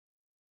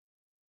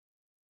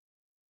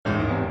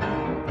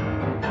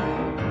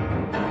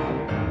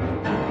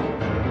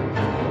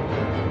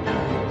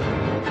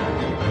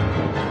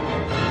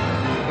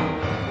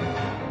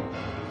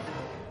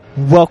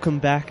Welcome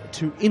back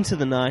to Into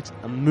the Night,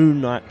 a Moon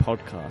Knight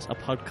podcast, a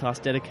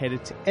podcast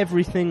dedicated to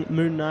everything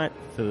Moon Knight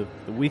for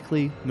the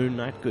weekly Moon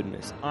Knight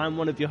goodness. I'm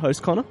one of your hosts,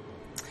 Connor.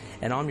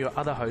 And I'm your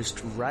other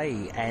host,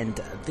 Ray, and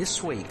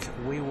this week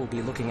we will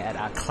be looking at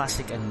our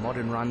classic and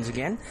modern runs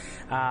again.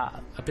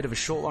 A bit of a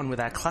short one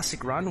with our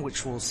classic run,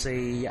 which will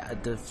see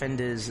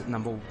Defenders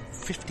number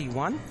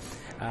 51,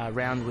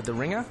 Round with the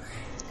Ringer,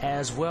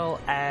 as well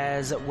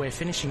as we're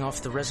finishing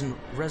off the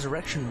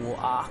Resurrection War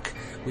arc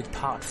with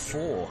part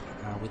 4,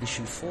 with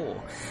issue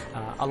 4.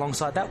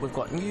 Alongside that, we've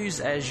got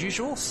news as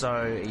usual,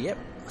 so yep,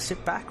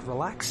 sit back,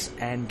 relax,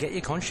 and get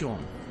your Khonshu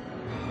on.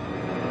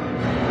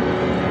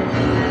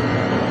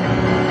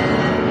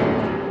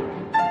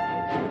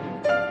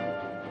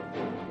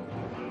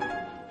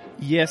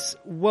 Yes,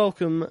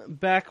 welcome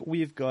back.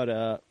 We've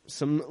got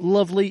some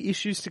lovely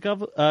issues to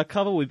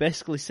cover. We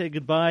basically said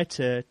goodbye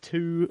to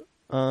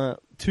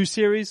two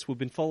series we've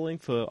been following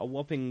for a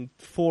whopping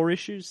 4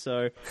 issues,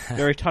 so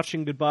very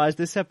touching goodbyes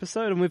this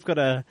episode, and we've got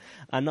a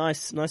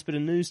nice bit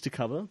of news to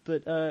cover.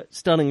 But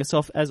starting us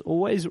off, as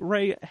always,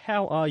 Ray,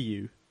 how are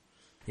you?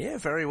 Yeah,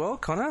 very well,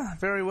 Connor.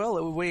 Very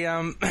well. We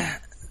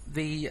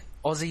the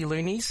Aussie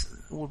loonies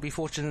will be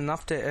fortunate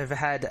enough to have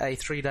had a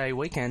 3-day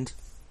weekend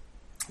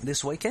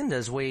this weekend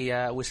as we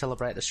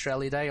celebrate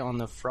Australia Day on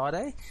the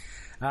Friday.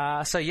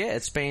 So yeah,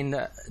 it's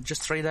been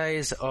just 3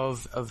 days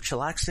of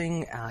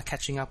chillaxing,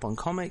 catching up on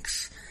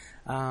comics.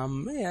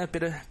 A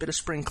bit of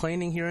spring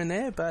cleaning here and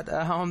there, but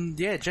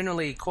yeah,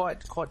 generally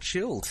quite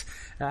chilled.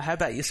 How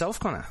about yourself,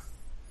 Connor?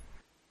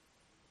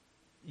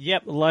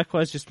 Yep,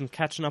 likewise, just been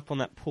catching up on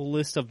that pull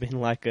list. I've been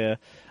like a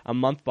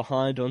month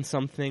behind on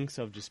something,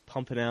 so I'm just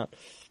pumping out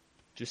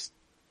just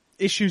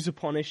issues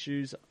upon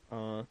issues,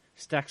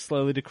 stack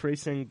slowly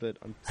decreasing, but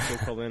I'm still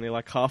probably only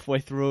like halfway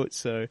through it,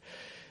 so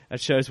that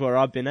shows where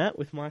I've been at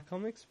with my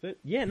comics. But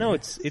yeah, no,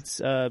 it's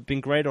been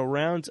great all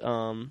round.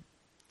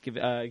 Give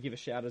a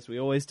shout, as we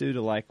always do,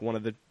 to like one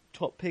of the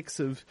top picks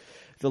of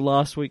the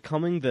last week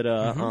coming,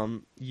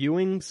 that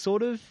Ewing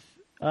sort of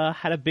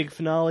had a big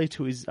finale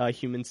to his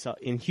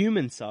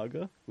Inhuman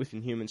saga with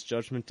Inhuman's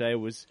Judgment Day,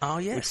 which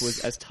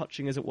was as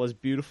touching as it was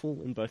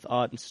beautiful in both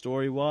art and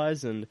story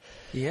wise, and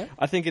yeah,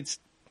 I think this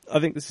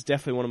is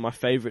definitely one of my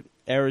favourite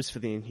eras for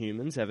the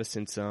Inhumans ever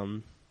since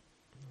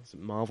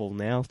Marvel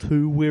Now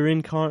 2 we're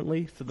in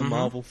currently for the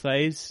Marvel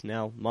phase,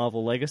 now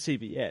Marvel Legacy.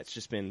 But yeah, it's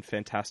just been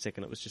fantastic,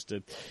 and it was just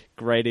a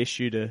great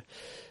issue to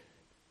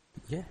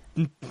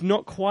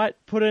not quite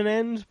put an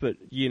end, but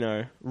you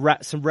know,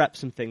 wrap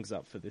some things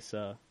up for this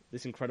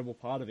incredible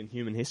part of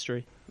Inhuman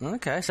history.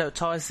 Okay, so it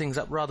ties things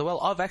up rather well.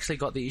 I've actually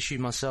got the issue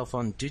myself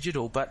on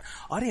digital, but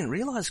I didn't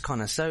realise,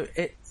 Connor, so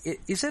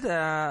is it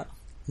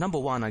number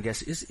 1, I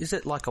guess, is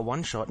it like a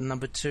one-shot? And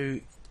number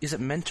 2, is it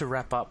meant to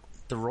wrap up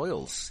the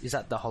Royals? Is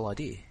that the whole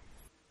idea?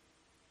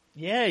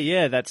 Yeah,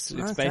 it's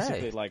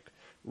basically like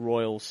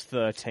Royals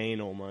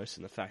 13 almost,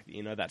 and the fact that,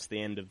 you know, that's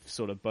the end of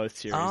sort of both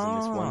series in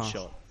this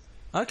one-shot.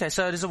 Okay,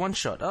 so it is a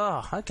one-shot.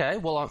 Oh, okay,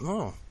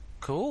 well,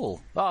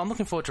 cool. Oh, I'm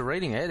looking forward to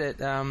reading it.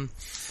 I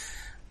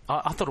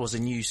thought it was a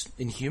new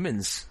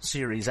Inhumans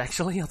series,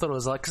 actually. I thought it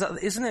was like, cause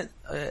isn't it,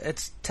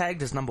 it's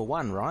tagged as number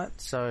 1, right?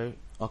 So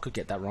I could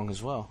get that wrong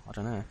as well. I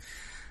don't know.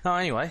 Oh,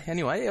 anyway,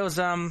 it was,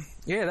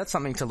 that's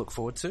something to look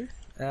forward to.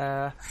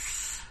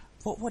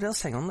 What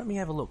else? Hang on, let me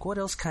have a look. What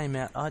else came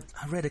out? I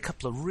read a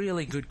couple of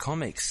really good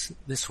comics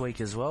this week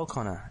as well,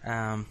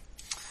 Connor.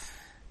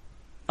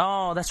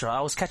 That's right.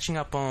 I was catching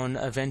up on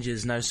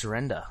Avengers No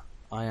Surrender.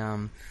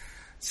 Oh,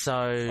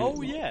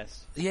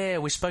 yes. Yeah,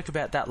 we spoke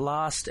about that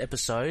last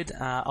episode.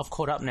 I've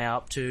caught up now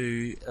up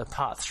to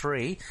part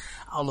 3.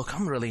 Oh, look,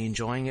 I'm really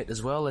enjoying it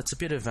as well. It's a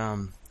bit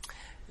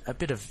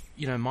of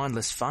you know,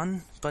 mindless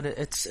fun, but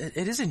it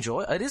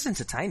is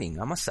entertaining,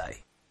 I must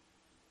say.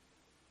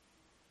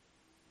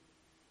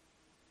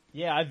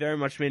 Yeah, I very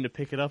much mean to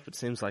pick it up. It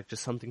seems like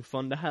just something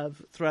fun to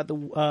have throughout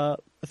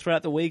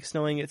the weeks,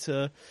 knowing it's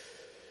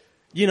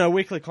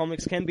weekly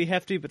comics can be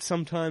hefty, but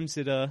sometimes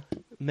it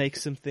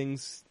makes some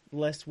things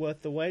less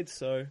worth the wait.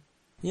 So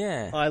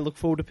yeah, I look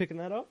forward to picking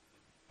that up.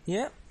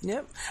 Yeah.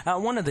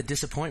 One of the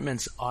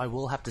disappointments, I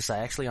will have to say,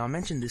 actually, I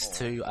mentioned this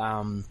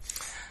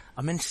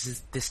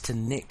to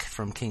Nick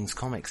from King's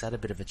Comics. I had a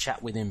bit of a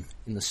chat with him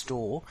in the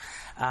store.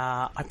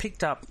 I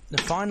picked up,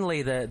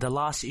 finally, the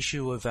last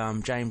issue of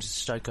James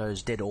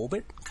Stokoe's Dead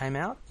Orbit came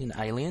out in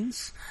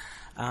Aliens.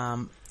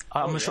 I'm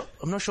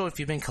not sure if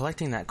you've been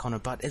collecting that, Connor,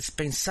 but it's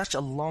been such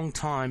a long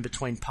time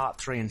between Part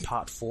 3 and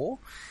Part 4.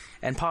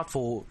 And Part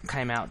 4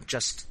 came out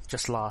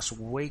just last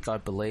week, I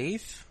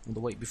believe, or the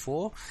week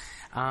before.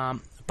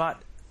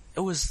 But it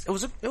was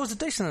a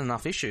decent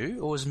enough issue.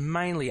 It was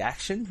mainly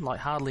action, like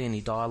hardly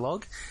any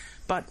dialogue.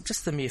 But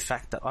just the mere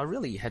fact that I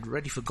really had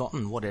already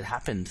forgotten what had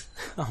happened,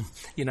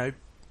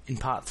 in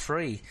Part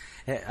 3.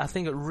 I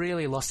think it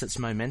really lost its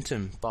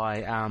momentum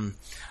by,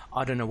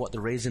 I don't know what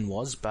the reason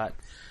was, but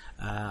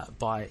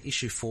by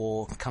issue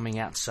 4 coming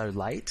out so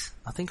late.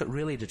 I think it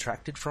really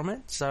detracted from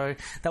it. So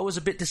that was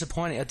a bit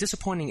disappointing. A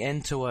disappointing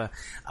end to a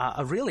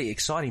really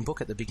exciting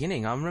book at the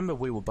beginning. I remember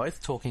we were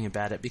both talking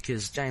about it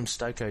because James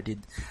Stokoe did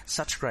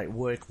such great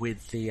work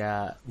with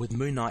with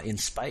Moon Knight in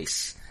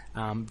space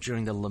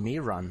during the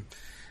Lemire run.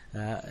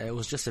 It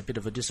was just a bit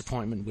of a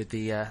disappointment with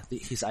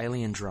his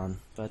Aliens run,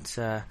 but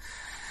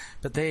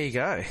there you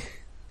go.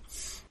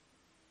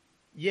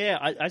 Yeah,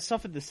 I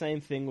suffered the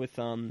same thing with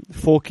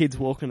Four Kids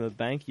Walking to the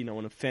Bank, in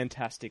a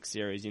fantastic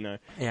series,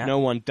 Yeah. No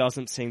one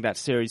doesn't sing that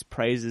series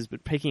praises,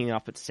 but picking it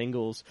up at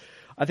singles,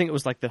 I think it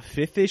was like the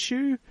 5th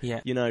issue.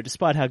 Yeah.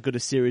 Despite how good a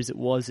series it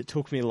was, it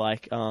took me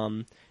like,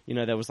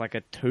 there was like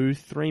a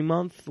 2-3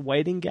 month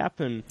waiting gap,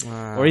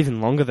 or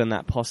even longer than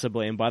that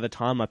possibly, and by the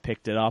time I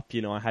picked it up,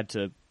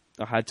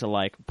 I had to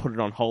like put it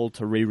on hold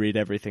to reread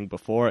everything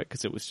before it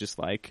because it was just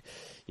like,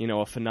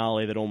 a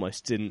finale that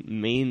almost didn't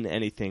mean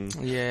anything to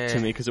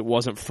me because it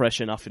wasn't fresh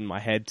enough in my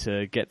head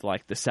to get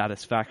like the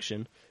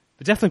satisfaction.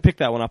 But definitely pick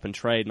that one up and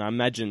trade, and I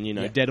imagine,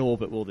 Dead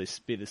Orbit will this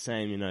be the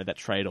same, that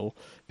trade will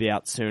be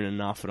out soon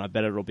enough, and I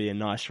bet it'll be a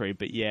nice read,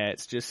 but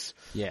it's just,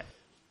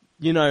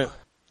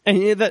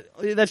 and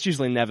that's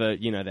usually never,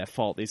 their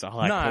fault. These are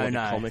high quality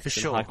comics, for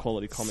sure. and high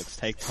quality comics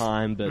take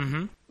time, but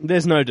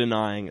there's no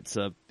denying it's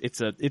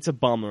a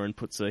bummer and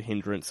puts a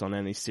hindrance on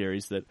any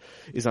series that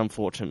is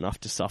unfortunate enough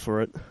to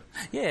suffer it.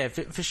 Yeah,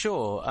 for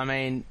sure. I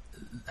mean,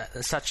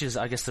 such as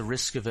I guess the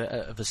risk of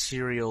a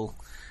serial,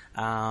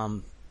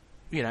 a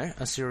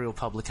serial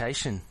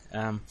publication,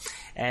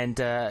 and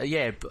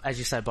as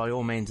you say, by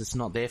all means, it's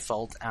not their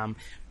fault.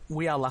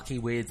 We are lucky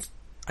with,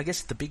 I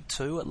guess, the big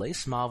two at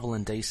least, Marvel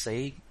and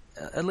DC.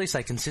 At least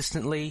they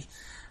consistently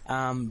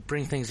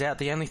bring things out.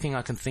 The only thing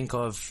I can think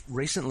of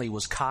recently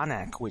was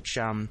Karnak, which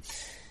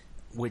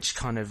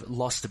kind of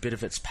lost a bit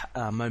of its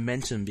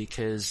momentum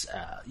because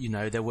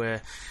there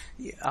were,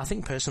 I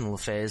think, personal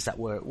affairs that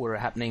were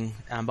happening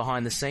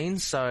behind the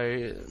scenes.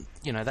 So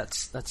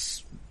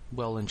that's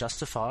well and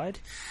justified.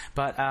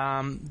 But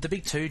the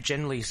big two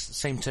generally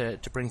seem to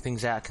bring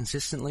things out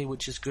consistently,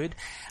 which is good.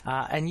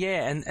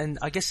 And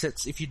I guess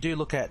that's, if you do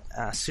look at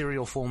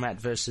serial format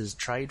versus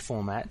trade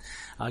format,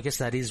 I guess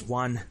that is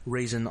one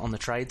reason on the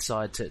trade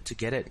side to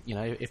get it.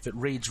 If it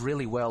reads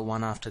really well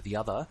one after the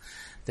other,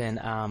 then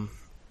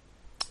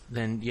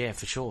yeah,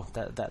 for sure,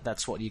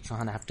 that's what you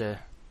kind of have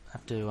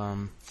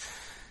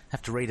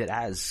to read it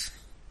as.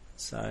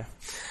 So,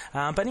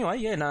 but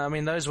anyway, I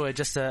mean, those were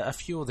just a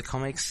few of the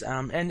comics,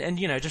 and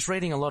just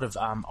reading a lot of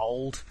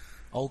old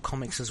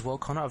comics as well,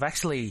 Connor.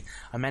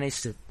 I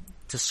managed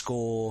to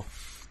score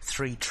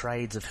 3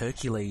 trades of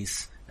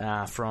Hercules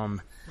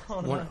from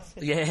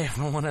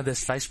from one of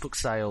those Facebook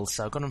sales.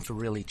 So I got them for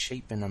really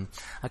cheap, and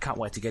I can't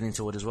wait to get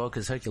into it as well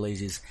because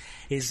Hercules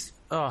is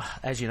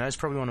as you know, is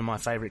probably one of my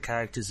favourite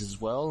characters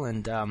as well,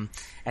 and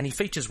he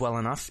features well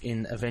enough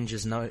in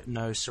Avengers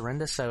No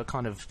Surrender, so it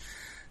kind of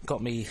got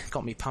me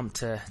pumped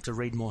to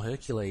read more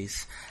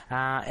Hercules.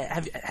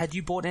 Had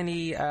you bought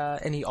any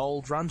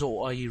old runs,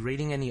 or are you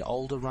reading any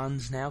older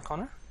runs now,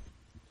 Connor?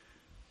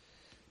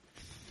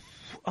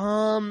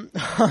 I'm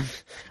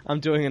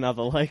doing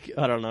another,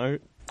 I don't know.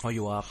 Oh,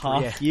 you are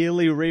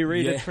half-yearly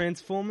reread of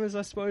Transformers,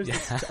 I suppose.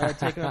 It's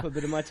taken up a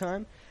bit of my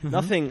time.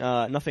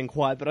 Mm-hmm. Nothing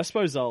quite, but I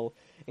suppose I'll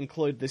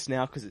include this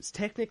now because it's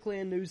technically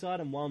a news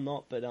item, while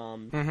not. But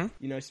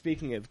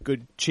speaking of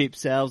good cheap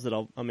sales, that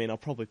I'll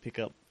probably pick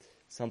up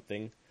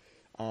something.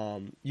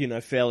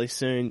 Fairly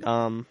soon.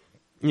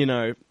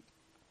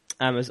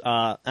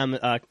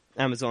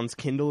 Amazon's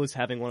Kindle is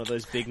having one of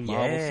those big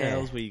Marvel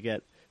sales where you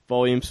get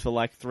volumes for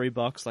like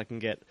 $3. I can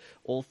get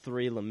all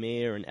 3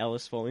 Lemire and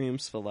Ellis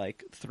volumes for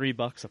like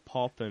 $3 a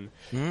pop, and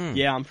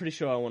I'm pretty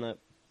sure I want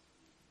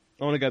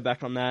to go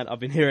back on that. I've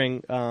been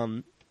hearing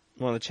one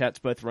of the chats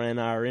both Ray and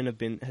I are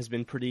in has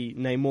been pretty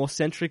Namor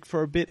centric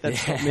for a bit.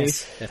 That's got me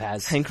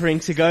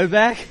hankering to go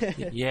back.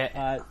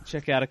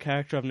 Check out a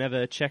character I've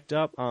never checked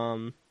up.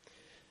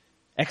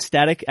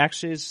 Ecstatic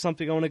actually is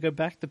something I want to go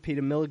back, the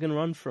Peter Milligan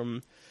run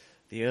from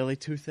the early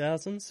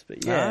 2000s.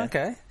 But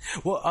okay.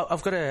 Well,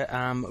 I've got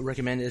to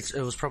recommend, it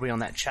was probably on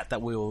that chat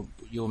that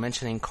you were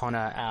mentioning,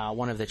 Connor,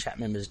 one of the chat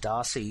members,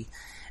 Darcy,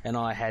 and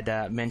I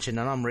had mentioned,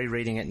 and I'm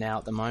rereading it now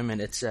at the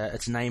moment, it's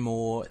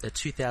Namor, the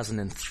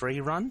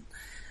 2003 run.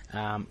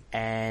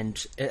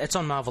 And it's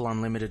on Marvel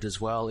Unlimited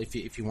as well if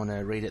you want to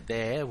read it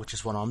there, which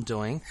is what I'm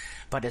doing.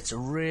 But it's a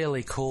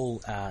really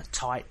cool,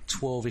 tight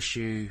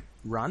 12-issue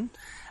run,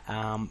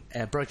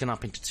 broken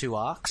up into 2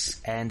 arcs,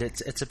 and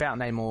it's about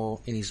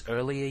Namor in his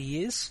earlier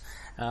years,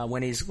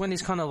 when he's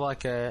kind of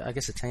like I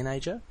guess a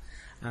teenager,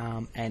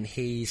 and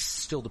he's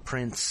still the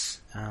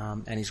prince,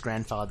 and his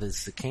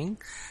grandfather's the king.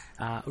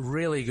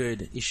 Really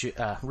good issue,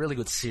 really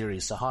good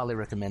series. So highly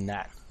recommend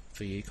that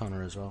for you,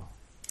 Connor, as well.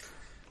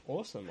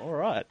 Awesome. All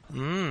right.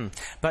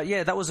 But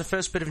yeah, that was the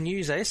first bit of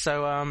news, eh?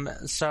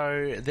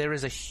 So there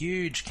is a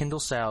huge Kindle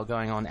sale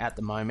going on at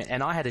the moment,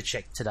 and I had to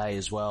check today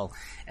as well,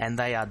 and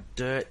they are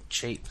dirt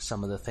cheap,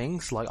 some of the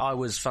things. Like, I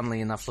was,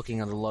 funnily enough,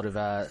 looking at a lot of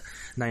Namor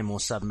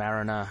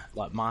Submariner,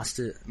 like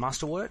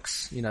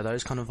Masterworks,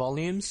 those kind of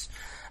volumes.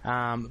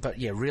 But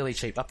yeah, really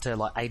cheap, up to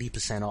like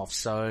 80% off.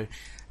 So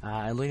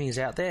Loonies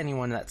out there,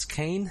 anyone that's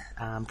keen,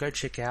 go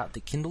check out the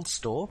Kindle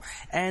store.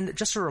 And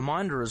just a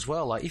reminder as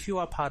well, like if you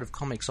are part of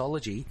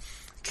Comixology,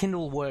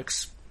 Kindle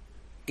works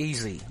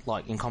easy,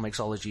 like in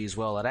Comixology as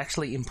well. It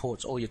actually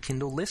imports all your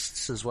Kindle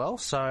lists as well,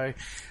 so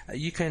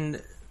you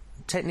can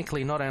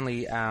technically not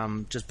only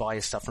just buy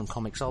your stuff from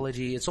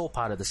Comixology, it's all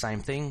part of the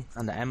same thing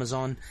under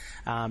Amazon.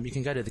 You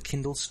can go to the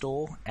Kindle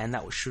store, and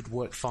that should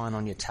work fine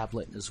on your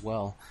tablet as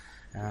well.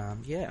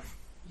 Yep.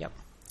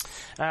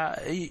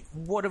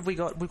 What have we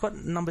got? We've got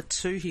number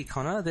 2 here,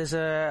 Connor. There's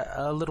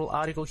a little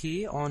article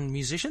here on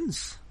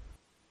musicians.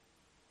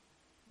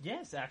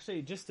 Yes,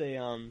 actually, just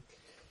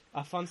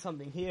I found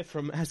something here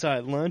from, as I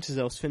learnt as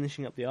I was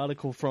finishing up the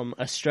article, from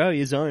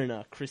Australia's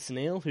own Chris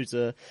Neal, who's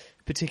a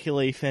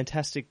particularly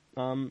fantastic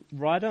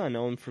writer. I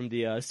know him from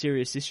the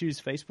Serious Issues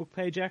Facebook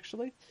page,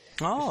 actually.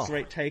 Oh.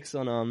 Great takes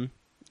on,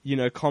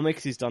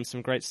 comics. He's done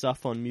some great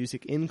stuff on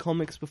music in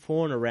comics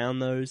before and around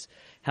those,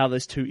 how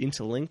those two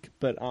interlink.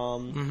 But,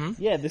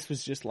 yeah, this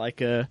was just like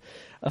a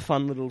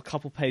fun little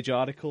couple-page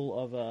article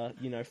of,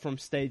 from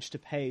stage to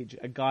page,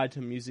 a guide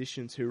to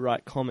musicians who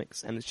write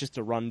comics. And it's just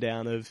a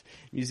rundown of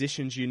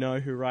musicians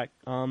who write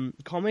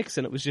comics.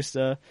 And it was just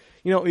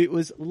it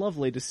was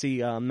lovely to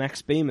see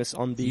Max Bemis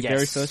on the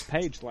very first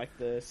page, like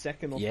the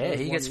second or third one. Yeah,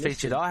 he gets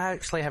featured. I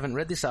actually haven't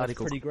read this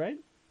article. That's pretty great.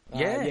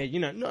 Yeah.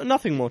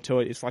 Nothing more to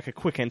it. It's like a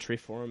quick entry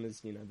for him.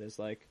 There's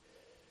like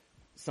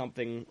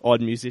something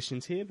odd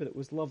musicians here, but it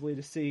was lovely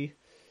to see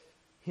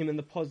him in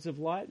the positive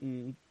light,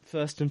 and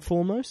first and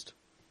foremost.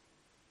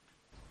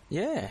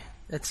 Yeah,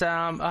 it's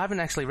I haven't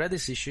actually read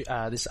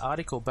this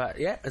article, but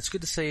yeah, it's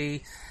good to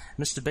see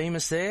Mr.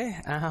 Bemis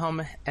there,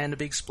 and a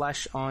big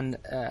splash on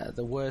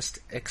the worst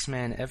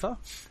X-Man ever,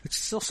 which is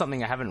still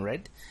something I haven't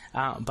read.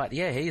 But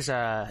yeah,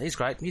 he's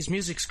great. His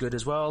music's good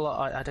as well.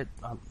 I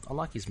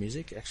like his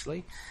music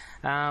actually.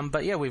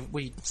 But yeah,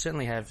 we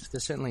certainly have.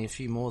 There's certainly a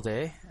few more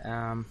there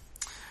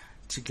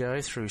to go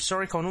through.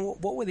 Sorry, Connor,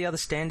 what were the other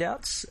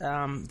standouts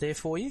there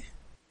for you?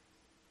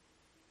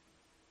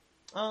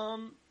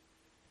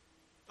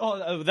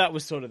 That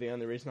was sort of the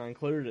only reason I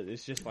included it.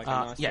 It's just like a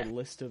nice little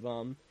list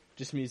of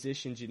just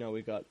musicians.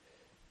 We got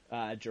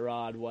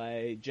Gerard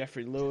Way,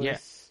 Jeffrey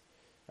Lewis,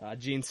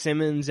 Gene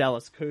Simmons,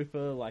 Alice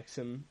Cooper, like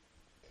some...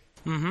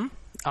 Mm-hmm.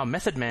 Oh,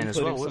 Method Man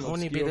as well.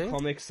 Wouldn't he be there?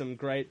 Comics, some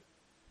great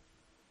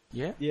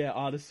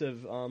artists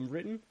have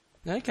written.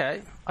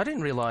 Okay. I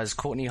didn't realise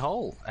Courtney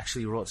Hole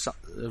actually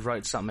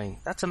wrote something.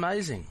 That's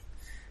amazing.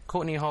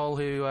 Courtney Hole,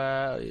 who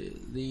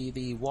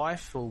the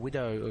wife or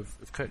widow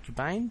of Kurt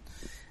Cobain,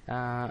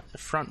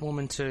 front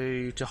woman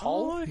to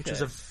Hole, which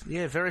is a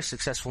very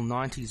successful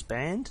 90s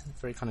band,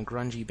 very kind of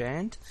grungy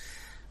band.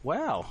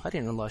 Wow, I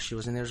didn't realise she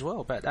was in there as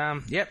well. But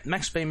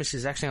Max Bemis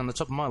is actually on the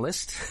top of my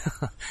list.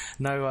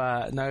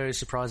 No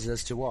surprises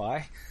as to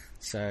why.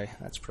 So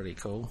that's pretty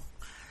cool.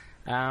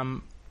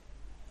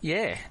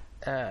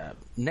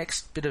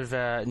 Next bit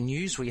of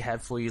news we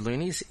have for you,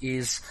 Loonies,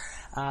 is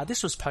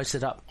this was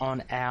posted up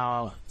on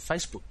our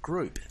Facebook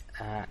group,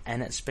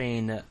 and it's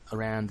been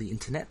around the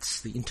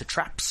internets, the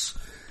intertraps,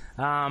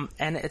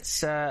 and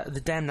it's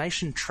the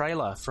Damnation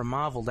trailer from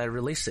Marvel. They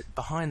released it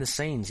behind the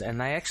scenes, and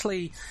they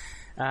actually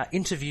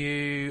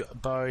interview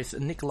both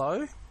Nick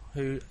Lowe,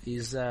 who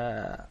is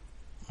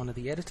one of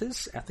the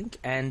editors, I think,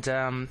 and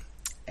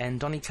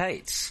Donny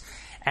Cates.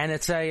 And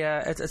it's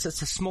a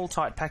small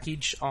tight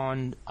package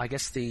on, I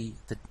guess, the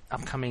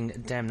upcoming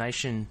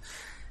Damnation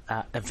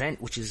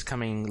event, which is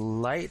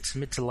coming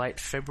mid to late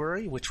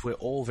February, which we're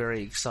all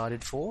very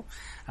excited for.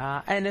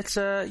 And it's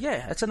a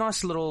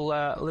nice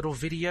little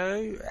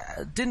video.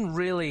 Didn't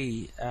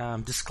really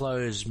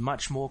disclose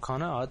much more,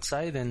 Connor, I'd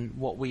say, than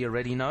what we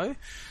already know,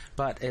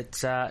 but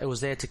it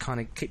was there to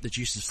kind of keep the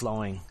juices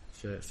flowing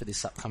for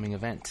this upcoming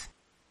event.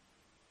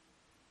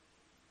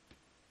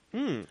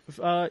 You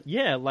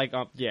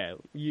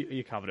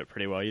covered it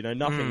pretty well.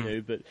 Nothing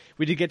new, but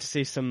we did get to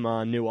see some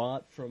new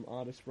art from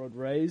artist Rod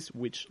Reyes,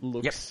 which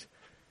looks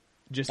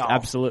just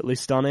absolutely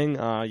stunning.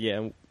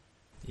 We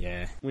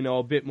know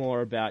a bit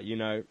more about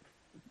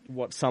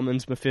what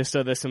summons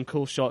Mephisto. There's some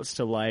cool shots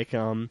to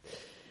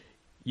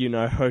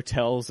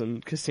hotels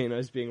and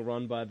casinos being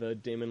run by the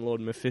Demon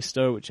Lord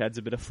Mephisto, which adds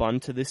a bit of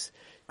fun to this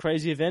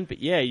crazy event. But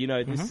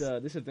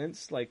this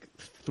event's like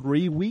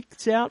 3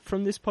 weeks out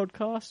from this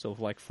podcast, or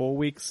like 4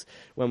 weeks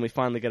when we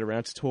finally get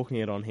around to talking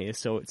it on here.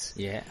 So it's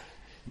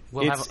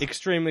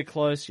extremely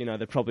close.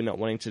 They're probably not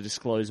wanting to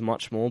disclose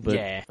much more,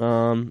 but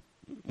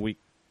we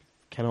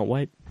cannot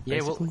wait.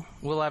 Basically. Yeah,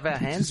 we'll have our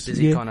hands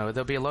busy, Connor.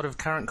 There'll be a lot of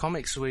current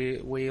comics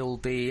we'll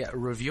be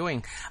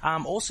reviewing.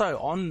 Also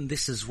on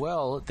this as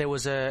well, there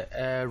was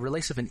a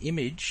release of an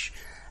image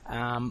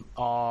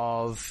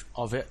of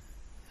it,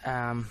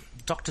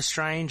 Doctor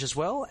Strange, as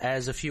well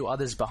as a few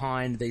others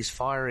behind these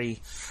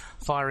fiery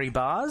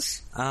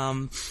bars.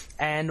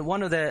 And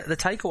one of the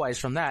takeaways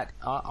from that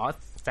I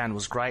found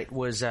was great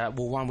was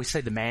one, we see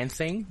the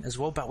Man-Thing as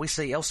well, but we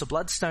see Elsa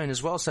Bloodstone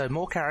as well. So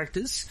more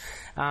characters.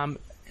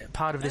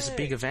 Part of this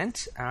big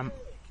event.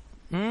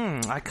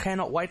 I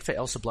cannot wait for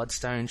Elsa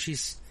Bloodstone.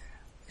 She's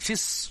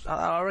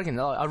I reckon,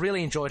 I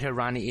really enjoyed her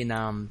run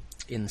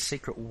in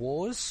Secret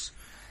Wars.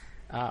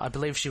 I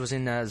believe she was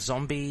in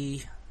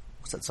Zombie,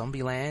 what's that,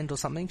 Zombieland or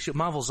something?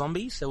 Marvel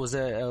Zombies. There was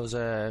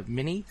a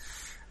mini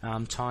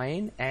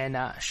tie-in, and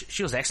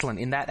she was excellent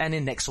in that, and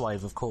in Next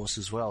Wave, of course,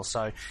 as well.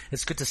 So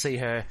it's good to see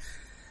her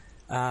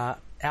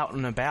out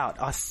and about.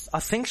 I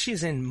think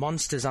she's in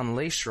Monsters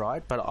Unleashed,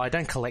 right? But I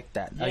don't collect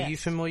that. Yes. Are you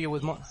familiar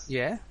with?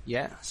 Yeah.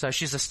 So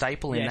she's a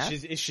staple in that.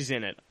 Yeah, she's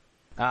in it.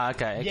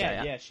 Okay.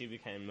 Yeah, she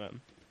became.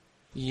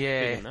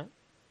 Yeah. big in that.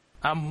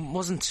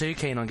 Wasn't too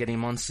keen on getting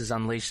Monsters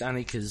Unleashed,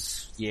 only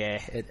because,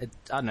 I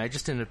don't know, it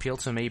just didn't appeal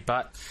to me,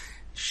 but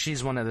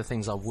she's one of the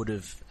things I would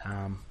have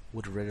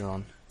read it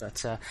on.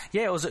 But,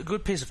 it was a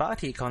good piece of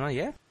art here, Connor,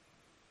 yeah?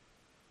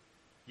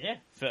 Yeah,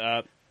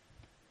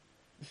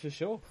 for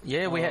sure.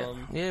 Yeah, we had,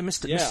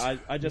 Mr. Yeah,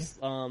 I just,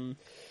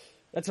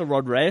 that's a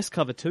Rod Reyes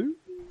cover too.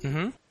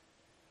 Mm-hmm.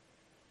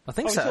 I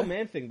think we so. saw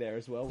Man-Thing there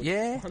as well.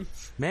 Yeah,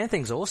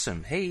 Man-Thing's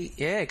awesome.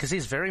 Because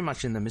he's very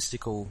much in the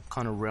mystical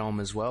kind of realm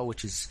as well,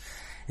 which is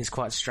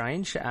quite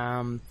strange. We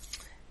have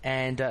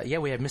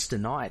Mr.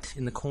 Knight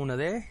in the corner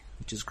there,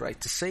 which is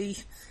great to see.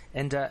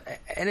 And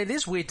it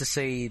is weird to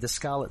see the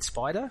Scarlet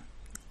Spider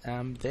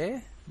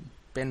there,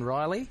 Ben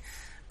Reilly.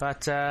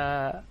 But,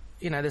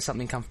 there's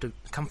something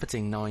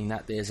comforting knowing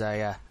that there's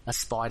a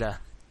spider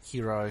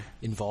hero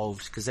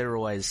involved, because they're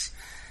always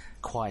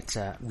quite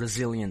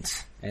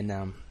resilient, and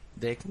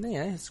it's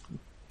a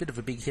bit of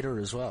a big hitter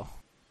as well.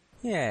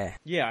 Yeah.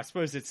 Yeah, I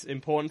suppose it's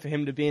important for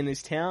him to be in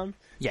his town.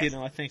 Yeah.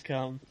 I think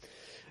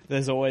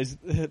there's always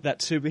that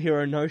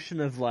superhero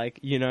notion of,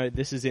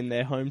 this is in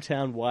their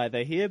hometown, why are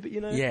they here? But,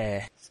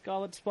 yeah.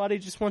 Scarlet Spidey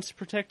just wants to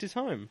protect his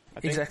home. I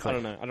think. Exactly. I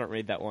don't know. I don't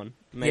read that one.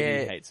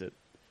 Maybe he hates it.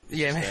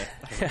 Yeah,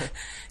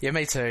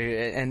 me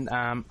too. And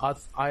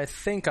I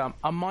think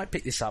I might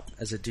pick this up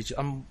as a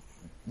digital. I'm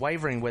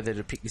wavering whether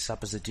to pick this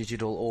up as a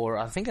digital, or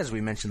I think, as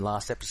we mentioned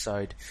last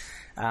episode,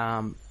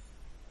 when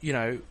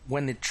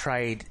the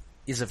trade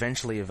is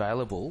eventually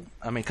available,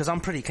 because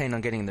I'm pretty keen on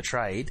getting the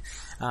trade,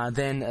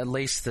 then at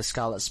least the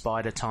Scarlet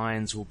Spider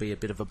tie-ins will be a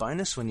bit of a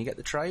bonus when you get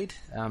the trade.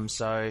 Thinking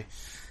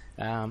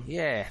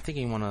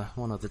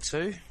one of the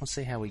two. We'll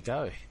see how we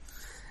go.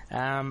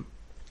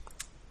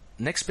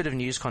 Next bit of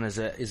news, Con, is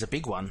a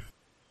big one.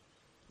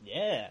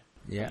 Yeah.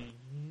 Yeah.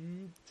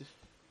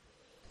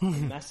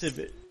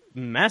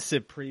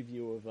 Massive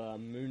preview of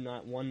Moon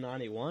Knight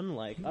 191.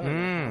 I don't know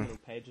how many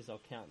pages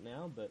I'll count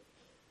now, but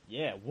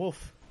yeah,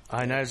 woof.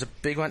 I know, it's a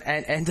big one,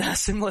 and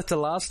similar to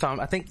last time,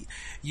 I think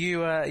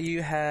you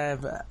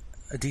have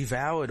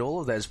devoured all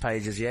of those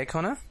pages, yeah,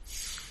 Connor?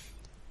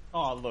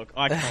 Oh, look,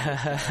 I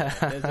can't.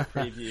 There's a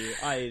preview.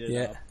 I ate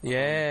it up.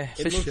 Yeah,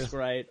 it looks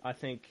great.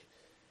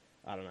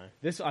 I don't know.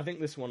 I think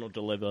this one will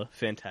deliver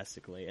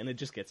fantastically, and it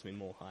just gets me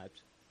more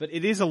hyped. But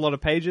it is a lot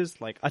of pages.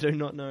 I do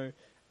not know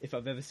if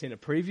I've ever seen a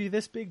preview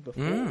this big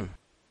before.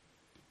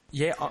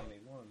 Yeah,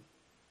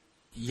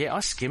 I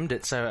skimmed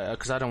it, so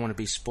because I don't want to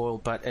be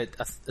spoiled. But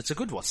it's a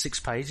good 6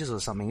 pages or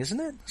something, isn't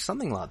it?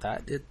 Something like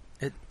that.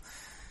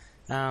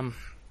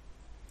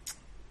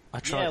 I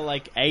tried. Yeah,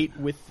 8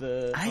 with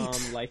the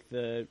 8?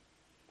 the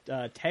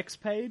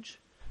text page.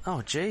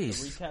 Oh,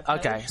 jeez.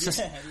 Okay, so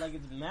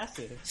it's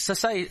massive. So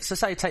say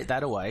take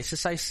that away. So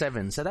say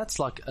 7. So that's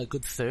a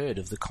good third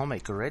of the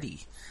comic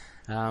already.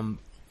 And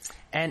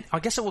I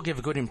guess it will give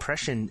a good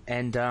impression.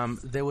 And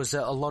there was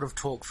a lot of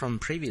talk from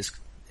previous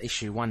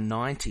issue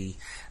 190. There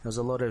was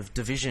a lot of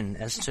division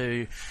as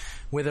to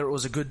whether it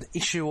was a good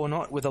issue or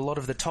not, with a lot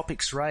of the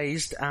topics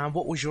raised.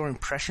 What was your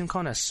impression,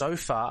 Connor, so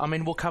far? I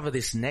mean, we'll cover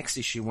this next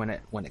issue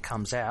when it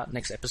comes out,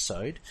 next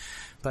episode.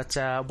 But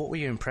what were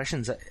your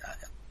impressions?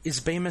 Is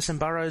Bemis and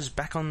Burrows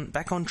back on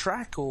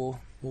track, or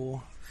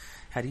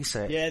how do you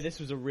say it? Yeah, this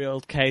was a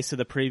real case of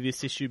the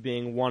previous issue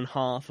being one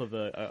half of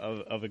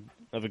a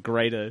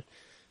greater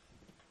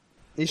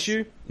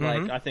issue.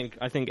 Mm-hmm.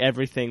 I think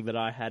everything that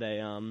I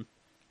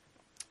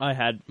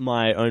had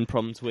my own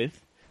problems with.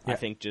 Yeah. I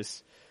think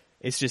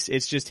it's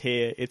just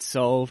here. It's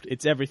solved.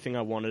 It's everything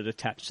I wanted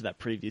attached to that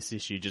previous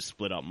issue, just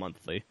split up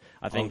monthly.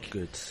 I think. Oh,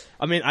 good.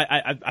 I mean,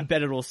 I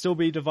bet it'll still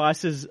be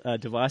divisive.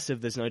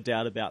 There's no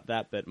doubt about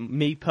that. But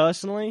me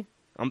personally,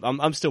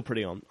 I'm still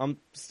pretty on. I'm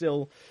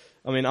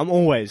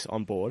always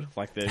on board.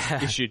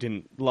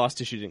 The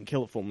last issue didn't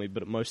kill it for me,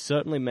 but it most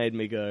certainly made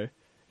me go,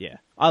 yeah,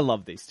 I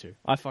love these two.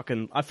 I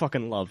fucking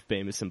love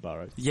Bemis and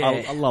Burrows. Yeah.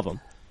 I love them.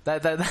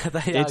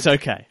 It's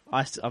okay.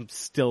 I'm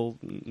still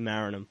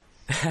marrying them.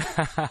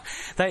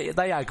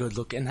 They are good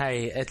looking.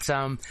 Hey, it's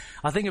I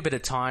think a bit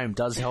of time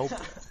does help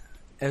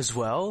as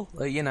well.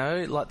 They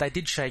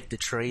did shake the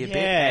tree a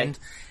bit,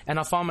 and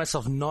I find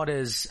myself not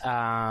as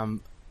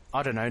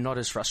not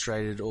as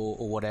frustrated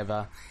or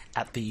whatever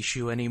at the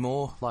issue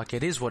anymore.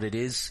 It is what it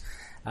is,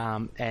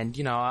 and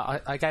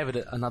I gave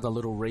it another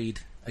little read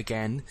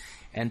again,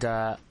 and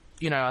I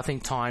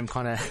think time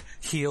kind of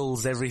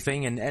heals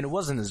everything, and it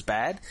wasn't as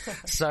bad.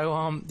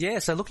 So,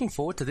 so looking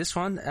forward to this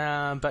one.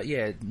 But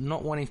yeah,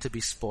 not wanting to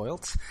be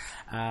spoilt.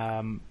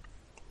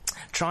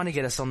 Trying to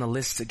get us on the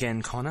list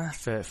again, Connor,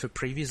 for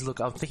previews.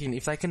 Look, I'm thinking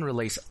if they can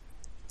release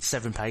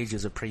 7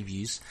 pages of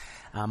previews.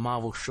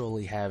 Marvel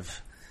surely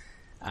have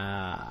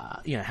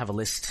have a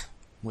list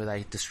where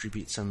they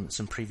distribute some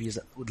previews.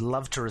 I would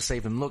love to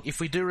receive them. Look, if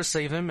we do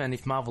receive them, and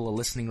if Marvel are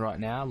listening right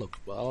now, look,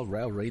 well,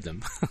 I'll read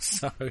them.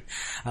 So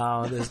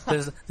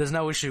there's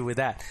no issue with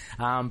that.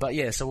 But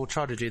yeah, so we'll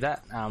try to do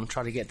that.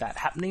 Try to get that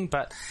happening.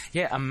 But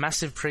yeah, a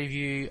massive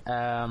preview.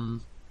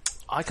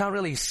 I can't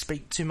really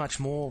speak too much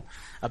more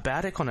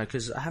about it, Connor,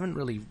 because I haven't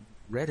really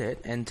read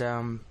it, and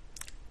I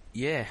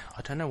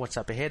don't know what's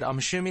up ahead. I'm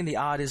assuming the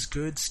art is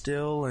good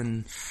still,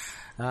 and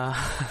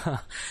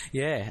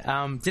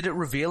did it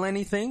reveal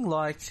anything?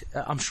 Like,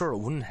 I'm sure it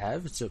wouldn't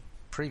have. It's a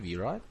preview,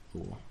 right?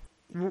 Or...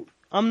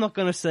 I'm not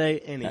going to say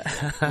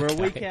anything. We're a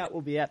week out.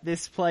 We'll be at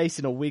this place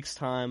in a week's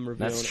time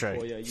revealing That's true. it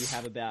for you. You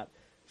have about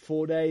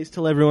 4 days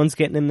till everyone's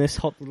getting in this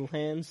hot little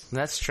hands.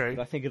 That's true.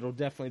 But I think it'll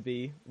definitely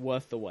be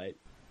worth the wait.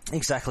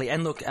 Exactly.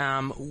 And look,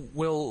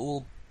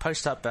 we'll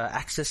post up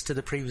access to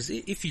the previews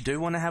if you do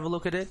want to have a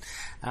look at it.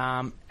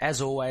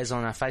 As always,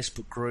 on our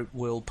Facebook group,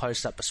 we'll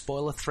post up a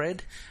spoiler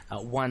thread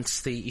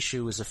once the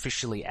issue is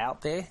officially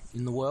out there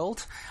in the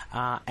world,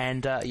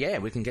 and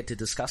we can get to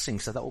discussing.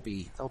 So that'll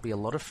be a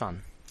lot of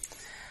fun.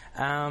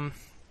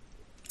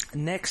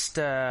 Next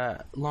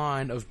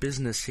line of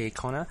business here,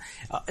 Connor.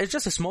 It's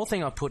just a small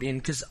thing I put in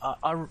because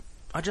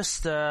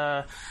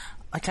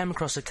I came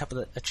across a couple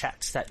of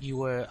chats that you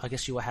were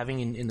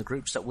having in the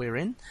groups that we're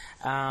in.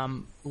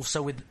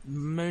 So with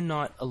Moon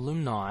Knight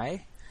alumni,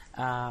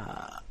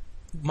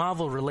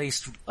 Marvel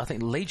released, I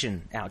think,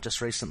 Legion out just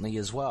recently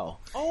as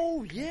well.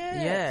 Oh,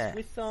 yes. Yeah.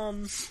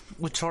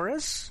 With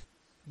Torres?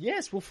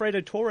 Yes,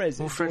 Wilfredo Torres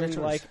is doing,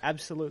 like,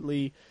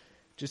 absolutely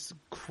just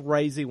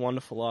crazy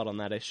wonderful art on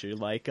that issue.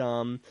 Like,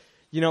 it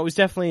was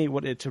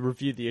definitely, to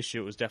review the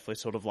issue, it was definitely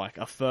sort of like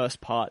a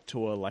first part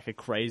to a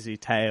crazy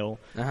tale.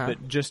 Uh-huh.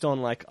 But just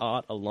on, like,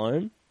 art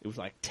alone, it was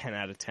like 10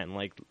 out of 10.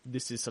 Like,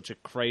 this is such a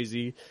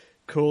crazy,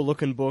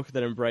 cool-looking book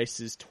that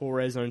embraces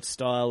Torres' own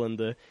style and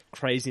the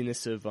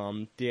craziness of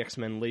the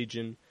X-Men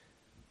Legion.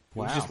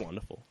 Wow. It was just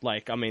wonderful.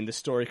 Like, I mean, the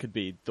story could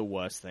be the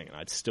worst thing, and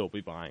I'd still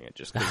be buying it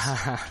just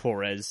because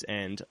Torres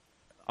and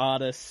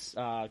colorist,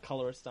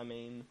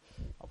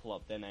 I'll pull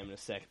up their name in a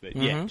sec, but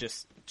yeah,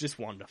 just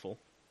wonderful.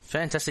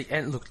 Fantastic.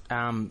 And look,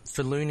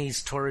 for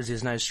Looney's, Torres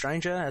is no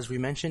stranger, as we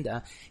mentioned.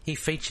 He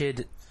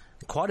featured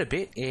quite a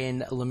bit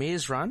in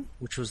Lemire's run,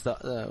 which was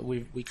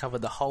we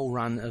covered the whole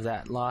run of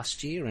that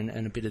last year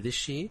and a bit of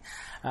this year.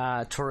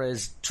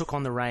 Torres took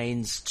on the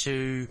reins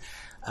to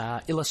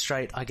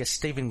illustrate, I guess,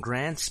 Stephen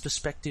Grant's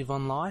perspective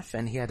on life,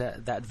 and he had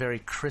that very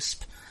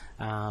crisp,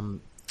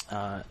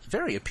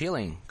 very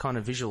appealing kind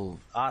of visual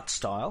art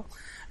style.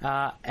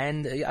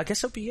 And I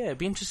guess it'd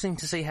be interesting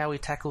to see how he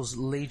tackles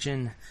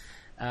Legion.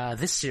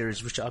 This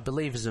series, which I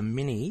believe is a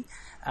mini,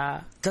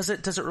 does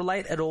it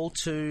relate at all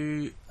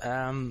to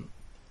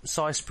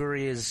Cy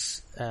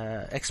Spurrier's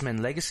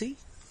X-Men Legacy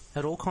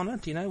at all, Connor?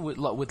 Do you know,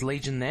 with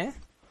Legion there?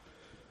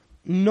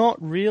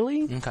 Not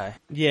really. Okay.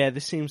 Yeah,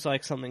 this seems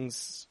like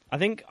something's... I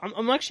think...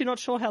 I'm actually not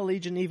sure how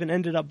Legion even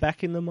ended up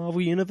back in the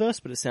Marvel Universe,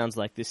 but it sounds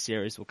like this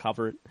series will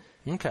cover it.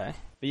 Okay.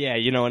 But yeah,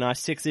 a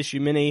nice 6-issue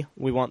mini.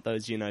 We want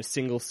those,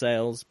 single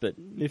sales, but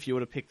if you were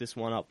to pick this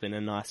one up in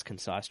a nice,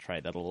 concise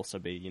trade, that'll also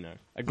be,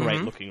 a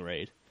great-looking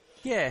read.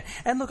 Yeah,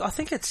 and look, I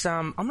think it's...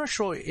 I'm not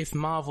sure if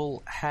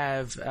Marvel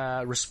have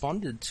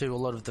responded to a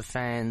lot of the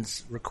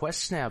fans'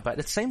 requests now, but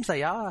it seems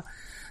they are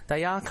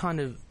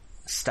kind of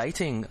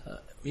stating...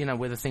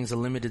 whether things are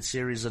limited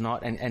series or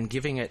not, and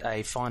giving it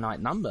a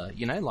finite number,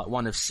 like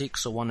 1 of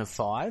 6 or 1 of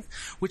 5,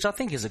 which I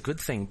think is a good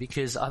thing,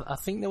 because I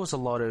think there was a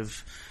lot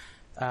of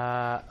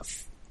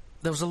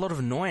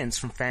annoyance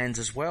from fans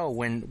as well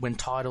when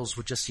titles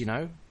would just,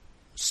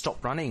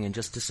 stop running and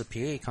just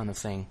disappear kind of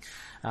thing.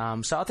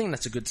 So I think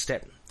that's a good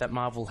step that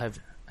Marvel have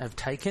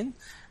taken,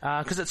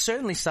 because it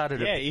certainly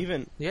started...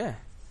 Yeah.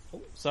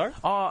 Oh, sorry?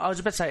 Oh, I was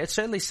about to say, it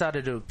certainly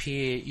started to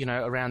appear,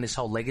 around this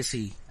whole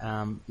Legacy,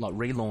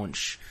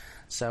 relaunch.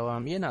 So,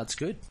 it's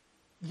good.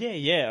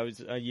 Yeah, I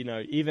was,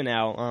 even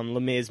our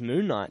Lemire's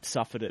Moon Knight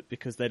suffered it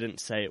because they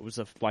didn't say it was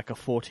a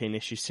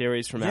 14-issue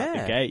series from out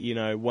the gate.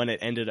 When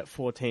it ended at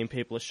 14,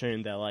 people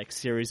assumed their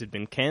series had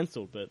been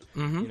cancelled, but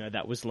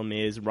that was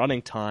Lemire's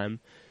running time.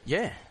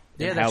 Yeah,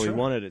 and how he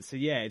wanted it. So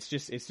yeah, it's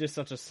just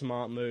such a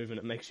smart move, and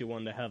it makes you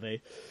wonder how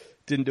they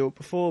didn't do it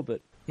before.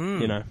 But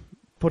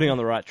putting on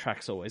the right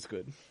track's always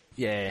good.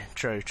 Yeah,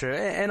 true.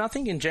 And I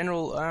think in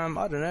general,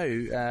 I don't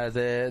know,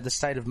 the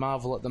state of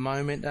Marvel at the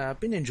moment, I've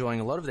been enjoying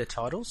a lot of their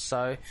titles,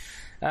 so,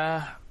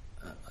 I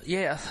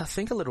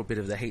think a little bit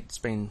of the heat's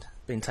been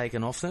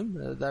taken off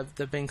them.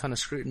 They've been kind of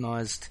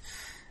scrutinised.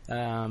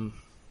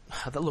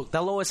 Look,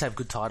 they'll always have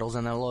good titles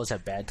and they'll always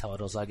have bad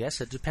titles, I guess.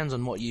 It depends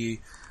on what you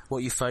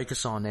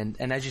focus on.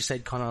 And as you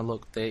said, Connor,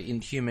 look, the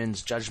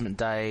Inhumans, Judgment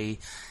Day,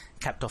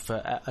 capped off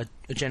a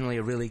generally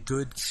a really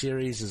good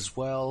series as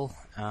well.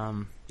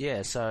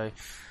 Just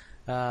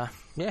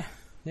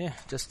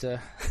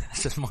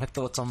my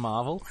thoughts on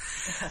Marvel.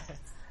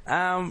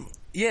 So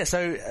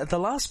the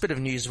last bit of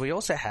news we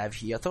also have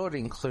here, I thought it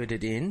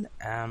included in,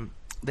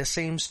 there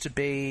seems to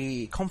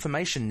be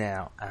confirmation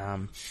now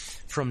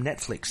from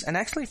Netflix, and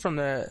actually from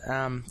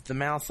the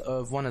mouth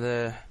of one of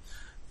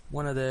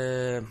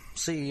the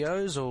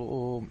CEOs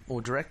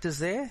or directors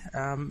there,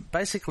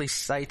 basically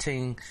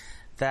stating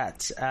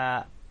that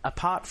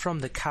apart from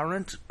the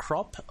current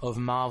crop of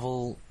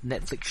Marvel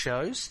Netflix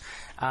shows,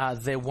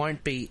 there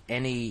won't be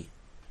any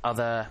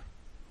other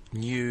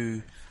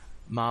new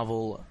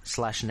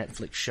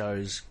Marvel/Netflix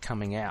shows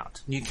coming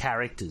out, new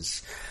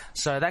characters.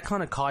 So that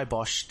kind of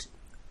kiboshed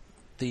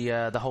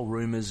the whole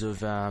rumors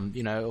of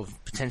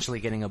of potentially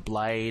getting a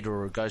Blade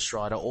or a Ghost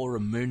Rider or a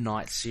Moon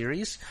Knight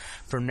series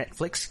from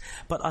Netflix.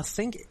 But I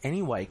think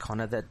anyway,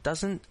 Connor, that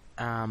doesn't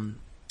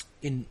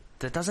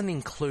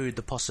include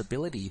the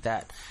possibility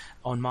that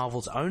on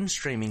Marvel's own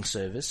streaming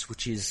service,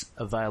 which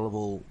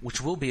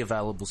will be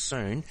available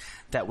soon,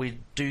 that we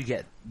do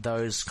get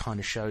those kind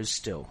of shows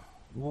still.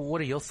 What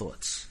are your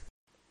thoughts?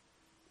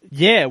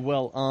 Yeah,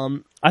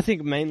 well, I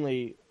think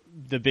mainly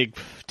the big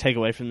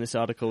takeaway from this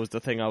article was the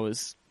thing I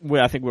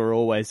think we were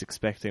always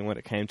expecting when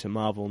it came to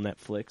Marvel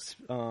Netflix.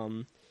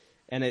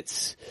 And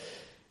it's,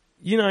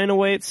 in a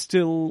way it's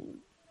still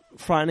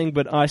frightening,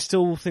 but I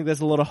still think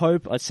there's a lot of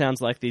hope. It sounds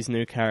like these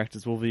new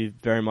characters will be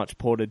very much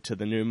ported to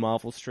the new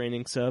Marvel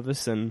streaming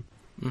service and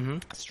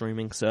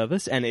streaming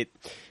service, and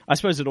I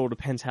suppose it all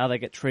depends how they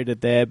get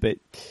treated there. But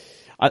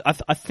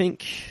I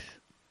think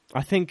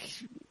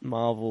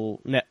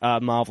Marvel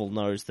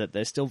knows that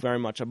there's still very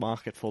much a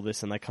market for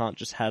this, and they can't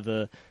just have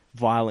a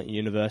violent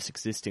universe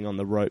existing on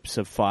the ropes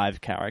of 5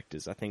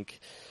 characters. I think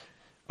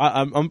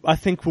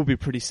we'll be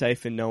pretty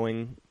safe in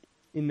knowing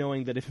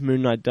that if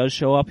Moon Knight does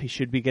show up, he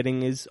should be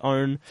getting his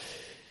own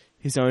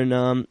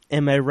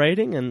MA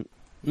rating, and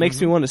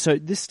makes me wonder. So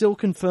this still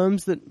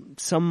confirms that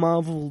some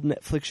Marvel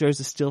Netflix shows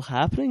are still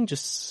happening,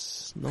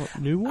 just not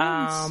new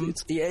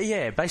ones.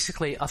 Yeah.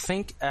 Basically, I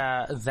think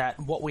that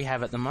what we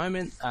have at the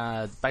moment,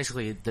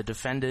 basically the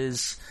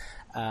Defenders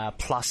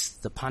plus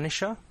the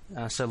Punisher.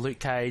 So Luke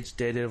Cage,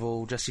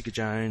 Daredevil, Jessica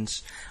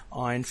Jones,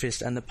 Iron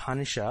Fist, and the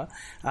Punisher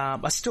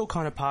are still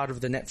kind of part of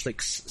the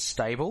Netflix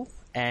stable,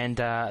 and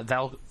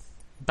they'll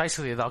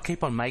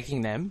keep on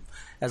making them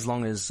as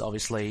long as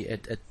obviously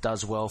it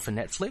does well for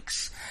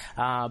Netflix.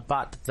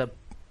 But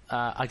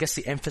I guess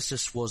the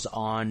emphasis was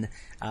on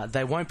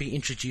they won't be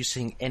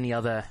introducing any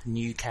other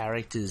new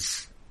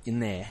characters in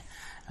there.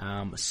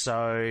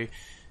 So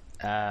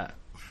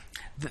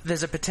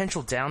there's a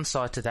potential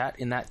downside to that,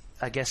 in that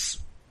I guess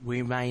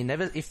we may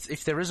never,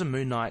 if there is a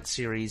Moon Knight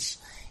series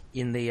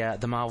in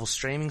the Marvel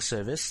streaming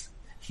service,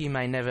 he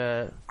may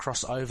never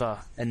cross over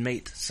and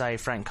meet, say,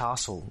 Frank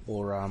Castle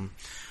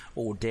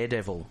or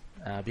Daredevil,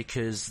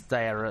 because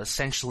they are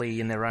essentially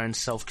in their own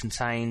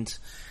self-contained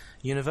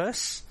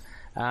universe,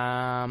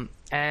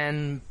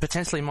 and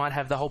potentially might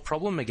have the whole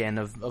problem again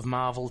of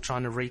Marvel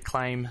trying to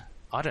reclaim.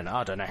 I don't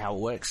know how it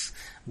works,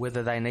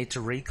 whether they need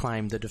to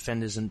reclaim the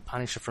Defenders and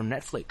Punisher from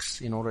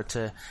Netflix in order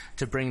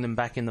to bring them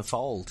back in the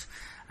fold.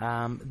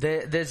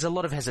 There's a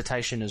lot of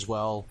hesitation as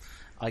well,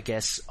 I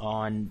guess,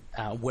 on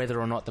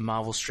whether or not the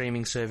Marvel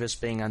streaming service,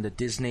 being under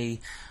Disney,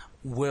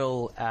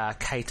 will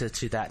cater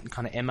to that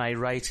kind of MA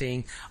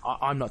rating.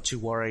 I'm not too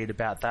worried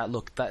about that.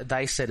 Look,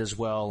 they said as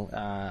well,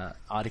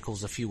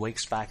 articles a few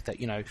weeks back, that,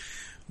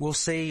 we'll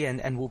see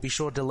and we'll be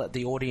sure to let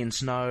the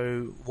audience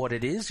know what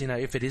it is.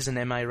 If it is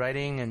an MA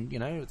rating, and,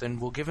 then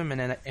we'll give them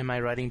an MA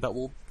rating, but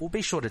we'll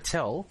be sure to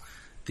tell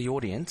the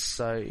audience.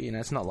 So,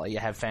 it's not like you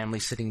have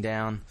families sitting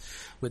down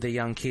with their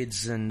young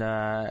kids and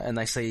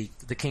they see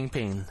the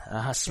Kingpin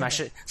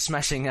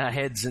smashing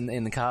heads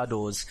in the car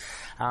doors.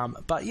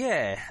 But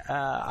yeah,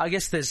 I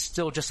guess there's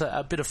still just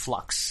a bit of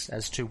flux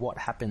as to what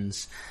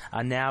happens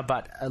now,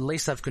 but at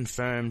least they've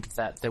confirmed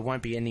that there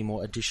won't be any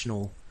more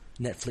additional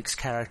Netflix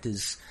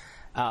characters,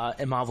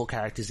 Marvel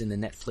characters in the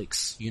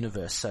Netflix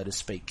universe, so to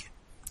speak,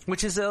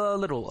 which is a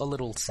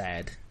little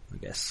sad, I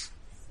guess.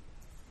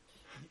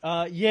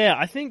 Yeah,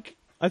 I think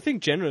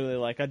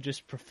generally, I'd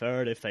just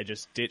prefer it if they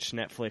just ditched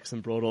Netflix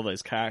and brought all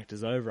those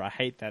characters over. I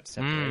hate that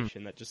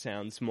separation. That just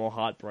sounds more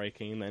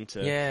heartbreaking than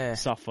to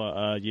suffer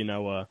a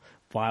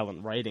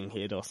violent rating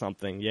hit or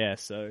something. Yeah,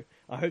 so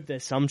I hope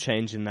there's some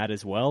change in that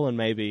as well, and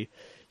maybe,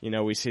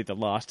 we see the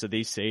last of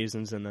these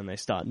seasons and then they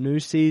start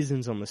new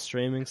seasons on the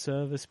streaming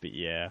service. But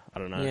yeah, I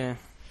don't know.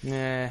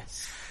 Yeah.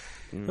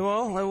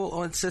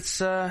 Well,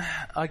 it's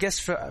I guess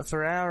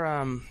for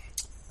our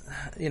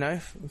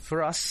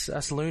for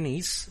us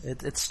loonies,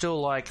 it's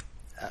still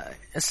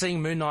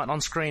seeing Moon Knight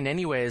on screen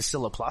anywhere is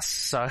still a plus.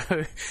 So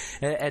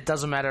it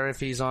doesn't matter if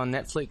he's on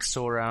Netflix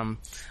or on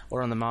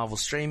the Marvel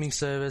streaming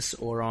service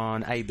or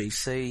on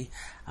ABC.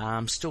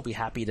 Still be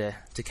happy to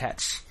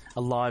catch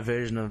a live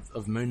version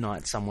of Moon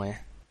Knight somewhere.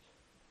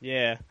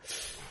 Yeah.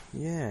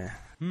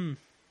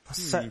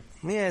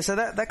 So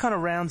that kind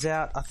of rounds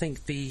out, I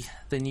think, the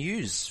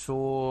news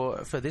for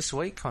this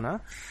week,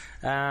 Connor.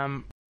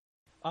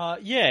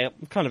 Yeah,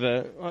 kind of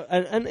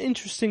an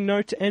interesting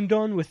note to end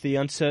on with the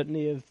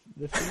uncertainty of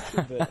the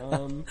future. But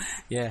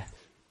yeah,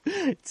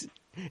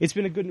 It's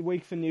been a good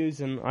week for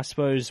news, and I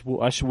suppose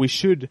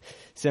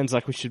sounds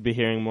like we should be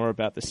hearing more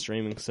about the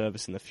streaming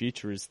service in the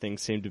future, as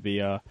things seem to be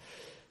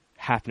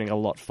happening a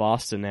lot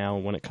faster now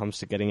when it comes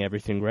to getting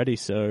everything ready,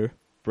 so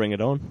bring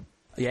it on.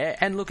 Yeah,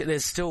 and look,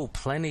 there's still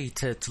plenty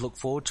to look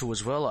forward to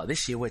as well. Like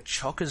this year, we're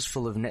chockers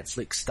full of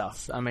Netflix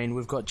stuff. I mean,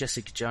 we've got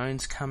Jessica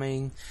Jones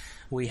coming,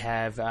 we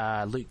have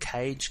Luke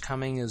Cage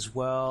coming as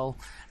well.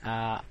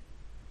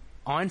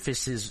 Iron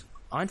Fist is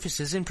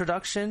in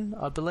production,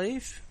 I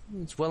believe.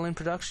 It's well in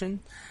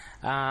production.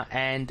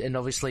 And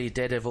obviously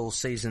Daredevil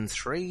season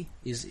 3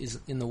 is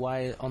on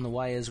the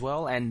way as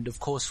well. And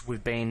of course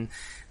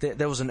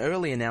there was an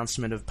early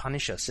announcement of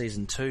Punisher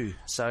season 2.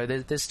 So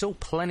there's still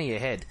plenty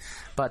ahead.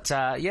 But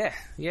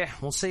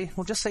we'll see.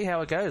 We'll just see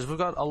how it goes. We've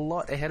got a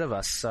lot ahead of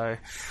us. So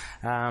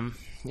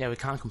we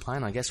can't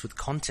complain, I guess, with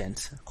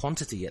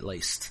quantity at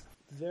least.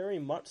 Very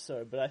much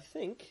so. But I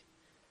think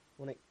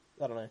I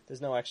don't know.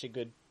 There's no actually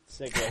good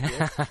segue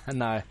here.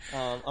 No.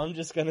 I'm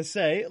just going to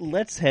say,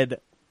 let's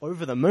head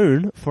over the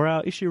moon for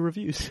our issue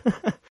reviews.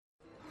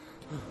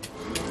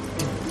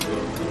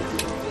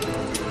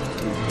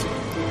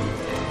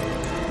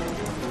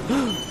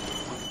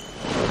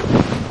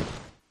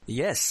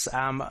 Yes.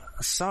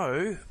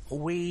 So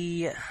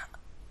we're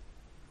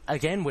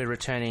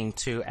returning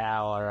to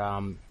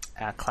our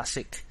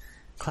classic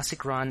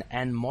run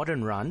and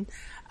modern run.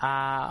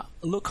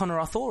 Look, Connor,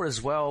 I thought as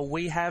well,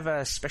 we have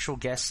a special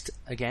guest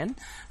again.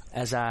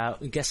 As our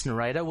guest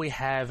narrator, we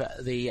have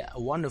the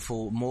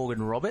wonderful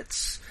Morgan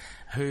Roberts,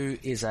 who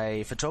is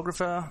a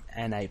photographer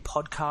and a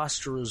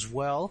podcaster as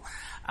well.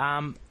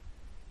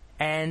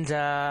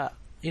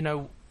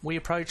 We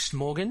approached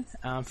Morgan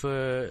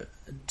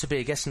to be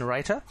a guest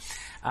narrator,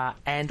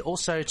 and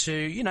also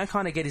to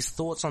kind of get his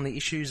thoughts on the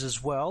issues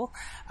as well.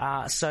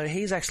 So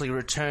he's actually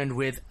returned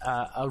with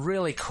a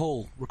really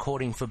cool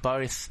recording for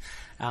both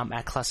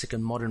our classic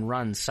and modern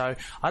runs. So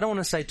I don't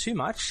want to say too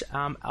much.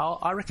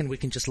 I reckon we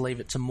can just leave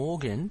it to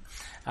Morgan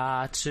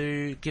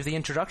to give the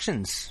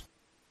introductions.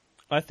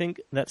 I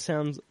think that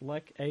sounds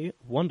like a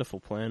wonderful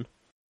plan.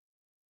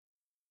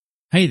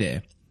 Hey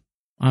there,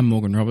 I'm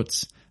Morgan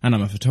Roberts, and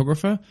I'm a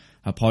photographer,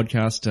 a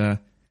podcaster,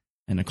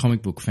 and a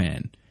comic book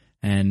fan.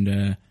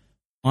 And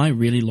I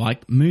really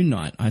like Moon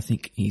Knight. I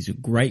think he's a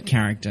great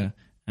character,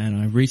 and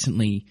I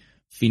recently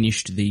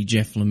finished the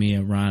Jeff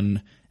Lemire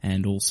run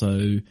and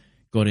also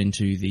got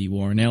into the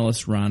Warren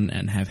Ellis run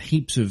and have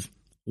heaps of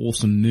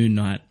awesome Moon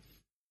Knight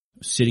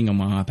sitting on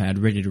my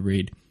iPad ready to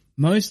read,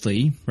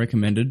 mostly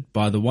recommended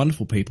by the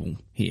wonderful people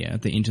here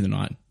at the Into the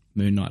Night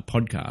Moon Knight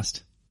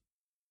podcast.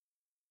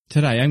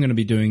 Today I'm going to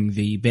be doing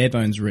the bare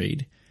bones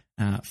read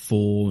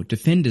for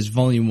Defenders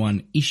Volume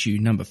 1, issue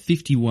number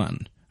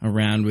 51,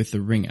 Around with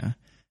the Ringer.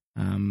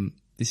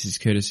 This is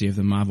courtesy of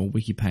the Marvel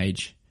wiki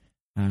page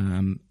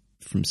from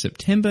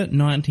September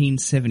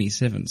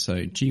 1977,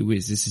 so gee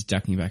whiz, this is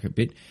ducking back a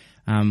bit.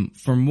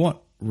 From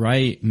what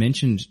Ray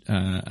mentioned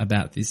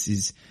about this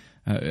is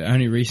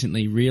only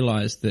recently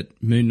realised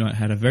that Moon Knight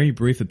had a very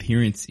brief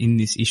appearance in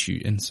this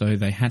issue, and so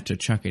they had to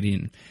chuck it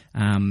in.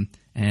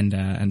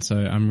 And so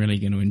I'm really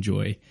going to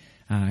enjoy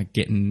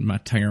getting my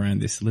tongue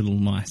around this little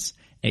nice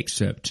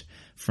excerpt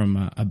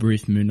from a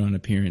brief Moon Knight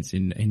appearance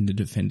in the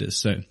Defenders.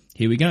 So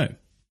here we go.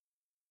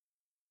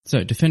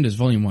 So Defenders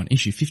Volume 1,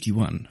 Issue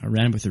 51,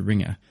 Around with the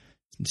Ringer,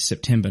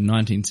 September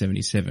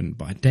 1977,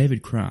 by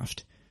David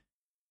Kraft,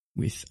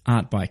 with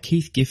art by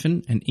Keith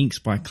Giffen and inks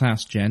by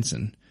Klaus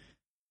Janson.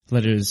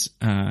 Letters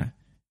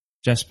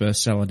Jasper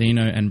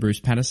Saladino and Bruce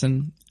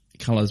Patterson.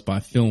 Colours by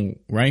Phil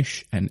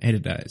Raish, and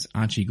editors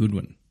Archie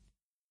Goodwin.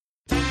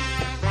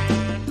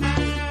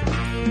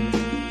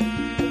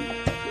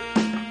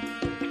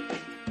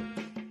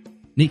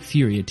 Nick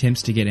Fury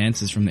attempts to get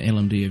answers from the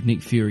LMD of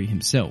Nick Fury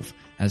himself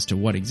as to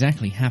what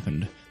exactly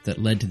happened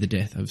that led to the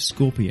death of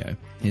Scorpio,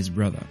 his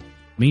brother.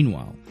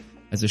 Meanwhile,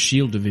 as a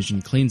S.H.I.E.L.D.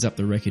 division cleans up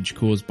the wreckage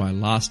caused by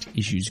last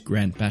issue's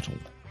grand battle,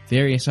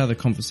 various other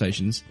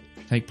conversations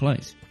take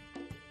place.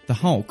 The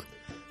Hulk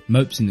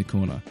mopes in the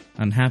corner,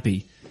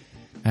 unhappy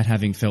at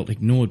having felt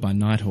ignored by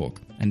Nighthawk,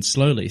 and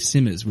slowly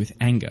simmers with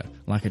anger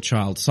like a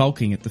child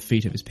sulking at the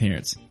feet of his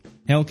parents.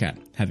 Hellcat,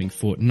 having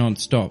fought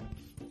non-stop,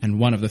 and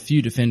one of the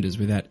few defenders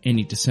without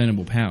any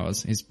discernible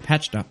powers, is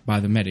patched up by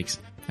the medics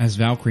as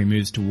Valkyrie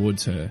moves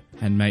towards her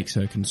and makes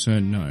her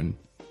concern known.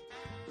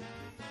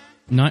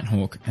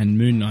 Nighthawk and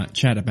Moon Knight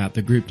chat about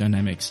the group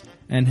dynamics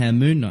and how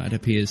Moon Knight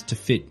appears to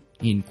fit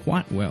in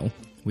quite well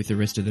with the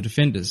rest of the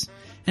defenders.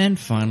 And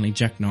finally,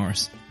 Jack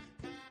Norris,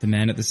 the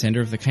man at the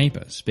centre of the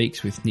caper,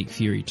 speaks with Nick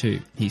Fury too.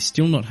 He's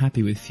still not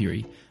happy with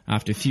Fury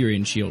after Fury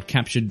and S.H.I.E.L.D.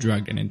 captured,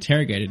 drugged and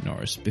interrogated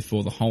Norris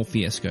before the whole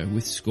fiasco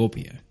with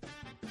Scorpio.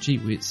 Gee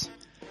whiz,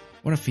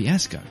 what a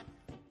fiasco.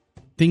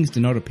 Things do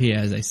not appear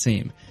as they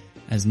seem,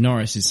 as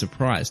Norris is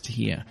surprised to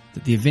hear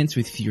that the events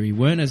with Fury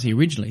weren't as he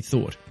originally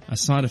thought, a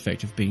side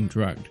effect of being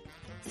drugged.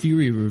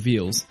 Fury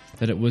reveals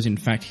that it was in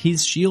fact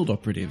his S.H.I.E.L.D.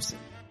 operatives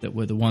that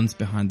were the ones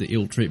behind the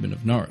ill treatment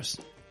of Norris,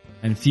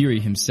 and Fury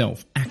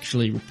himself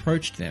actually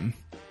reproached them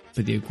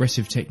for the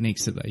aggressive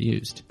techniques that they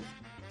used,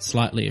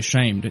 slightly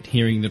ashamed at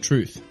hearing the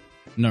truth.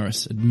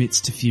 Norris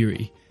admits to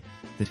Fury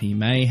that he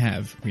may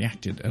have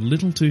reacted a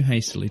little too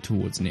hastily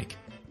towards Nick.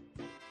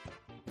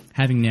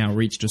 Having now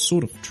reached a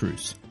sort of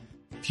truce,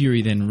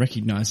 Fury then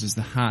recognises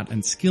the heart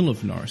and skill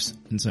of Norris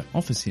and so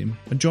offers him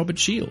a job at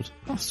S.H.I.E.L.D.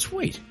 Oh,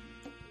 sweet.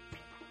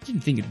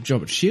 Didn't think a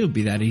job at S.H.I.E.L.D. would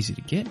be that easy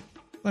to get.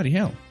 Bloody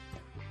hell.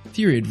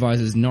 Fury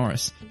advises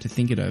Norris to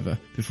think it over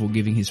before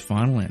giving his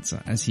final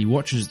answer as he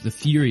watches the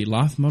Fury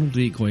life model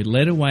decoy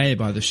led away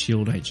by the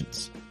S.H.I.E.L.D.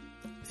 agents.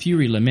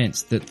 Fury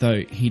laments that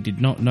though he did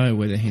not know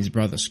whether his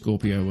brother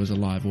Scorpio was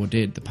alive or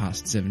dead the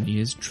past 7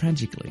 years,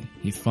 tragically,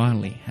 he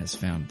finally has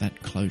found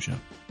that closure.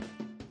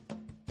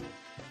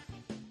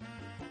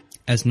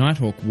 As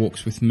Nighthawk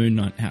walks with Moon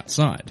Knight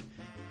outside,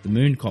 the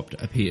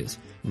Mooncopter appears,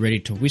 ready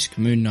to whisk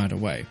Moon Knight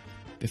away.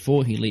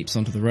 Before he leaps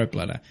onto the rope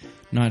ladder,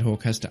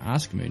 Nighthawk has to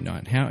ask Moon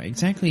Knight how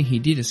exactly he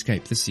did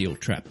escape the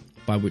sealed trap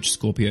by which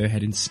Scorpio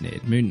had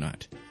ensnared Moon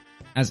Knight.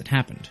 As it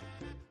happened,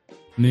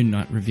 Moon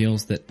Knight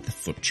reveals that the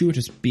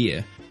fortuitous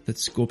beer that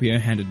Scorpio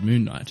handed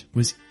Moon Knight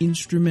was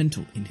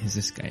instrumental in his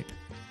escape.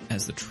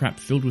 As the trap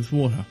filled with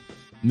water,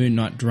 Moon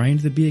Knight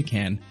drained the beer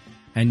can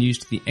and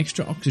used the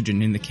extra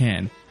oxygen in the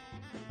can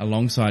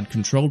alongside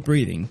controlled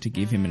breathing to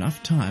give him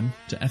enough time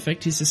to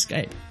effect his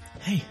escape.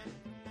 Hey,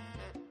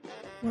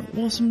 what an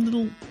awesome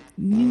little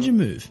ninja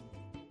move.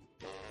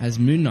 As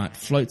Moon Knight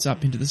floats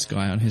up into the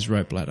sky on his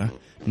rope ladder,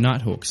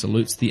 Nighthawk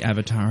salutes the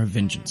Avatar of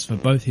Vengeance for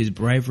both his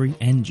bravery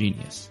and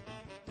genius.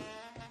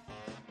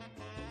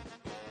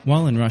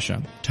 While in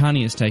Russia,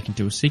 Tani is taken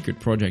to a secret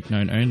project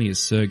known only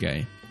as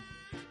Sergei.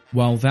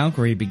 While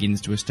Valkyrie begins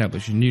to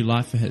establish a new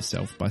life for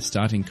herself by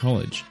starting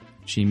college,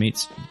 she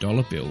meets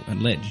Dollar Bill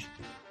and Ledge,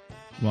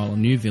 while a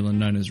new villain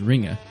known as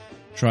Ringer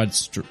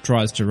tries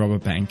to rob a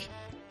bank,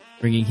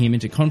 bringing him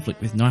into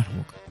conflict with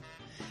Nighthawk.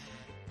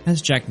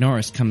 As Jack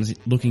Norris comes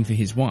looking for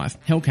his wife,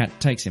 Hellcat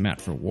takes him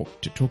out for a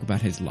walk to talk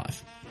about his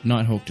life.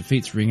 Nighthawk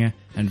defeats Ringer,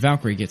 and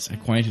Valkyrie gets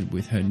acquainted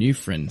with her new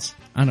friends,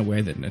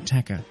 unaware that an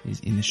attacker is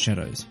in the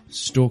shadows,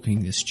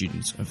 stalking the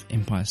students of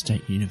Empire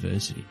State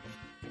University.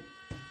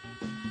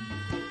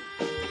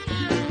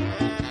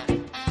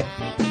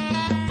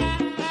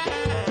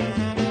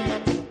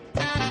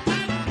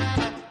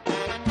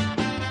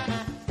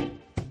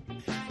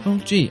 Well,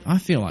 gee, I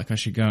feel like I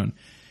should go and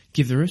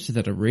give the rest of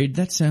that a read.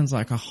 That sounds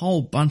like a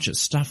whole bunch of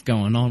stuff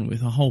going on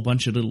with a whole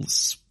bunch of little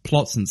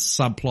plots and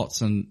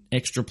subplots and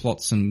extra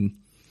plots and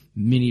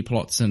mini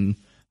plots and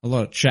a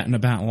lot of chatting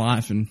about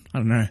life and, I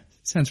don't know,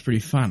 sounds pretty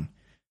fun.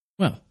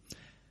 Well,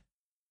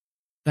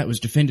 that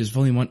was Defenders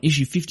Volume 1,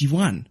 Issue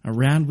 51,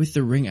 Around with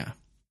the Ringer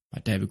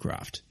by David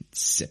Kraft.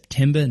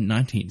 September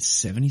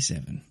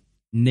 1977.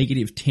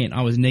 -10.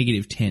 I was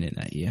 -10 in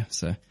that year,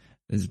 so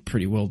it's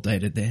pretty well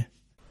dated there.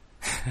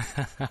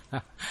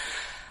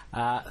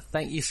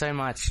 Thank you so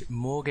much,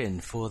 Morgan,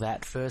 for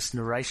that first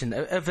narration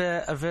of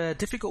a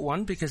difficult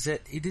one because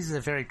it is a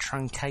very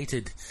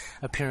truncated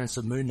appearance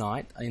of Moon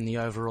Knight in the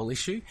overall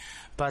issue.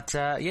 But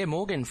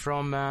Morgan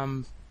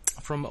from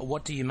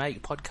What Do You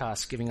Make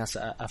podcast, giving us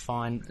a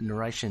fine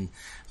narration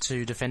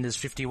to Defenders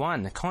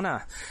 51.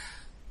 Connor,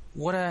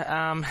 what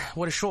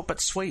a short but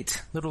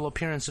sweet little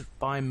appearance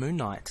by Moon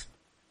Knight.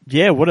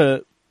 Yeah, what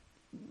a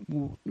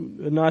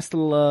nice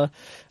little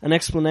an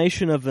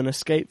explanation of an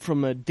escape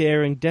from a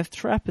daring death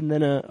trap and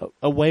then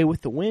a way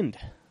with the wind.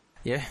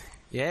 Yeah,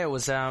 it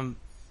was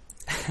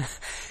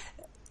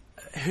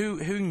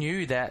who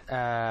knew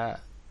that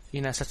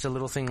such a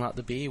little thing like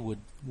the beer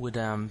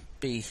would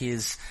be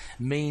his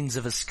means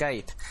of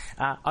escape.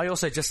 I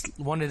also just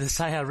wanted to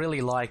say I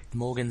really liked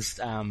Morgan's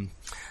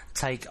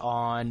take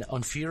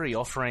on Fury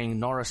offering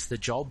Norris the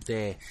job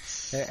there.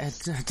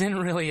 It didn't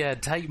really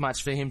take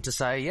much for him to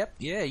say, yep,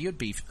 yeah, you'd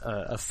be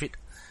a fit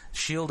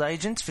S.H.I.E.L.D.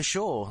 agent for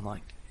sure.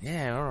 Like,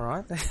 yeah, all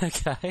right,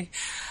 okay.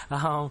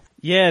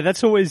 Yeah,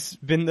 that's always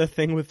been the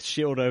thing with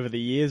S.H.I.E.L.D. over the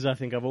years. I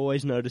think I've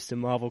always noticed in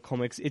Marvel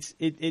Comics,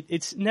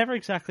 it's never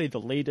exactly the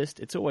leadest.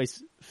 It's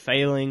always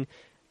failing.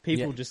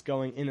 People just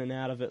going in and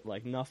out of it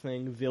like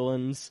nothing.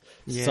 Villains,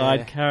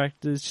 side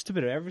characters, just a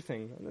bit of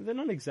everything. They're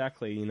not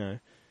exactly,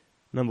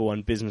 number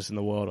one business in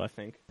the world, I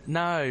think.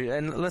 No,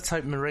 and let's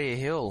hope Maria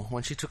Hill,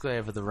 when she took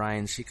over the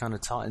reins, she kind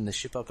of tightened the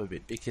ship up a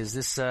bit, because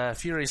this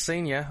Fury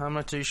Senior, I'm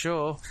not too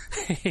sure.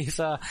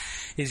 he's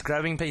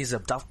grabbing, he's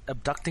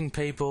abducting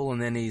people,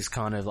 and then he's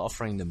kind of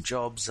offering them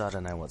jobs. I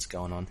don't know what's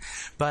going on.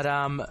 But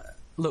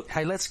look,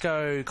 hey, let's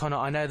go, Connor.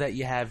 I know that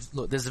you have.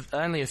 Look, there's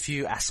only a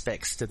few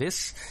aspects to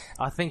this.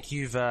 I think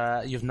you've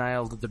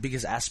nailed the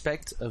biggest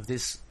aspect of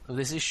this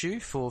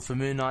issue for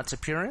Moon Knight's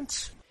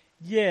appearance.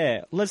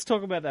 Yeah, let's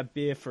talk about that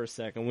beer for a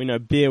second. We know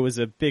beer was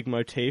a big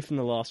motif in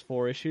the last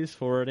 4 issues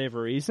for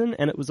whatever reason,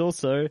 and it was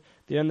also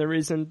the only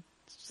reason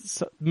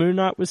Moon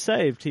Knight was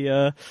saved. He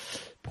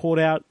poured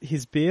out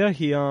his beer,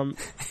 he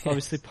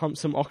obviously pumped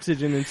some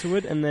oxygen into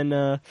it, and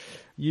then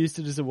used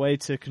it as a way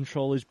to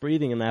control his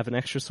breathing and have an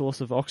extra source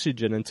of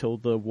oxygen until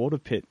the water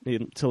pit,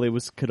 until he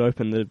could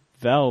open the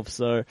valve.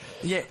 So,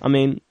 yeah. I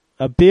mean,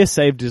 a beer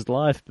saved his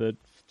life, but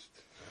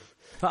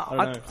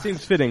I don't know.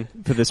 Seems fitting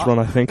for this run,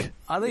 I think.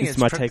 I think it's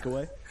my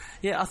takeaway.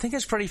 Yeah, I think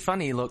it's pretty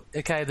funny. Look,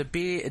 okay, the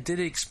beer, it did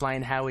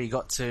explain how he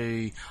got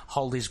to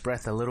hold his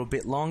breath a little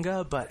bit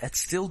longer, but it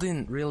still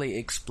didn't really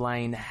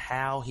explain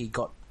how he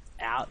got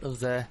out of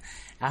the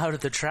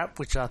trap,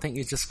 which I think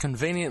is just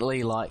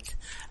conveniently left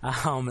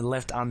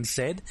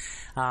unsaid.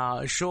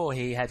 Sure,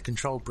 he had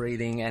controlled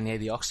breathing and he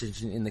had the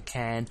oxygen in the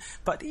can,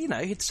 but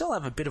he'd still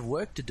have a bit of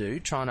work to do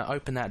trying to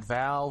open that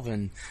valve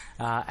and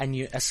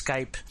you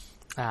escape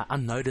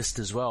unnoticed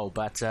as well.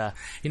 But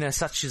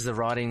such is the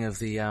writing of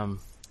the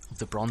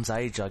Bronze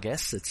Age, I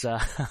guess. It's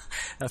a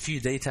few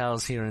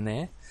details here and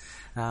there.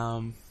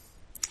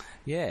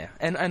 Yeah,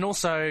 and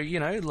also,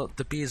 look,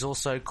 the beer's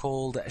also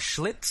called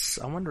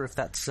Schlitz. I wonder if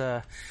that's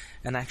an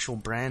actual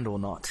brand or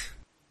not.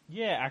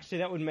 Yeah, actually,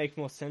 that would make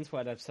more sense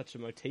why it'd have such a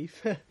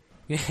motif.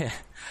 Yeah,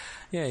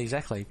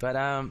 exactly. But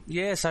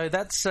so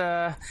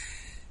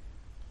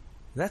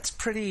that's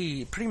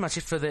pretty much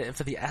it for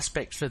the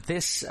aspect for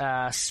this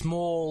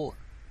small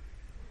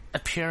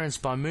appearance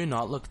by Moon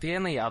Knight. Look, the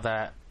only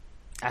other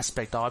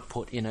aspect I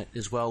put in it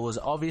as well was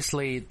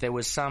obviously there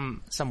was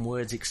some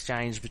words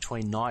exchanged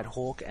between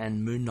Nighthawk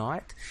and Moon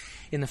Knight,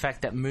 in the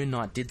fact that Moon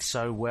Knight did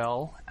so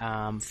well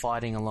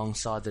fighting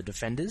alongside the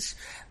Defenders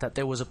that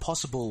there was a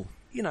possible,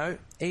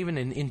 even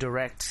an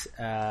indirect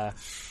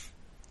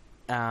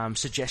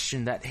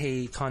suggestion that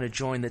he kind of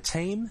joined the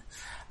team,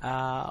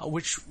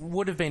 which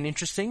would have been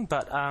interesting.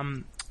 But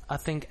I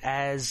think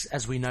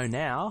as we know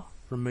now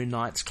from Moon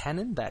Knight's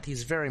canon, that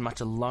he's very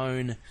much a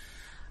lone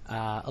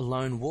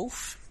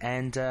wolf,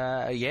 and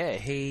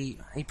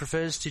he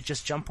prefers to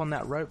just jump on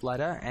that rope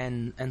ladder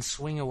and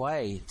swing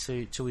away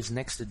to his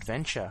next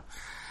adventure.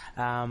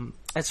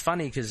 It's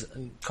funny because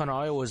kind of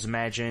I always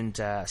imagined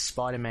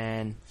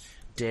Spider-Man,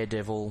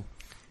 Daredevil,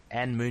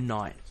 and Moon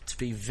Knight to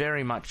be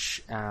very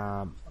much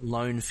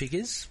lone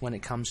figures when it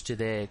comes to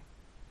their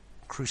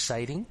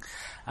crusading,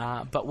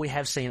 but we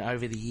have seen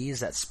over the years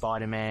that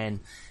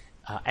Spider-Man,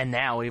 and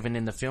now even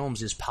in the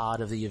films, is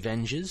part of the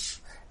Avengers.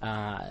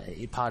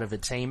 Part of a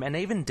team, and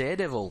even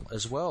Daredevil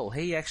as well.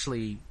 He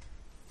actually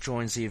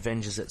joins the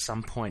Avengers at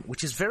some point,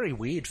 which is very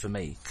weird for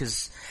me,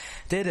 because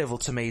Daredevil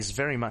to me is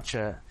very much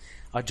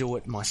I do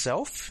it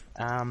myself.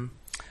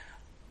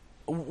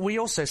 We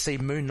also see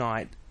Moon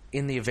Knight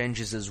in the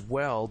Avengers as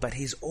well, but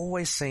he's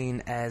always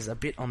seen as a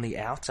bit on the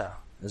outer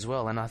as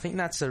well, and I think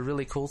that's a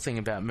really cool thing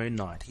about Moon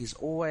Knight. He's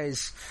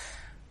always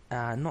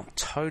not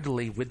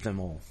totally with them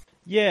all.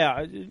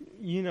 Yeah,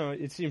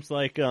 it seems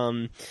like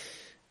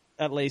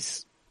at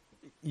least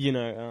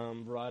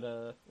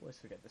writer, let's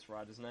forget this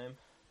writer's name.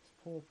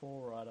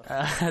 Poor writer.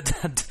 I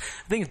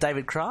think it's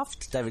David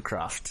Kraft.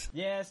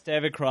 Yes,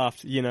 David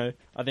Kraft. I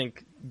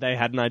think they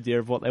had an idea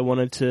of what they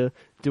wanted to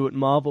do at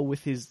Marvel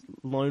with his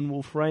Lone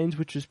Wolf range,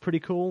 which is pretty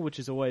cool, which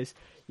has always,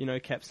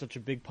 kept such a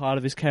big part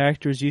of his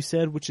character, as you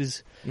said, which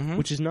is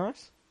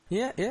nice.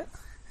 Yeah,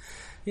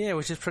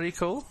 which is pretty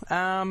cool.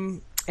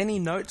 Any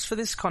notes for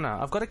this, Connor?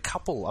 I've got a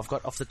couple. I've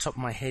got off the top of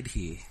my head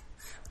here.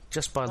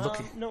 Just by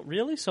looking... Not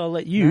really, so I'll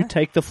let you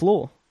take the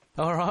floor.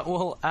 All right,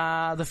 well,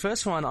 the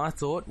first one I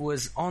thought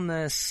was on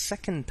the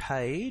second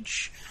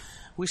page.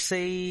 We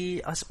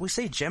see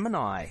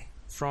Gemini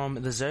from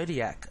the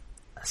Zodiac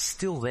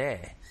still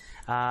there.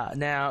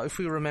 Now, if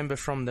we remember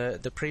from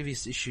the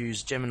previous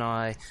issues,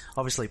 Gemini,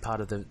 obviously part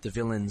of the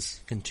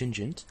villains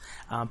contingent,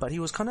 but he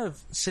was kind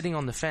of sitting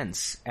on the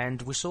fence,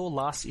 and we saw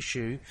last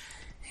issue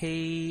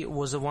he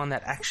was the one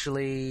that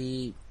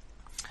actually...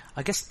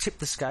 I guess tipped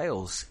the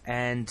scales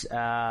and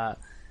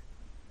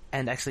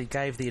actually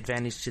gave the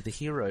advantage to the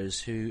heroes,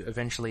 who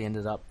eventually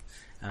ended up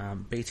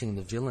beating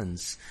the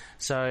villains.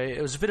 So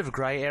it was a bit of a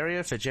grey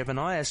area for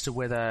Gemini as to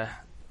whether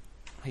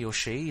he or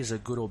she is a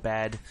good or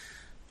bad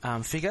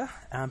figure.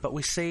 But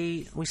we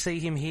see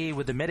him here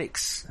with the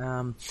medics,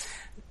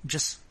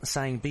 just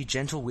saying be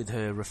gentle with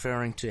her,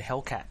 referring to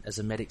Hellcat as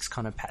the medics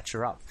kind of patch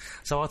her up.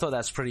 So I thought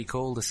that's pretty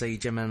cool to see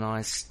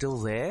Gemini still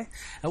there.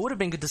 It would have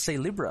been good to see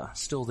Libra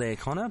still there,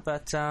 Connor,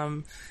 but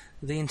the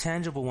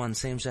intangible one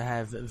seems to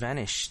have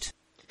vanished.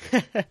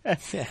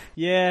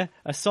 Yeah,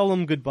 a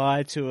solemn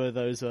goodbye to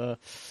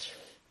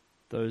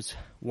those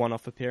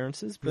one-off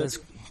appearances. But there's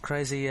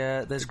crazy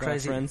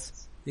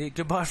friends. Yeah,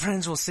 goodbye,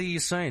 friends. We'll see you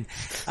soon.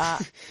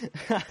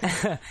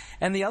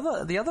 And the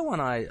other one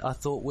I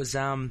thought was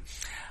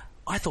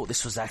I thought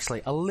this was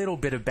actually a little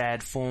bit of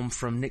bad form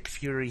from Nick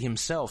Fury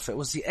himself. It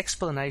was the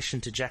explanation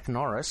to Jack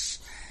Norris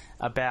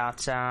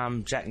about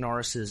Jack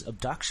Norris's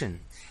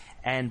abduction,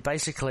 and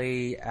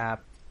basically.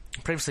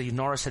 Previously,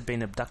 Norris had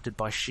been abducted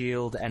by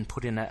S.H.I.E.L.D. and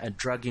put in a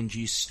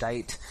drug-induced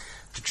state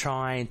to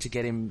try and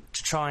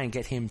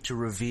get him to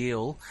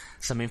reveal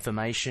some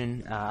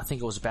information. I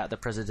think it was about the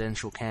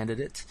presidential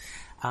candidate.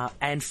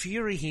 And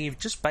Fury here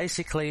just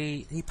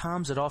basically he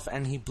palms it off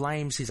and he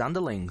blames his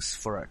underlings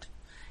for it.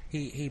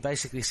 He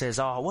basically says,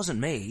 "Oh, it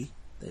wasn't me,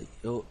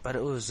 but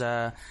it was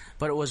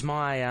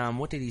my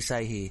what did he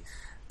say here?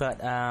 But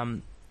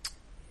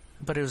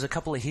it was a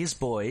couple of his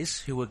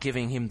boys who were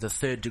giving him the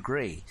third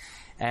degree."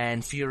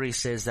 And Fury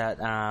says that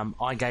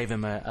I gave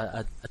him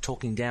a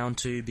talking down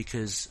to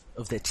because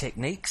of their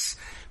techniques,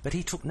 but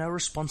he took no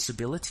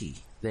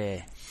responsibility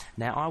there.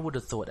 Now, I would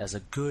have thought as a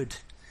good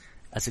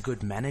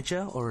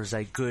manager or as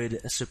a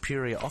good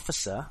superior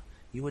officer,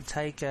 you would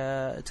take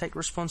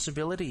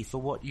responsibility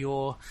for what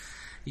your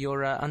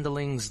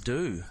underlings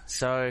do.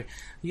 So,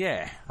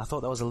 yeah, I thought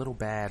that was a little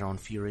bad on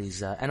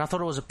Fury's, and I thought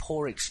it was a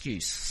poor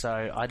excuse.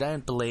 So I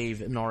don't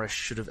believe Norris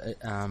should have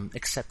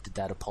accepted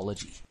that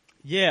apology.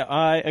 Yeah,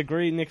 I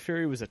agree. Nick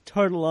Fury was a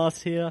total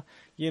ass here.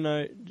 You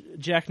know,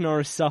 Jack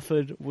Norris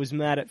suffered, was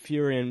mad at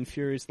Fury, and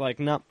Fury's like,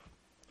 "Nah,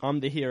 I'm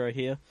the hero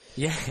here.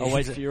 Yeah, I'll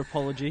wait for your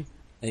apology.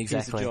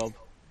 Exactly. Here's the job.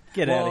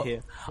 Get out of here."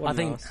 I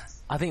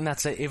think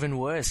that's even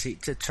worse.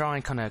 To try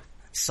and kind of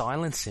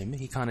silence him,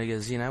 he kind of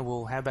goes,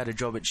 well, how about a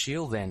job at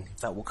S.H.I.E.L.D. then?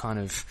 If that will kind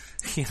of,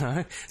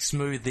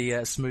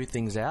 smooth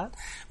things out,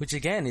 which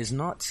again is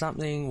not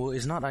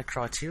a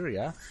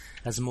criteria,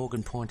 as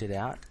Morgan pointed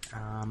out,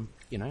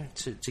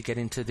 to get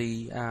into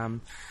the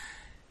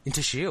into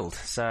S.H.I.E.L.D.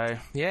 So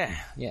yeah.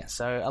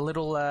 So a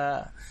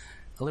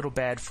little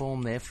bad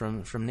form there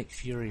from Nick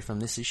Fury from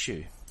this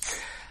issue.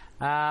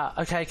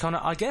 Okay, Connor,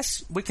 I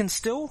guess we can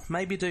still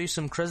maybe do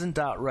some Crescent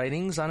Dart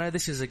ratings. I know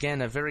this is,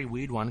 again, a very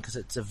weird one because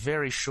it's a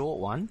very short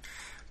one.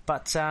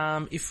 But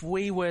if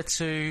we were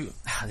to...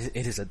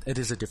 It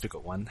is a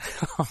difficult one.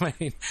 I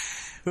mean,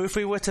 if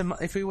we were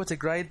to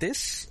grade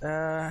this,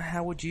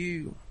 how would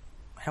you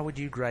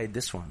grade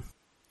this one?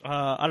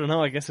 I don't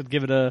know. I guess I'd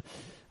give it a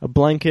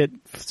blanket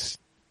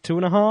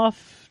 2.5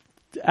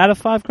 out of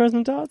 5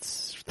 Crescent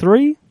Darts.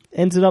 3.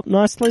 Ends it up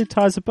nicely,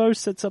 ties a bow,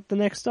 sets up the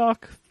next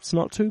arc. It's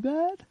not too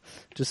bad.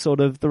 Just sort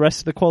of the rest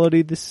of the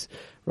quality this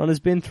run has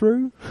been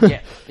through.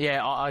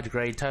 yeah, I'd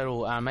agree.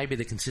 Total, maybe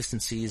the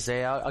consistency is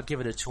there. I'd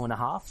give it a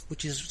 2.5,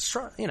 which is, it's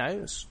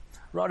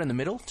right in the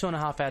middle,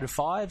 2.5 out of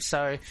 5.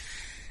 So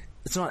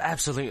it's not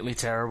absolutely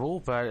terrible,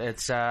 but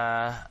it's,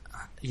 there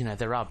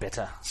are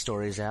better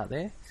stories out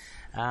there.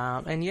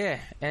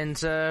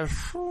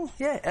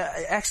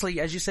 Actually,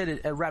 as you said,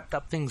 it wrapped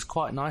up things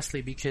quite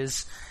nicely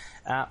because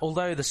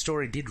although the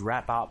story did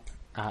wrap up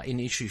in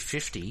issue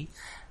 50,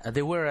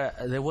 there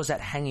was that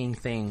hanging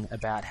thing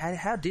about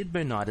how did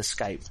Moon Knight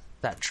escape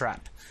that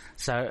trap.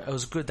 So it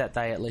was good that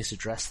they at least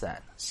addressed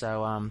that.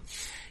 So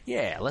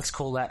let's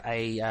call that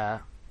a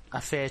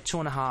fair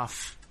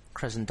 2.5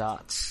 Crescent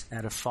Darts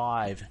out of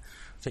 5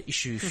 for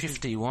issue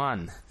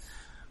 51.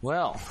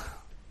 Well,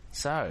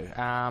 so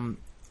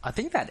I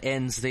think that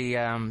ends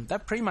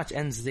that pretty much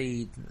ends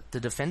the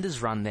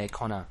Defenders run there,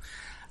 Connor.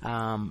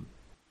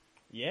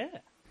 Yeah.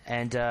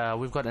 And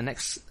we've got a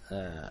next...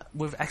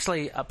 we've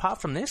actually,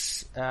 apart from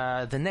this,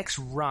 the next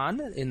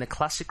run, in the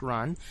classic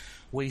run,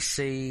 we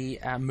see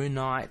Moon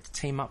Knight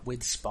team up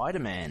with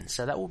Spider-Man.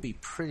 So that will be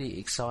pretty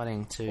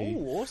exciting to...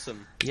 Oh,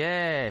 awesome.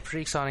 Yeah,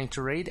 pretty exciting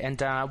to read.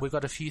 And we've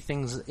got a few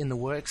things in the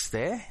works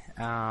there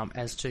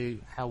as to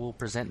how we'll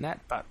present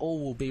that. But all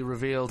will be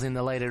revealed in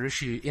the later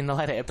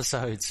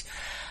episodes.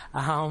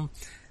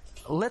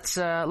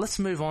 Let's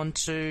move on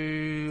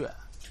to...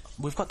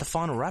 We've got the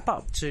final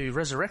wrap-up to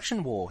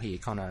Resurrection War here,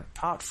 kind of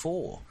part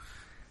 4,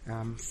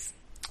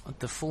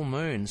 the full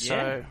moon. So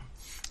yeah.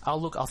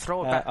 I'll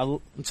throw it back. I'm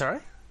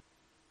sorry?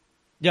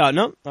 Yeah,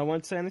 no, I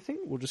won't say anything.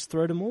 We'll just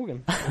throw to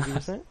Morgan. What do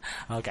you say?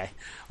 Okay.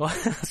 Well,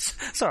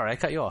 sorry, I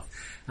cut you off.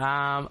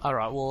 All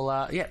right,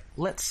 well,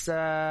 let's,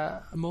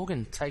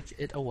 Morgan, take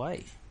it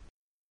away.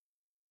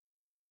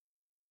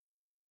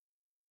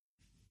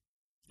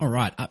 All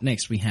right, up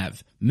next we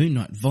have Moon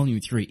Knight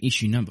Volume 3,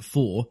 Issue Number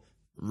 4,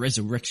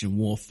 Resurrection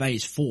War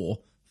Phase 4,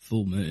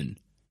 Full Moon.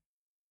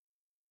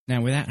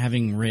 Now, without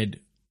having read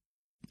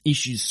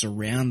issues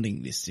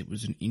surrounding this, it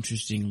was an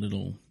interesting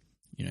little,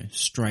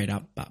 straight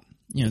up, but,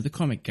 the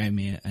comic gave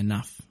me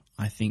enough,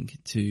 I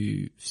think,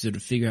 to sort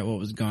of figure out what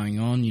was going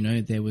on.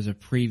 There was a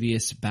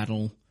previous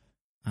battle,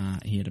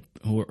 he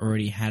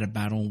already had a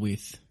battle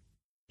with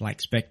Black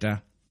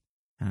Spectre,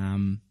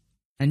 and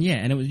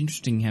it was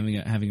interesting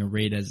having a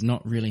read, as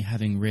not really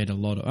having read a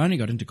lot I only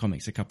got into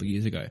comics a couple of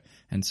years ago,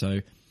 and so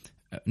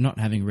not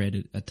having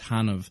read a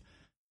ton of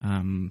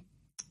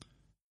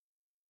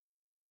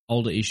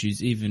older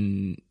issues,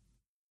 even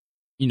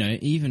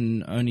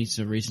only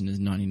so recent as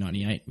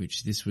 1998,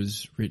 which this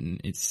was written.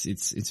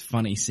 It's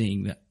funny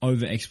seeing the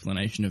over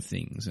explanation of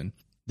things, and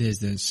there's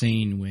the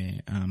scene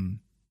where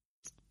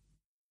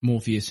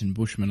Morpheus and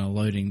Bushman are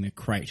loading the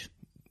crate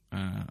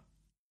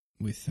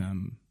with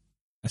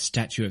a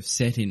statue of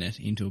Set in it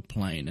into a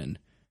plane, and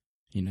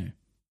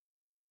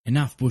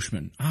enough,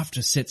 Bushman.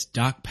 After Set's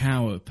dark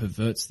power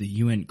perverts the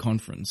UN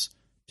conference,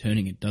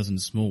 turning a dozen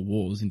small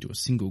wars into a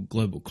single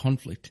global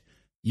conflict,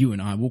 you and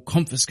I will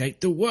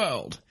confiscate the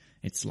world.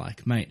 It's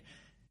like, mate,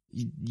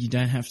 you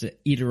don't have to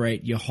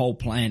iterate your whole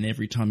plan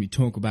every time you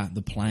talk about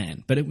the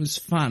plan. But it was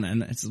fun,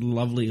 and it's a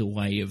lovely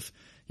way of,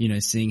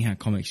 seeing how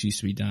comics used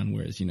to be done,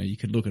 whereas, you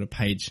could look at a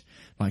page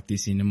like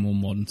this in a more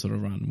modern sort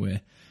of run where,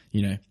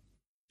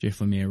 Jeff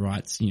Lemire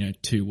writes,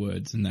 2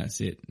 words and that's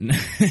it.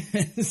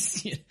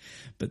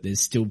 But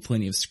there's still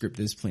plenty of script,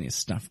 there's plenty of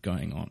stuff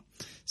going on.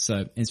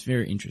 So it's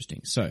very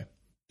interesting. So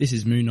This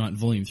is Moon Knight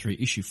Volume 3,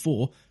 Issue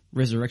 4,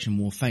 Resurrection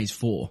War Phase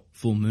 4,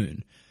 Full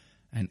Moon.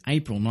 And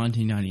April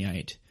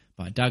 1998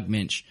 by Doug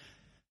Mensch,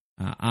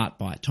 art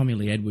by Tommy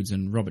Lee Edwards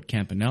and Robert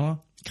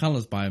Campanella,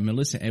 colours by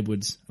Melissa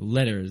Edwards,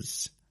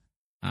 letters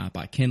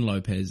by Ken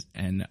Lopez,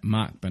 and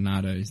Mark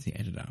Bernardo is the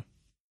editor.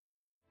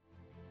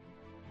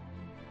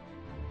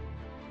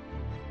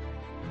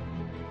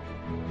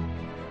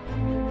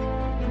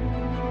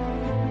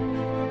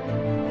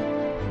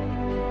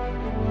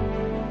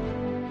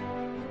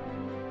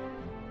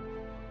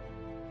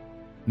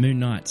 Moon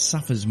Knight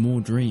suffers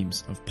more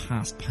dreams of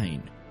past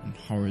pain and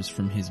horrors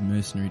from his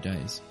mercenary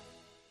days.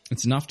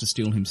 It's enough to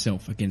steel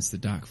himself against the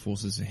dark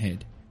forces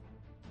ahead.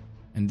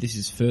 And this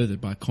is furthered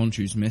by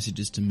Khonshu's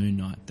messages to Moon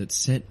Knight that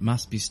Set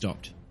must be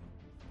stopped.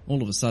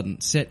 All of a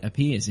sudden, Set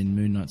appears in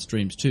Moon Knight's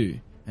dreams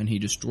too, and he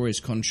destroys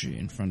Khonshu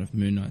in front of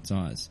Moon Knight's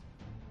eyes.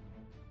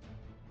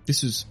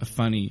 This was a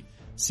funny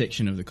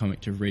section of the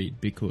comic to read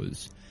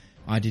because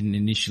I didn't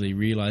initially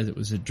realise it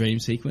was a dream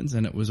sequence,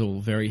 and it was all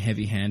very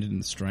heavy-handed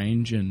and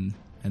strange, and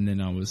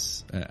then I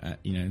was,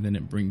 then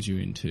it brings you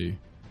into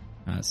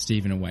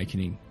Stephen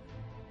awakening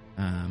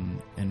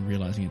and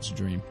realising it's a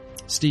dream.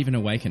 Stephen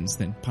awakens,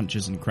 then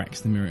punches and cracks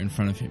the mirror in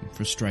front of him,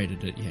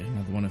 frustrated at yet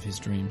another one of his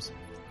dreams,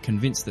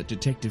 convinced that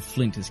Detective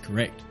Flint is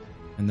correct,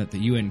 and that the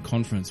UN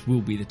conference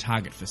will be the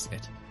target for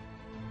Set.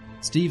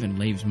 Stephen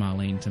leaves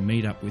Marlene to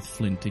meet up with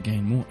Flint to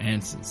gain more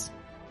answers.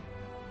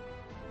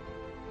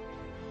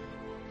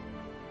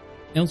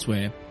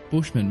 Elsewhere,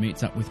 Bushman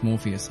meets up with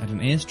Morpheus at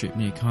an airstrip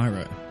near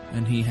Cairo,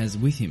 and he has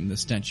with him the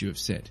statue of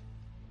Set.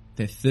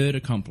 Their third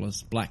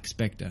accomplice, Black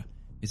Spectre,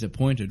 is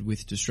appointed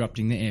with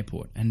disrupting the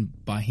airport, and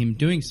by him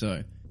doing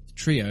so, the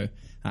trio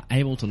are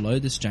able to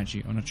load the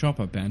statue on a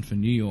chopper bound for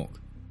New York.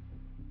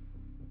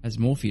 As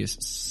Morpheus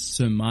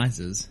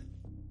surmises,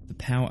 the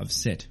power of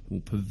Set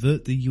will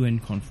pervert the UN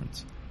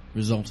conference,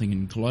 resulting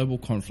in global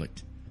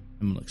conflict,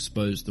 and will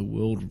expose the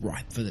world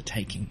ripe for the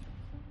taking.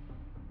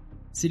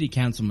 City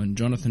Councilman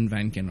Jonathan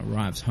Vankin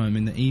arrives home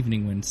in the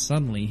evening when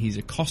suddenly he's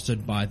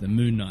accosted by the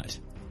Moon Knight.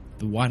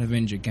 The White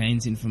Avenger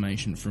gains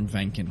information from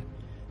Vankin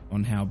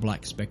on how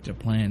Black Spectre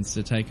plans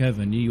to take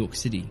over New York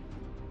City.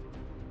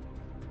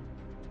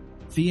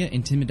 Fear,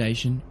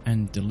 intimidation,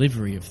 and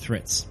delivery of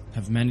threats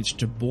have managed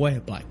to buoy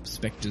Black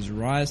Spectre's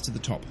rise to the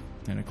top,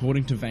 and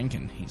according to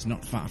Vankin, he's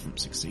not far from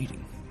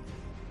succeeding.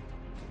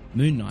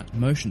 Moon Knight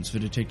motions for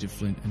Detective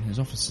Flint and his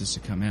officers to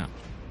come out.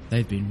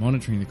 They've been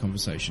monitoring the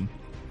conversation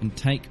and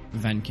take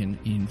Vankin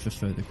in for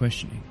further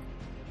questioning.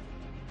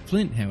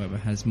 Flint, however,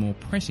 has more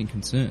pressing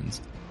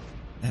concerns,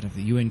 that of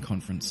the UN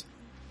conference.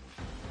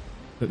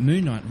 But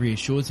Moon Knight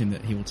reassures him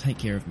that he will take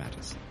care of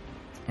matters.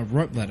 A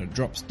rope ladder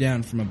drops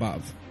down from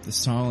above. The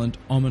silent,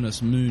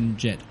 ominous moon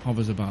jet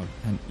hovers above,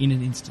 and in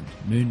an instant,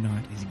 Moon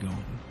Knight is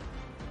gone.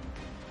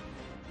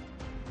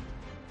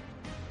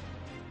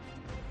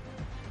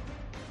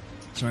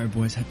 Sorry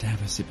boys, had to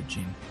have a sip of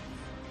gin.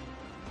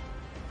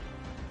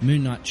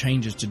 Moon Knight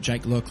changes to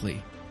Jake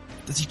Lockley.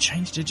 Does he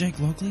change to Jake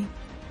Lockley?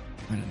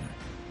 I don't know.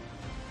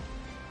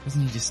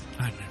 Doesn't he just...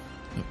 I don't know.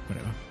 Look,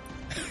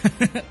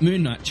 whatever.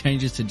 Moon Knight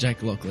changes to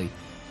Jake Lockley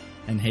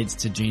and heads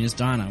to Gina's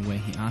diner, where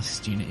he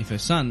asks Gina if her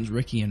sons,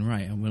 Ricky and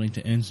Ray, are willing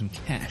to earn some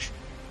cash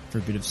for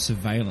a bit of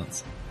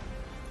surveillance.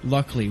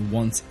 Lockley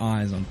wants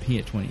eyes on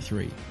Pier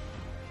 23,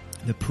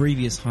 the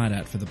previous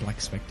hideout for the Black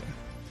Spectre.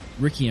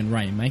 Ricky and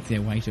Ray make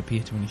their way to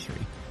Pier 23,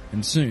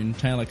 and soon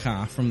tail a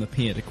car from the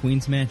pier to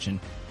Queen's Mansion,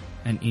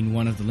 and in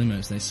one of the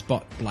limos they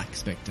spot Black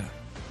Spectre.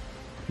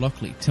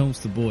 Lockley tells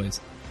the boys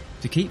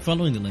to keep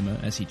following the limo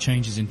as he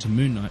changes into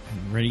Moon Knight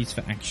and readies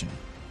for action.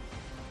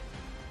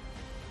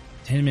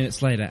 10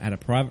 minutes later, at a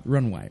private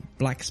runway,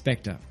 Black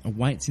Spectre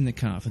awaits in the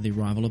car for the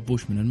arrival of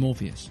Bushman and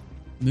Morpheus.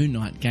 Moon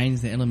Knight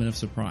gains the element of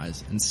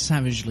surprise and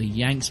savagely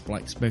yanks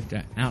Black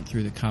Spectre out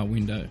through the car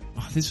window.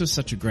 Oh, this was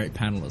such a great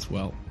panel as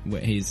well,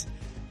 where his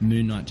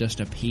Moon Knight just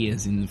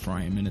appears in the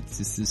frame, and it's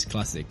just this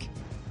classic...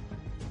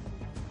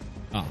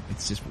 Oh,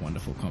 it's just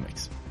wonderful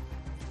comics.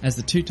 As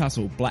the two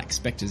tussle, Black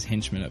Spectre's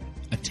henchmen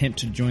attempt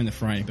to join the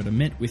fray, but are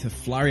met with a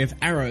flurry of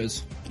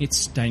arrows. It's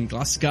Stained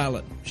Glass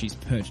Scarlet. She's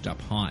perched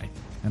up high,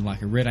 and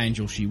like a red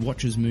angel, she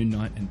watches Moon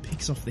Knight and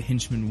picks off the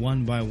henchmen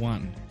one by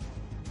one.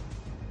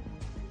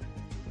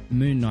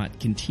 Moon Knight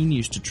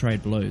continues to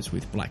trade blows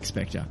with Black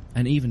Spectre,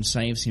 and even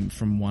saves him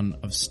from one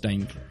of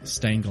Stained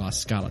Glass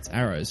Scarlet's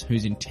arrows,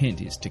 whose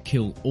intent is to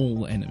kill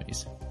all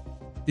enemies.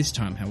 This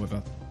time,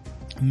 however,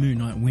 Moon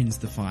Knight wins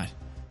the fight,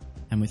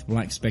 and with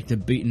Black Spectre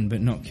beaten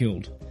but not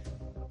killed,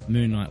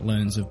 Moon Knight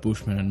learns of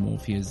Bushman and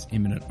Morpheus'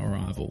 imminent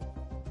arrival.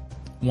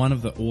 One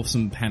of the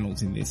awesome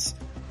panels in this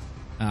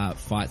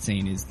fight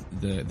scene is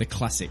the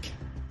classic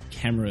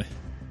camera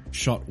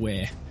shot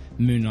where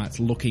Moon Knight's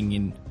looking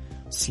in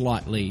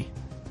slightly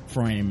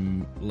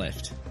frame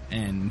left,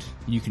 and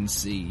you can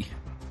see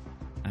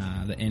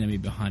the enemy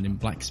behind him,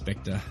 Black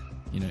Spectre,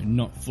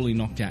 not fully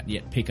knocked out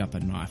yet, pick up a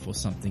knife or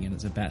something, and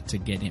it's about to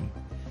get him,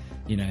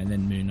 and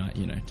then Moon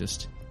Knight,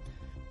 just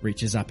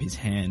reaches up his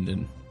hand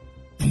and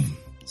boom,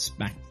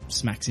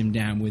 smacks him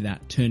down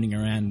without turning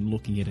around and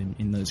looking at him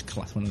in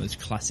one of those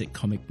classic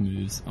comic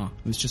moves. Oh,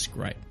 it was just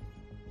great.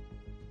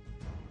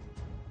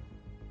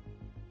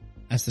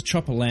 As the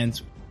chopper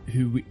lands,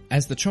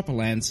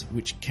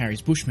 which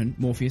carries Bushman,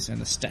 Morpheus,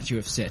 and the statue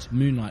of Set,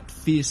 Moon Knight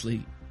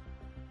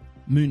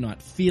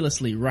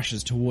fearlessly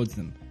rushes towards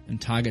them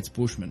and targets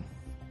Bushman.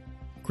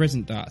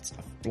 Crescent darts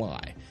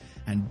fly,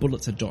 and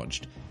bullets are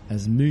dodged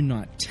as Moon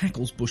Knight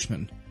tackles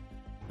Bushman,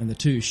 and the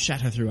two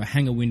shatter through a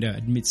hangar window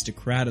amidst a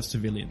crowd of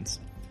civilians.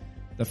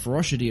 The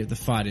ferocity of the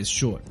fight is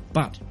short,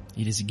 but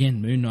it is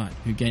again Moon Knight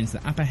who gains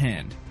the upper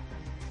hand,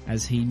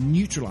 as he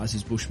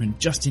neutralises Bushman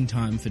just in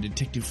time for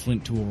Detective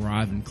Flint to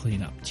arrive and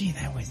clean up. Gee,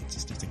 they always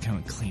just have to come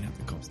and clean up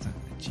the cops, don't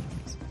they? Gee,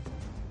 it's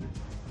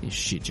a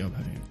shit job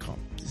having a cop.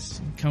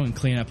 Just come and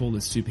clean up all the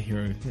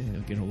superhero,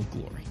 they'll get all the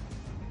glory.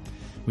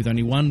 With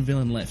only one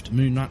villain left,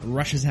 Moon Knight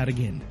rushes out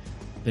again,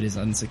 but is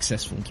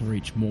unsuccessful to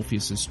reach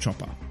Morpheus's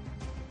chopper.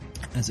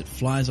 As it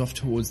flies off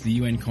towards the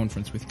UN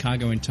conference with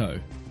cargo in tow,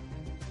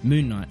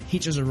 Moon Knight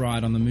hitches a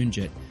ride on the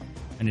Moonjet,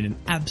 and in an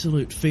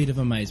absolute feat of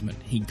amazement,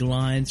 he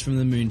glides from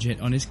the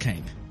Moonjet on his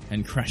cape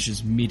and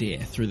crashes mid-air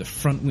through the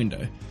front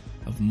window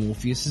of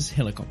Morpheus's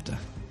helicopter,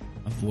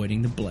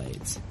 avoiding the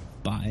blades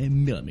by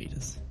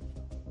millimeters.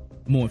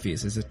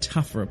 Morpheus is a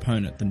tougher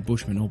opponent than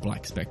Bushman or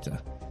Black Spectre,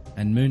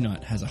 and Moon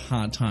Knight has a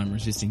hard time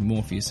resisting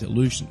Morpheus'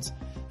 illusions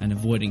and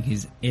avoiding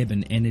his ebb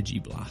and energy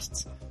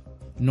blasts.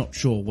 Not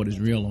sure what is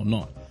real or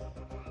not,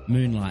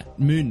 Moon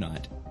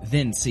Knight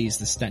then sees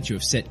the statue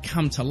of Set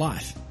come to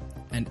life,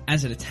 and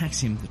as it attacks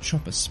him, the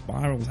chopper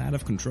spirals out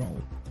of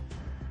control.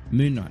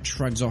 Moon Knight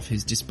shrugs off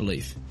his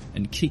disbelief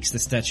and kicks the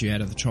statue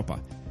out of the chopper,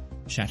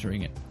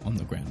 shattering it on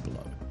the ground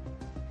below.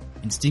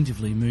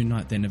 Instinctively, Moon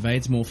Knight then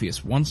evades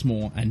Morpheus once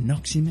more and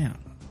knocks him out.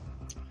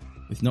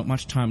 With not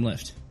much time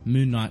left,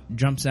 Moon Knight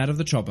jumps out of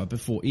the chopper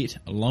before it,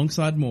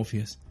 alongside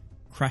Morpheus,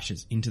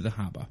 crashes into the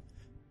harbour.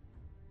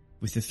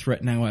 With the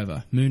threat now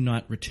over, Moon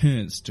Knight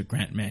returns to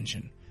Grant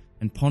Mansion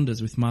and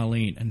ponders with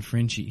Marlene and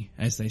Frenchie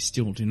as they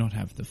still do not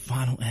have the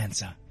final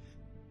answer.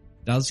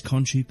 Does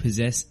Khonshu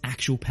possess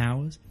actual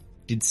powers?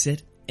 Did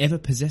Set ever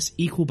possess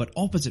equal but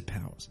opposite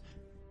powers?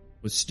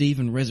 Was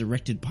Stephen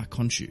resurrected by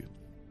Khonshu?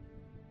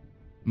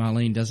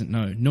 Marlene doesn't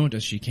know, nor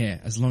does she care,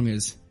 as long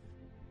as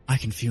I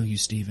can feel you,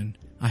 Stephen.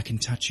 I can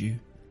touch you.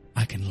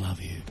 I can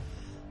love you.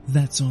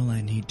 That's all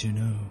I need to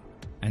know.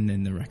 And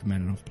then the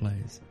Rachmaninoff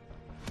plays.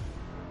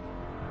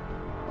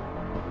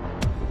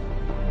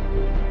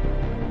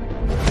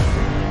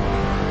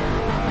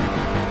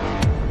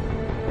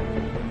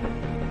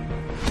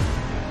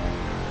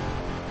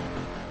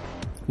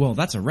 Well,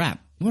 that's a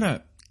wrap. What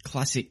a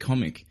classic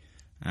comic.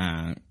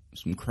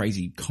 Some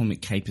crazy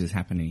comic capers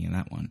happening in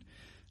that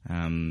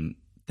one.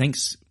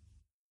 Thanks,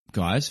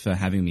 guys, for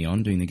having me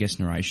on, doing the guest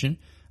narration.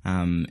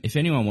 If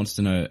anyone wants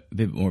to know a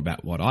bit more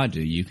about what I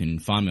do, you can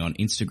find me on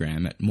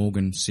Instagram at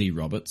Morgan C.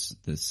 Roberts.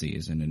 The C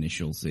is an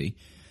initial Z.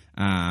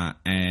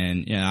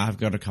 And yeah, I've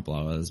got a couple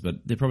of others, but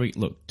they're probably,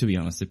 look, to be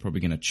honest, they're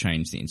probably going to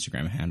change the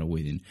Instagram handle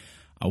within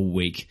a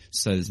week,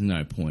 so there's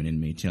no point in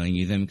me telling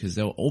you them because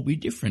they'll all be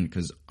different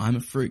because I'm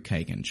a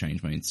fruitcake and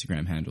change my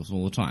Instagram handles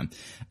all the time.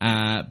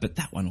 But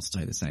that one will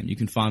stay the same. You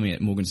can find me at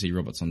Morgan C.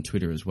 Roberts on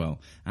Twitter as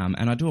well.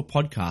 And I do a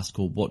podcast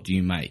called What Do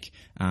You Make?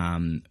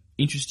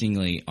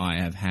 Interestingly, I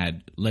have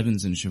had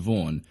Levins and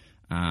Siobhan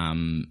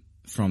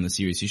from the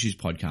Serious Issues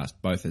podcast,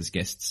 both as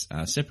guests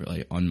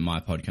separately on my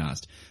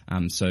podcast.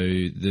 So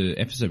the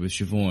episode with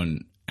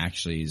Siobhan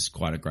actually is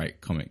quite a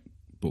great comic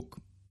book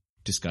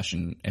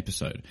discussion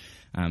episode.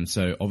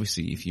 So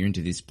obviously if you're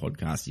into this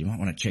podcast, you might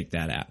want to check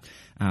that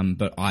out.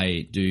 But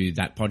I do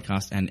that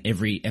podcast, and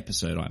every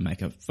episode I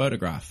make a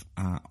photograph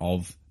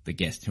of the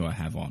guest who I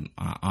have on,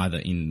 either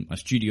in my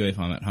studio if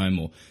I'm at home,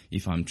 or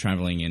if I'm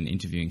traveling and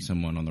interviewing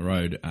someone on the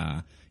road,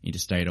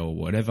 interstate or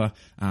whatever.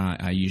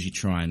 I usually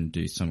try and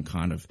do some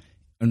kind of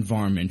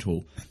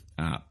environmental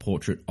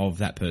portrait of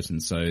that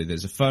person. So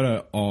there's a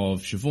photo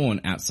of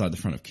Siobhan outside the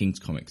front of King's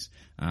Comics.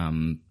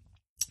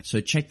 So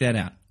check that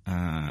out.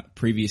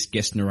 Previous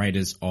guest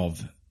narrators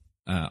of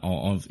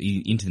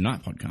Into the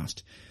Night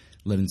podcast,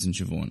 Levins and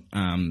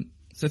Siobhan.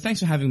 So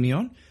thanks for having me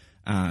on.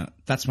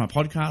 That's my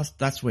podcast.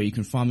 That's where you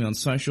can find me on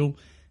social.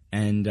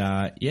 And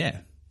yeah,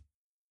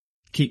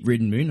 keep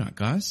reading Moon Knight,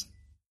 guys.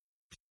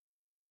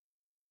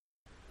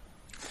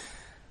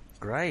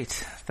 Great.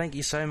 Thank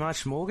you so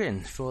much,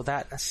 Morgan, for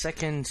that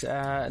second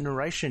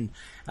narration.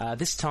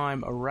 This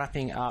time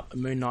wrapping up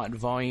Moon Knight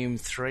Volume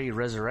 3,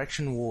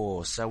 Resurrection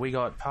War. So we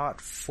got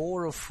part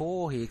 4 of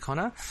 4 here,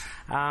 Connor.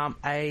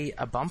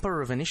 A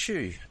bumper of an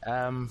issue.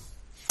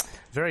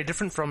 Very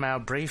different from our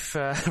brief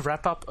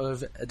wrap-up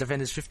of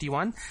Defenders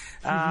 51.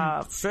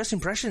 First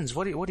impressions,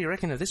 what do you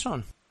reckon of this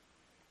one?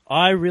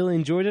 I really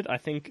enjoyed it. I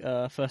think,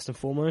 first and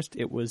foremost,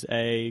 it was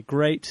a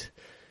great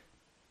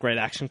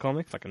action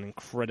comic, like an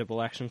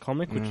incredible action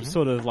comic, which was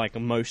sort of like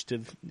most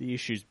of the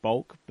issue's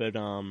bulk, but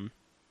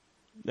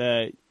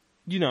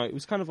you know, it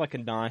was kind of like a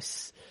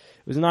nice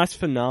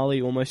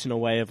finale, almost in a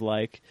way of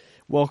like,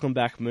 welcome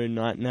back Moon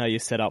Knight, now you're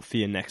set up for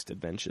your next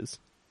adventures.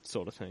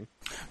 sort of thing.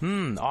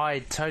 I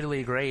totally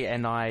agree,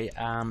 and I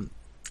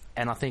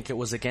think it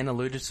was again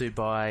alluded to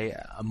by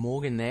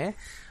Morgan there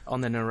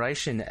on the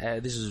narration.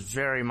 This is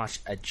very much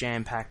a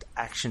jam-packed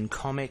action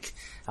comic.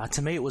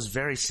 To me, it was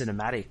very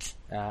cinematic.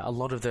 A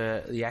lot of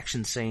the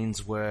action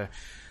scenes were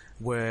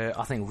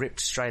I think ripped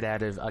straight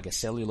out of, I guess,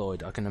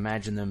 celluloid. I can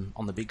imagine them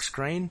on the big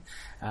screen.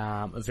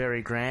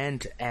 Very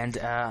grand, and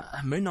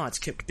Moon Knight's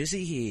kept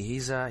busy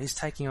here. He's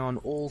taking on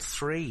all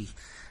three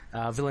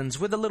villains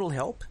with a little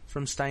help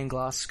from Stained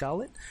Glass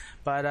Scarlet.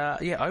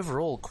 But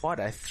overall, quite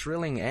a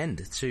thrilling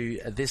end to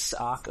this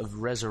arc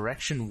of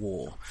Resurrection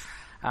War.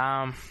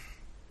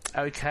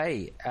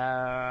 Okay,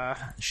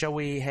 shall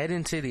we head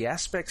into the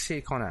aspects here,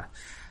 Connor?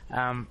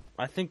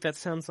 I think that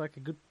sounds like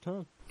a good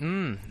time.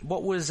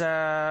 What was...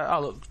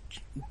 look,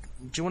 do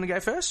you want to go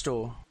first,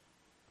 or...?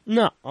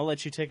 No, I'll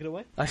let you take it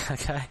away.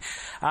 Okay.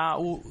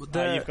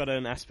 You've got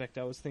an aspect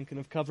I was thinking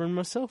of covering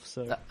myself,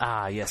 so...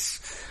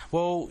 Yes.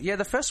 Well, yeah,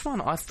 the first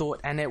one I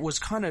thought, and it was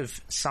kind of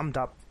summed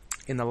up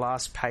in the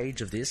last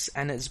page of this,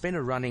 and it's been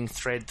a running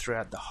thread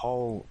throughout the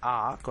whole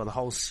arc, or the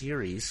whole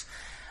series,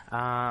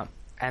 and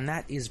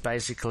that is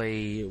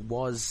basically,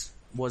 was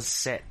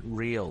Set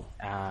real?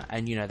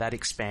 And, that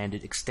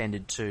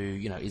extended to,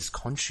 is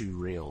Khonshu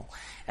real?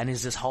 And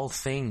is this whole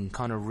thing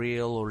kind of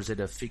real, or is it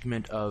a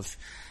figment of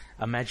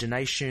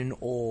imagination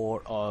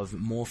or of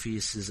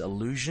Morpheus's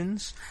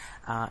illusions?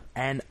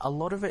 And a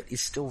lot of it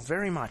is still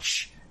very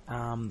much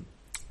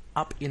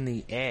up in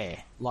the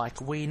air. Like,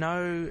 we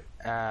know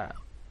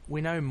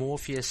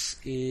Morpheus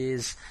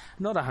is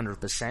not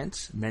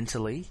 100%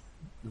 mentally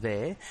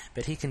there,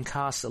 but he can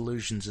cast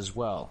illusions as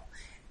well.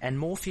 And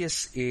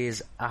Morpheus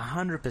is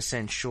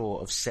 100%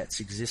 sure of Set's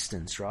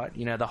existence, right?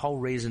 The whole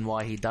reason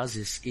why he does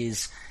this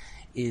is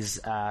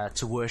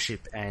to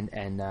worship and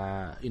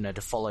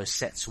to follow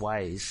Set's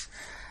ways.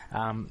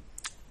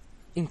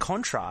 In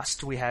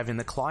contrast, we have in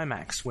the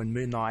climax, when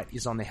Moon Knight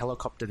is on the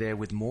helicopter there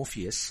with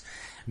Morpheus,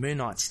 Moon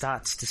Knight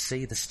starts to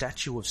see the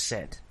statue of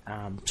Set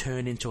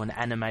turn into an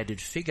animated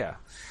figure.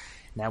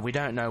 Now, we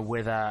don't know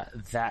whether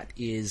that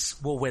is...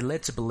 Well, we're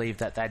led to believe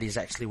that is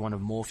actually one of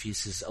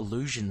Morpheus's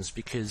illusions,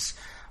 because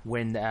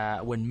when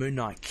Moon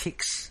Knight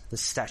kicks the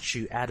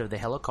statue out of the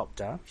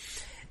helicopter,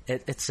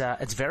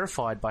 it's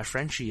verified by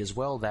Frenchie as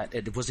well that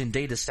it was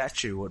indeed a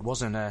statue. It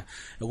wasn't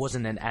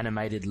an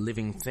animated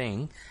living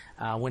thing.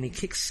 When he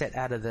kicks Set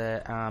out of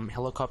the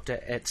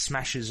helicopter, it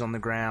smashes on the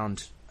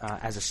ground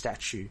as a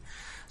statue.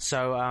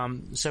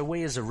 So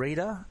we as a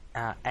reader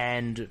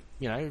and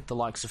the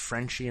likes of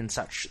Frenchie and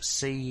such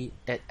see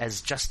it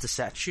as just a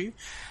statue,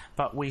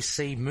 but we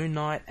see Moon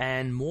Knight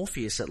and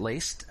Morpheus at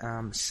least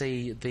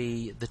see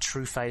the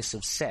true face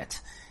of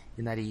Set,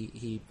 in that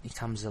he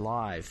comes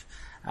alive.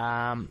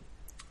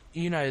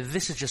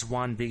 This is just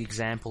one big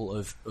example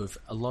of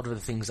a lot of the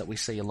things that we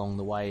see along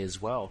the way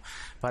as well.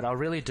 But I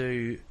really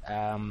do...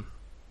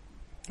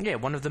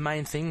 one of the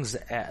main things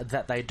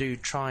that they do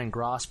try and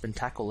grasp and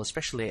tackle,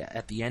 especially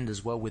at the end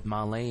as well with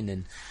Marlene,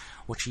 and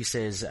what she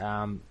says,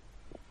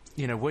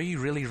 were you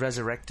really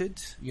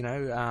resurrected?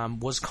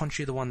 Was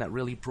Khonshu the one that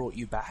really brought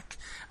you back?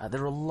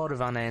 There are a lot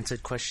of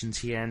unanswered questions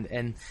here,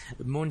 and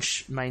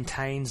Munch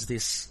maintains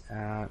this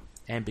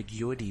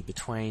ambiguity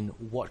between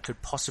what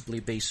could possibly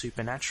be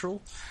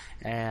supernatural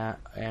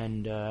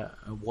and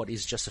what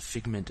is just a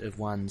figment of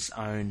one's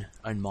own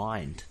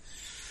mind.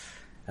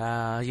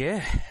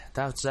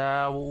 That's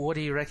what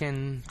do you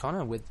reckon,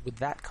 Connor, with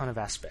that kind of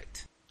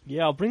aspect?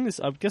 Yeah, I'll bring this.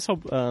 I guess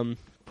I'll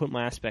put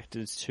my aspect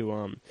as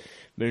to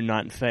Moon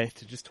Knight and Faith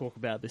to just talk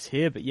about this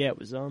here. But yeah, it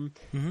was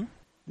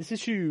this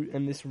issue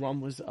and this run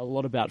was a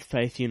lot about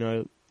faith.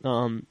 To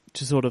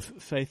sort of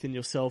faith in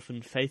yourself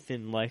and faith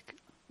in like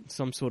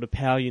some sort of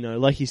power.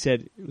 Like you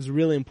said, it was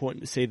really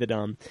important to see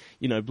that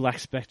Black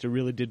Spectre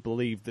really did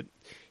believe that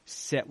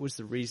Set was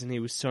the reason he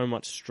was so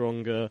much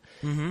stronger,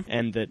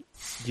 and that,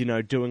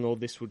 doing all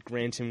this would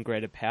grant him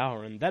greater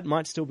power. And that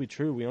might still be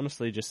true. We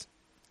honestly just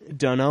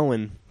don't know.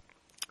 And,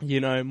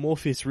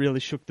 Morpheus really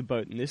shook the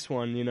boat in this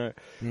one.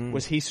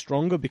 Was he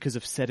stronger because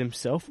of Set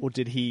himself, or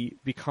did he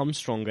become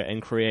stronger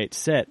and create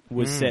Set?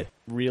 Was Set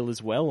real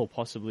as well, or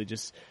possibly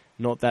just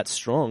not that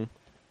strong?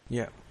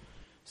 Yeah.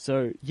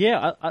 So,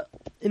 yeah, I,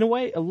 in a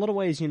way, a lot of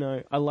ways,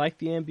 I like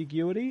the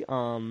ambiguity.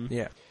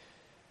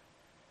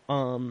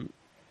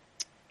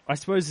 I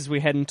suppose as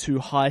we head into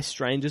High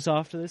Strangers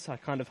after this, I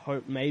kind of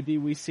hope maybe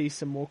we see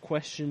some more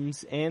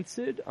questions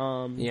answered.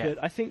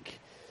 But I think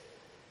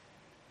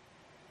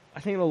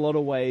in a lot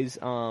of ways,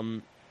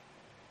 I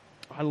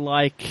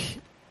like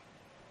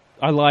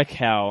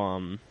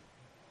how,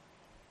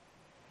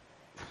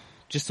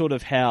 just sort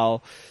of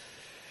how,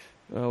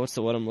 what's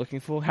the word I'm looking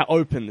for? How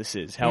open this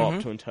is, how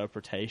up to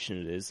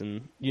interpretation it is.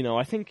 And,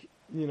 I think,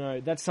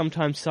 that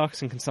sometimes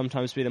sucks and can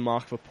sometimes be the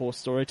mark of a poor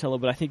storyteller,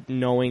 but I think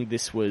knowing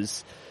this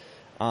was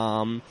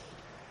Munch's,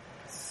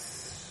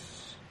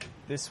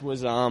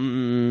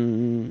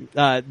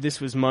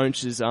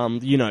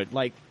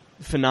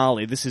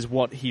 finale. This is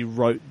what he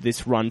wrote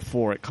this run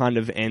for. It kind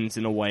of ends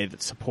in a way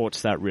that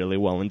supports that really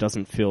well and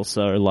doesn't feel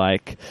so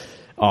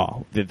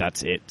oh,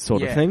 that's it,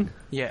 sort of thing.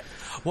 Yeah.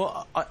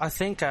 Well, I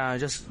think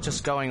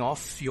just going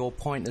off your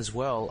point as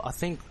well, I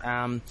think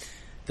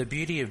the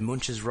beauty of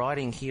Munch's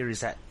writing here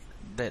is that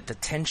the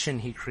tension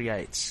he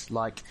creates.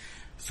 Like,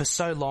 for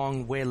so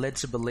long, we're led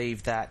to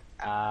believe that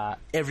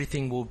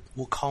everything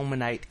will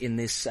culminate in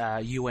this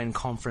UN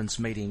conference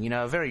meeting. You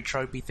know, a very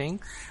tropey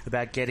thing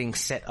about getting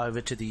set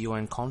over to the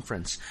UN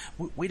conference.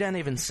 We don't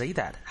even see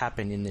that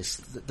happen in this.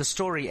 The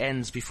story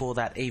ends before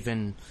that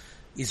even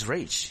is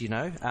reached. You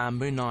know,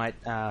 Moon Knight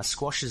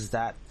squashes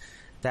that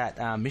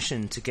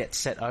mission to get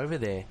set over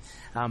there.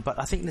 But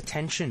I think the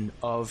tension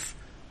of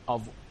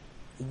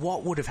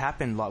what would have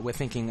happened, like we're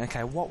thinking,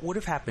 okay, what would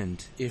have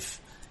happened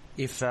if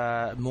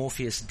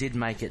Morpheus did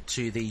make it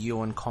to the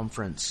UN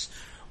conference?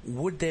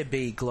 Would there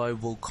be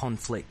global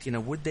conflict? You know,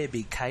 would there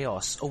be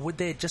chaos? Or would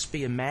there just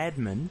be a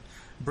madman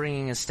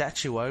bringing a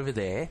statue over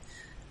there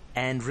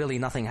and really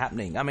nothing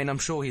happening? I mean, I'm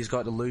sure he's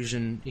got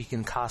he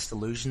can cast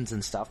illusions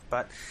and stuff,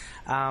 but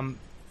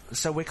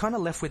so we're kind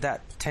of left with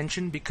that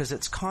tension because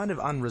it's kind of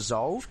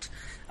unresolved.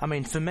 I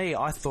mean, for me,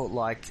 I thought,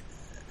 like,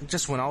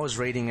 just when I was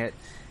reading it,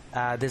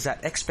 there's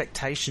that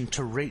expectation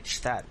to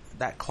reach that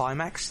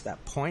climax,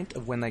 that point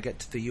of when they get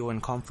to the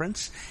UN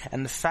conference,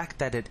 and the fact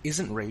that it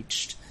isn't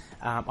reached,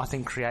 I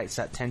think creates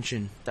that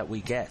tension that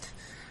we get,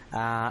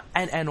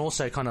 and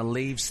also kind of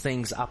leaves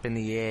things up in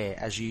the air,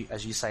 as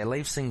you say,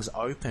 leaves things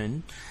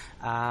open,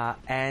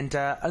 and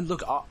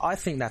look, I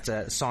think that's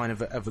a sign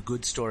of a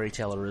good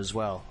storyteller as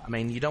well. I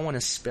mean, you don't want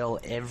to spell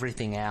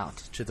everything out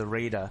to the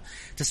reader.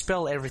 To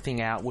spell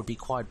everything out would be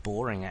quite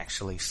boring,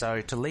 actually.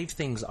 So to leave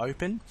things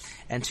open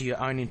and to your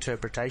own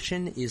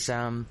interpretation is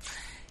I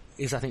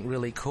think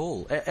really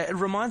cool. It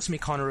reminds me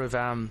kind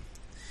of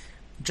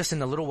just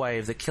in a little way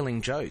of The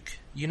Killing Joke.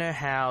 You know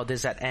how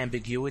there's that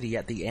ambiguity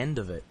at the end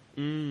of it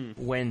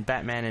when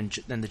Batman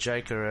and the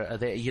Joker are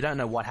there. You don't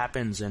know what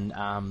happens, and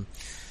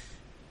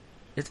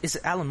it's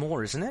Alan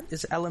Moore, isn't it?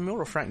 Is it Alan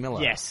Moore or Frank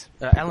Miller? Yes.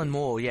 Alan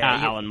Moore,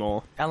 yeah. Alan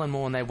Moore. Alan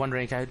Moore, and they're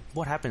wondering, okay,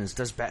 what happens?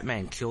 Does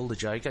Batman kill the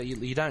Joker?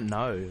 You don't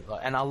know.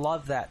 And I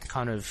love that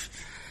kind of,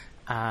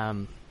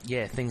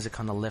 things are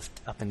kind of left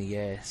up in the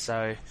air.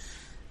 So,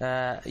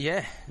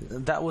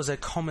 that was a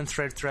common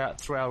thread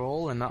throughout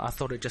all, and I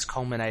thought it just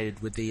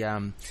culminated with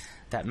the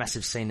that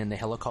massive scene in the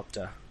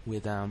helicopter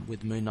with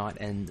Moon Knight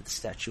and the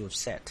statue of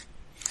Set.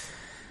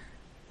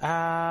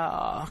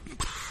 How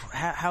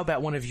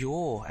about one of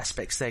your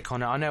aspects there,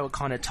 Connor? I know it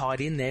kind of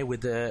tied in there with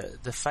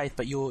the faith,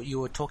 but you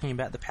were talking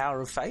about the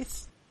power of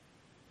faith.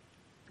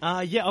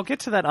 I'll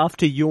get to that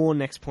after your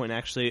next point,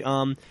 actually.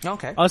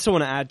 Okay. I also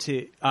want to add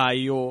to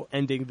your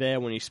ending there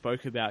when you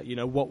spoke about, you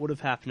know, what would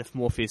have happened if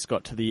Morpheus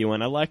got to the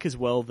UN. I like as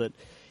well that,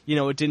 you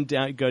know, it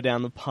didn't go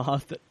down the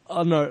path that,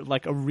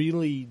 like a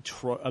really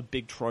a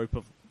big trope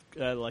of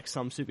like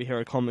some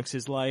superhero comics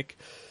is like,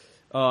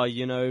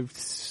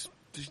 this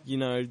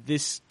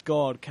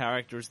God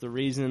character is the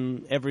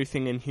reason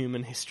everything in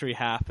human history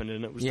happened,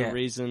 and it was the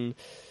reason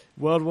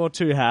World War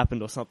II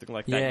happened, or something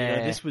like that.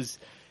 Yeah. You know,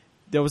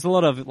 there was a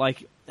lot of,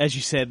 like, as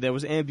you said, there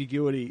was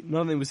ambiguity.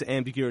 Not only was there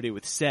ambiguity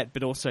with Set,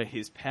 but also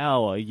his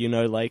power. You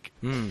know, like,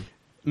 Moon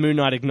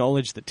Knight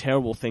acknowledged that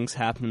terrible things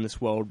happen in this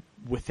world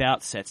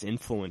without Set's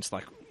influence.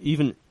 Like,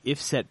 even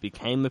if Set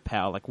became the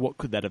power, like, what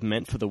could that have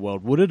meant for the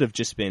world? Would it have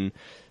just been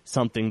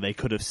something they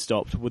could have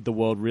stopped? Would the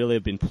world really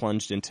have been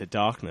plunged into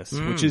darkness?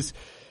 Which is,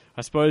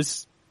 I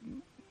suppose,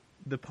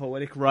 the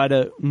poetic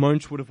writer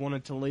Munch would have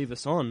wanted to leave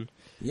us on.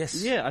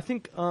 Yes. Yeah, I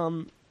think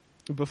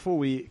before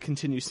we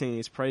continue singing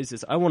his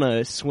praises, I want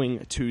to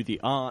swing to the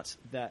art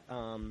that...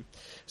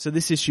 so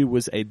this issue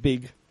was a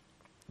big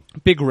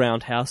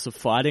roundhouse of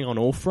fighting on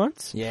all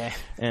fronts. Yeah.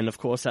 And, of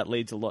course, that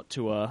leads a lot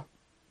to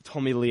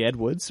Tommy Lee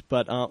Edwards,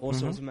 but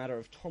also as a matter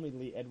of Tommy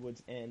Lee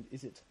Edwards and,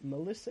 is it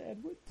Melissa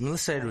Edwards?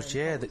 Melissa Edwards,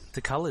 yeah.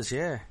 The colours,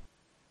 yeah.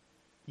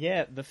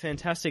 Yeah, the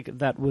fantastic,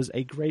 that was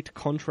a great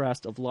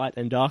contrast of light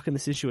and dark in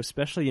this issue,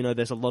 especially, you know,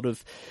 there's a lot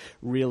of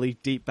really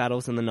deep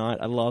battles in the night.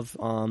 I love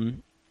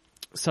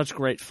such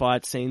great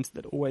fight scenes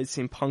that always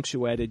seem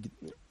punctuated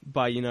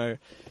by, you know,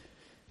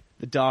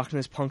 the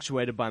darkness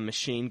punctuated by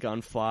machine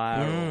gun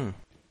fire or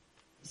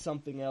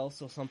something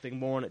else or something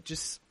more, and it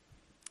just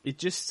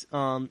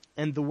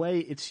and the way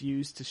it's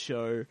used to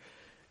show,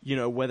 you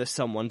know, whether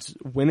someone's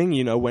winning.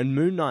 You know, when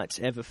Moon Knight's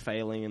ever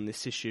failing in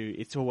this issue,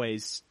 it's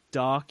always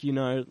dark. You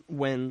know,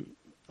 when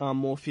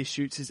Morpheus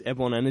shoots his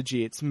Ebon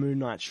energy, it's Moon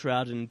Knight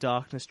shrouded in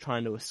darkness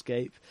trying to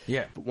escape.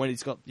 Yeah. But when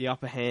he's got the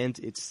upper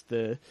hand, it's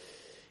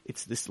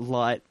this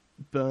light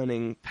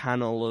burning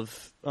panel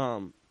of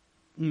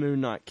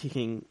Moon Knight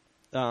kicking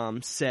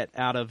Set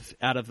out of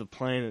the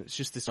plane. And it's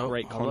just this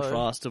great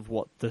contrast of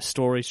what the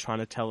story's trying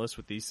to tell us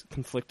with these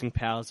conflicting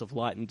powers of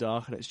light and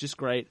dark, and it's just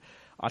great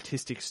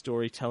artistic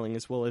storytelling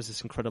as well as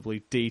this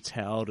incredibly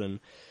detailed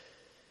and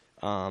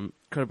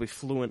incredibly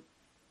fluent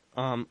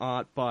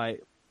art by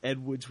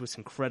Edwards, with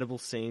incredible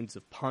scenes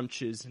of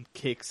punches and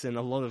kicks and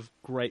a lot of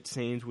great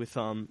scenes with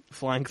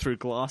flying through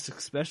glass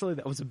especially.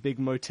 That was a big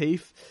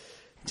motif.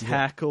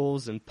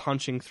 Tackles and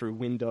punching through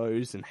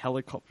windows and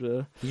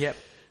helicopter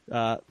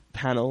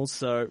panels.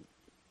 So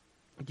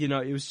you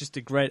know, it was just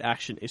a great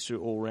action issue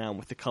all round,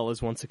 with the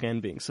colours once again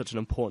being such an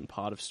important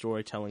part of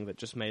storytelling that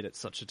just made it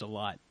such a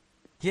delight.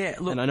 Yeah,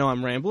 look, And I know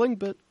I'm rambling,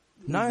 but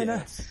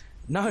that's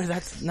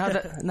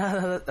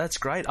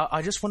great.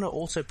 I just want to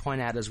also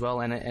point out as well,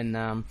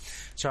 and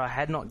so I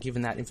had not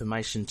given that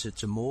information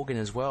to Morgan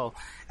as well.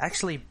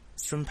 Actually,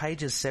 from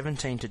pages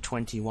 17 to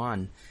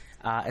 21,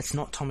 it's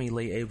not Tommy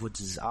Lee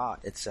Edwards'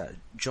 art, it's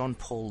John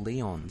Paul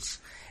Leon's.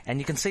 And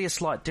you can see a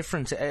slight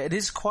difference. It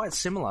is quite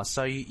similar,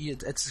 so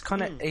it's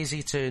kind of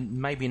easy to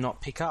maybe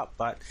not pick up,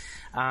 but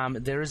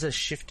there is a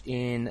shift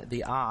in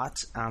the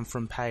art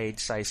from page,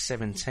 say,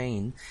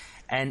 17.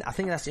 And I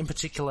think that's in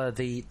particular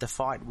the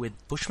fight with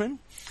Bushman.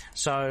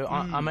 So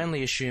I'm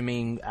only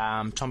assuming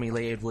Tommy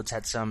Lee Edwards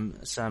had some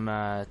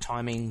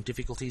timing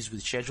difficulties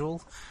with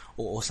schedule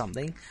or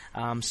something.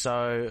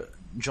 So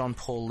John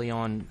Paul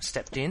Leon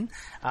stepped in.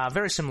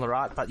 Very similar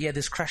art, but yeah,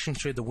 this crashing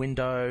through the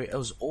window, it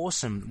was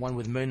awesome. One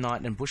with Moon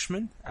Knight and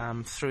Bushman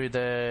through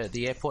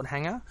the airport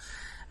hangar.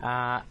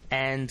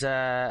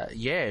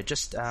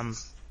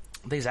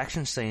 These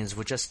action scenes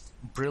were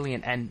just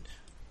brilliant. And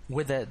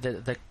with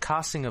the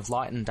casting of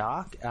light and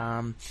dark,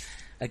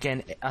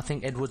 again, I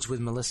think Edwards with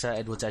Melissa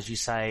Edwards, as you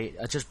say,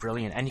 are just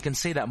brilliant. And you can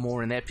see that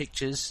more in their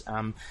pictures.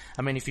 I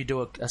mean, if you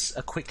do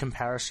a quick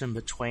comparison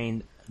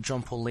between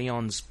John Paul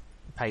Leon's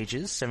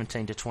pages,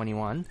 17 to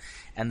 21,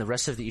 and the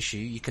rest of the issue,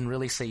 you can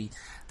really see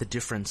the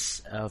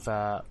difference of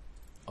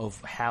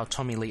how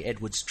Tommy Lee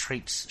Edwards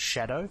treats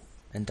shadow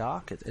and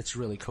dark. It's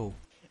really cool.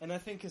 And I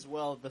think as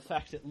well, the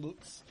fact it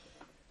looks...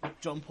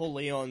 John Paul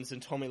Leon's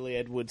and Tommy Lee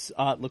Edwards'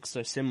 art looks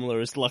so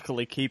similar is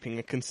luckily keeping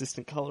a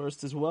consistent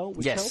colorist as well,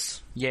 which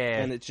helps. Yeah,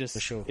 and it's just for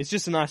sure. It's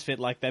just a nice fit.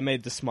 Like, they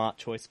made the smart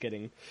choice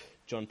getting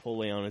John Paul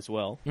Leon as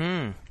well.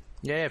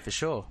 Yeah, for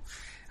sure.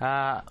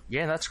 Yeah,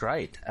 that's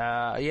great.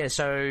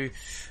 So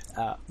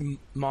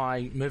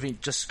my movie,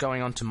 just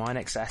going on to my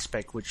next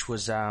aspect, which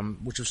was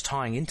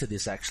tying into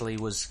this actually,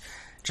 was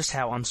just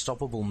how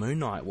unstoppable Moon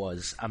Knight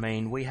was. I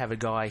mean, we have a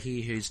guy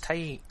here who's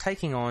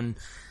taking on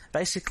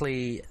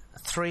basically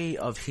three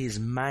of his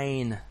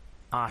main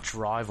arch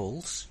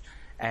rivals,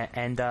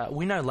 and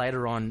we know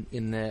later on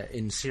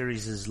in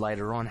series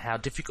later on how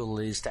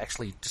difficult it is to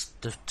actually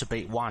to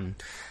beat one.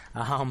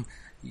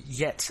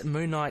 Yet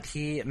Moon Knight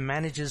here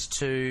manages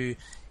to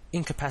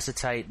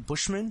incapacitate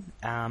Bushman,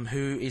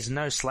 who is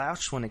no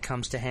slouch when it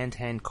comes to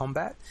hand-to-hand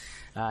combat.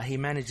 He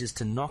manages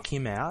to knock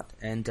him out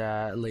and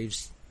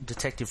leaves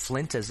Detective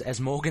Flint,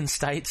 as Morgan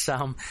states,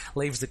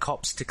 leaves the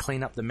cops to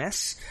clean up the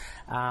mess.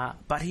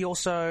 But he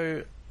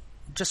also,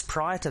 just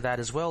prior to that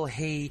as well,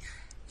 he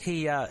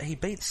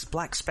beats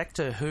Black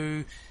Spectre,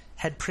 who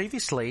had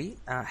previously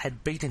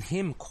had beaten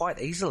him quite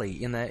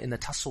easily in the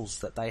tussles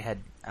that they had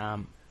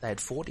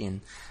fought in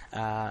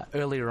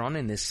earlier on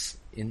in this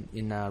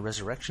in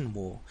Resurrection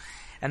War.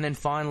 And then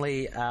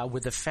finally,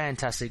 with the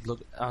fantastic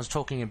look, I was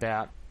talking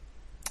about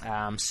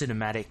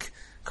cinematic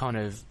kind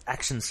of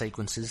action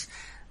sequences.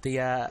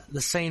 The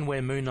scene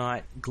where Moon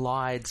Knight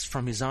glides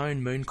from his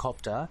own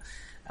mooncopter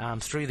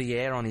through the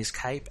air on his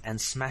cape and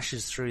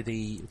smashes through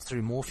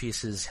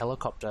Morpheus's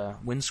helicopter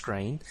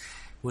windscreen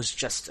was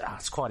just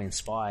it's quite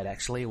inspired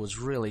actually. It was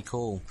really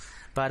cool.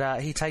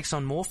 But he takes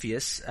on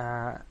Morpheus,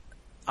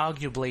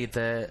 arguably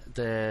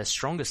the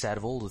strongest out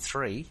of all the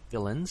three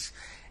villains,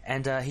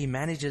 and he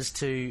manages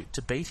to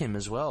beat him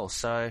as well.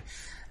 So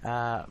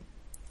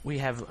we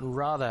have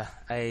rather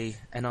an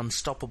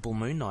unstoppable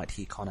Moon Knight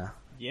here, Connor.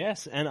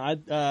 Yes, and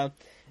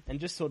and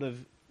just sort of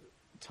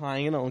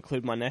tying in, I'll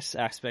include my next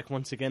aspect.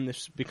 Once again,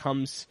 this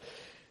becomes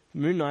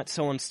Moon Knight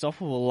so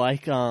unstoppable,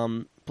 like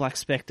Black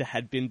Spectre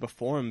had been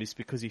before him, is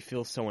because he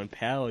feels so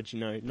empowered.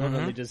 You know, not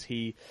only does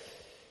he,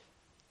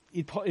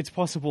 it's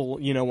possible,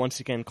 you know,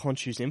 once again,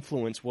 Khonshu's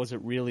influence, was it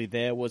really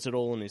there? Was it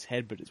all in his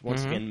head? But it's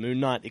once again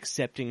Moon Knight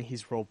accepting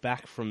his role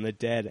back from the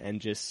dead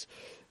and just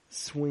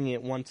swinging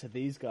it one to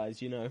these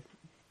guys. You know,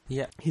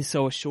 yeah, he's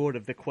so assured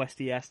of the quest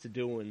he has to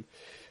do and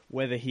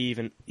whether he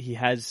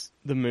has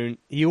the moon,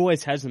 he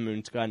always has the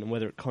moon to guide, and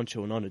whether it's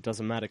Khonshu or not, it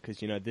doesn't matter,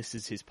 because, you know, this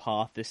is his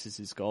path, this is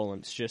his goal,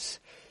 and it's just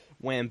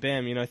wham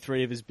bam, you know,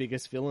 three of his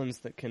biggest villains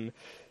that can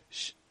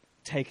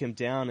take him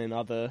down in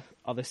other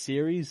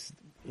series,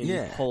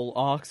 in whole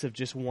arcs of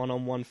just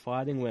one-on-one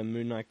fighting where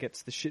Moon Knight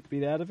gets the shit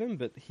beat out of him,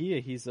 but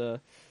here he's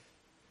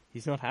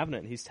not having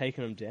it, he's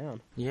taking him down.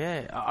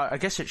 Yeah, I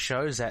guess it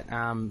shows that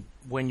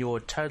when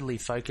you're totally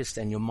focused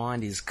and your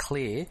mind is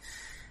clear,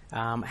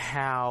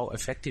 how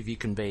effective you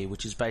can be,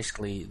 which is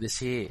basically this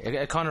here.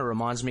 It kind of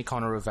reminds me,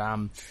 Connor, of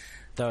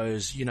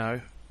those, you know,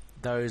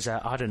 those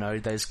I don't know,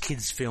 those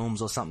kids'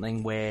 films or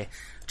something where,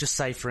 just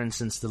say for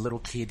instance, the little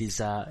kid is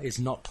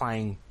not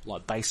playing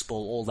like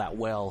baseball all that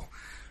well,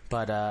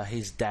 but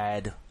his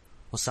dad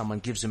or someone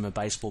gives him a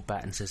baseball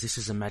bat and says, "This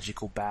is a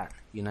magical bat.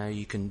 You know,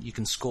 you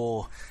can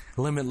score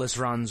limitless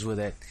runs with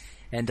it,"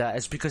 and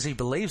it's because he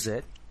believes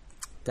it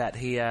that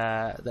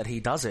he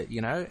does it, you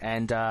know,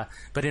 and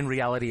but in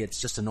reality it's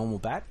just a normal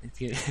bat,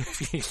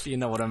 if you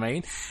know what I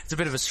mean. It's a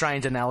bit of a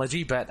strange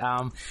analogy, but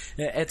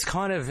it's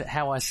kind of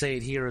how I see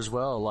it here as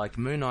well. Like,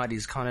 Moon Knight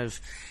is kind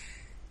of,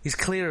 he's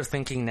clear of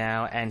thinking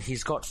now, and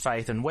he's got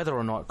faith. And whether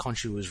or not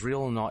Khonshu is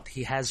real or not,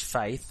 he has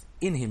faith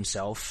in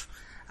himself,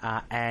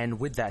 and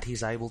with that,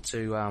 he's able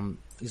to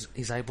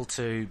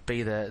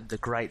be the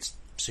great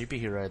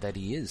superhero that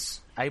he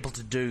is, able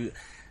to do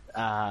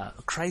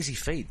crazy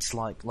feats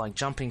like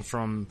jumping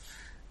from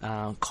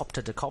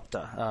copter to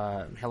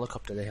copter,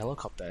 helicopter to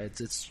helicopter.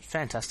 It's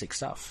fantastic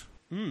stuff.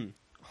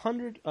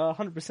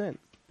 100%.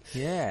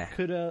 Yeah.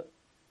 Could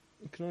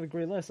not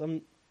agree less.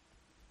 And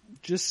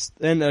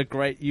a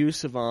great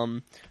use of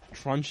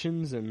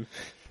truncheons and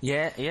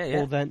yeah.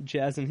 all that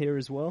jazz in here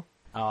as well.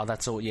 Oh,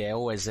 that's all. Yeah,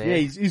 always there. Yeah,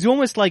 he's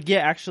almost like, yeah,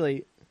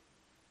 actually,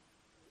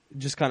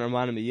 just kind of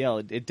reminded me.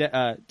 Yeah, it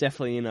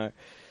definitely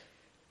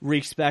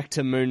reeks back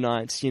to Moon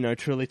Knight's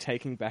truly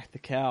taking back the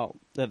cow.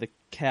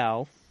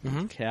 Cow.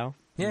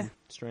 Yeah.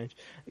 Strange.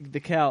 The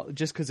cow,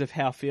 just because of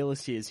how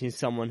fearless he is. He's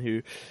someone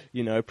who,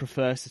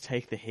 prefers to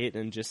take the hit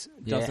and just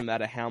doesn't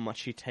matter how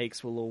much he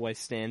takes, will always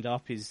stand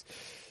up.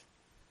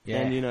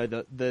 And,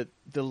 the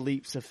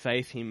leaps of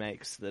faith he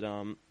makes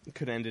that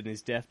could end in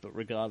his death, but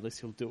regardless,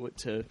 he'll do it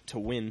to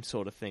win,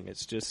 sort of thing.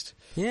 It's just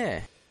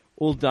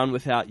all done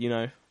without,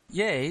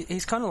 Yeah,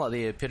 he's kind of like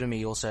the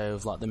epitome also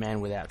of like the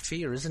man without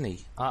fear, isn't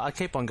he? I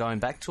keep on going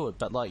back to it,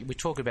 but like we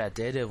talk about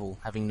Daredevil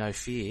having no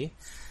fear.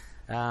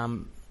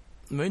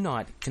 Moon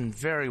Knight can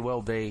very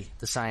well be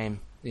the same,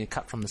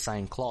 cut from the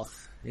same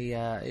cloth. He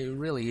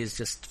really is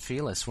just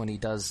fearless when he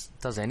does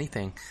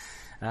anything,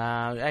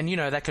 and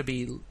that could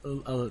be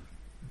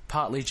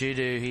partly due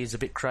to he's a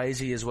bit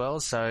crazy as well,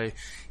 so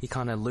he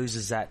kind of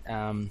loses that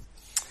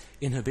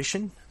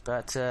inhibition.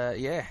 But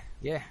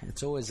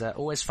it's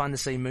always fun to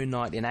see Moon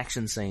Knight in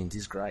action scenes.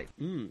 He's great.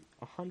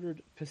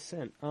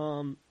 100%.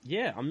 I'm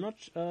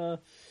not.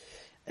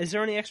 Is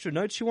there any extra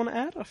notes you want to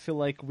add? I feel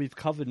like we've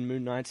covered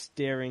Moon Knight's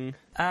daring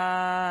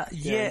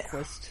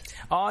quest.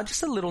 Oh,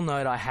 just a little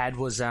note I had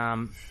was,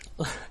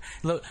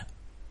 look,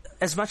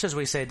 as much as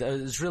we said,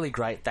 it was really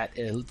great that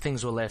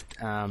things were left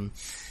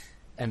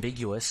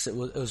ambiguous. It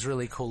was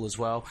really cool as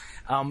well.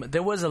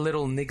 There was a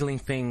little niggling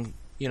thing,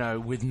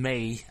 with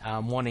me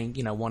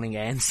wanting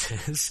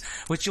answers,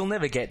 which you'll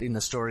never get in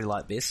a story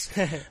like this.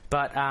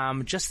 But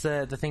just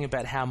the thing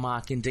about how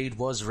Mark indeed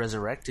was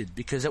resurrected,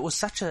 because it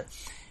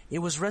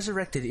was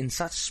resurrected in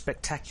such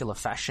spectacular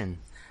fashion.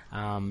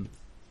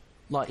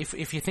 Like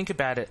if you think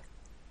about it,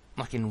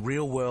 like in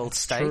real world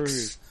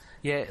stakes,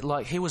 yeah,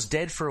 like he was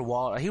dead for a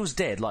while. He was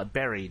dead, like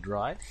buried,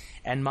 right?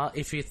 And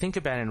if you think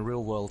about it in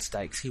real world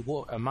stakes,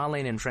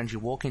 Marlene and Frenchie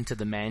walk into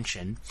the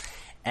mansion,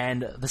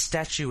 and the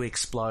statue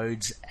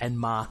explodes, and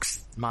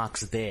Mark's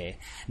there.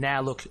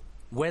 Now, look,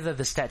 whether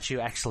the statue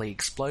actually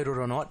exploded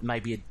or not,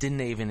 maybe it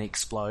didn't even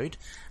explode.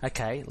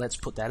 Okay, let's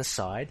put that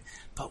aside.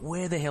 But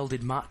where the hell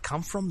did Mark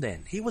come from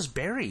then? He was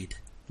buried.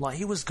 Like,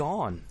 he was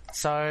gone.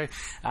 So,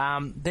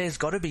 there's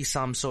got to be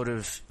some sort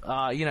of,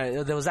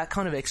 there was that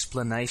kind of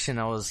explanation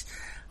I was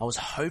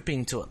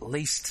hoping to at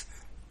least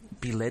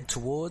be led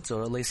towards,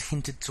 or at least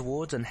hinted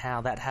towards, and how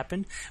that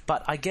happened.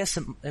 But I guess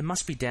it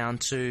must be down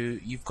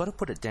to, you've got to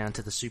put it down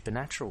to the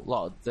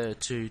supernatural, to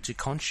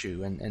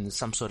Khonshu and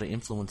some sort of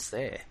influence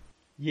there.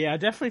 Yeah, I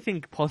definitely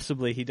think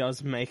possibly he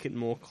does make it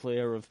more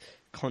clear of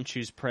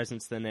Khonshu's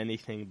presence than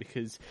anything,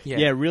 because,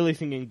 really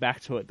thinking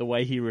back to it, the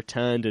way he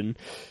returned and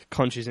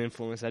Khonshu's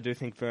influence, I do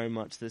think very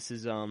much this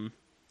is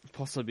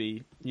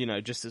possibly,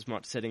 just as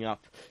much setting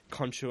up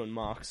Khonshu and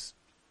Mark's,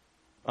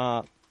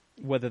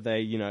 whether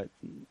they,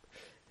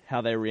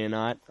 how they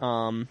reunite,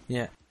 and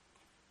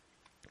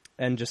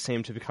just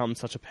seem to become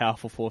such a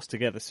powerful force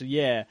together. So,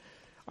 I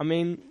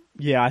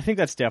think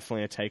that's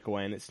definitely a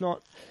takeaway, and it's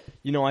not,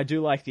 I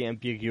do like the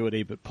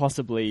ambiguity, but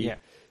possibly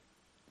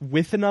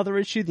with another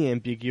issue, the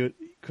ambiguity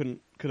could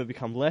have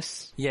become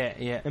less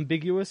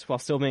ambiguous while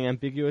still being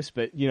ambiguous,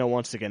 but,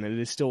 once again, it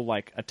is still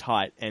like a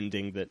tight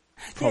ending that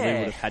probably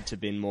would have had to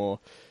been more,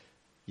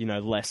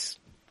 less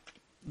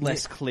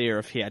clear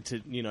if he had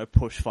to,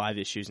 push 5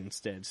 issues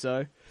instead,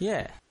 so...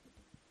 Yeah.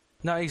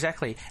 No,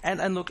 exactly.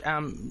 And look,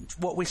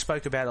 what we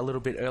spoke about a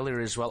little bit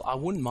earlier as well, I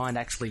wouldn't mind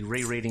actually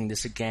rereading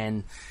this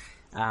again,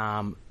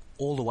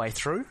 all the way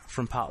through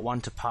from part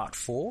 1 to part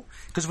 4,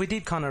 because we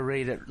did kind of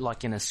read it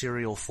like in a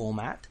serial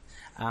format,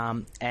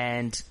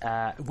 and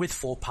with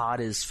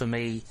 4-parters for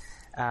me,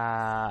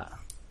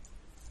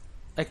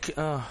 it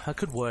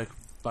could work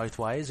both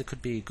ways. It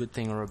could be a good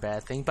thing or a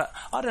bad thing, but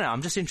I don't know.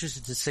 I'm just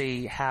interested to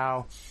see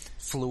how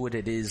fluid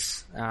it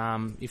is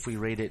if we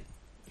read it,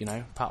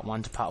 part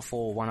 1 to part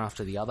 4, one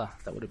after the other.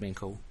 That would have been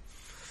cool.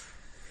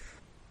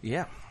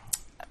 Yeah.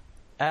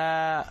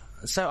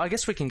 So I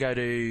guess we can go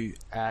to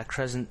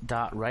Crescent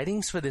Dart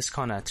ratings for this,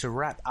 Connor, to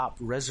wrap up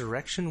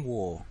Resurrection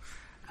War.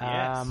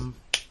 Yes.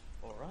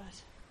 All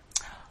right.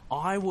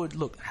 I would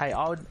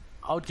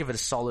give it a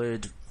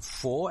solid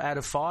 4 out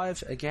of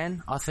 5.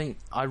 Again, I think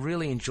I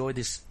really enjoyed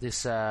this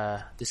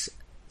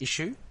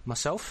issue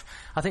myself.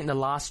 I think the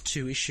last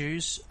 2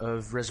 issues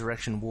of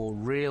Resurrection War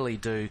really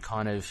do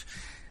kind of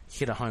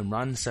hit a home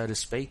run, so to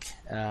speak.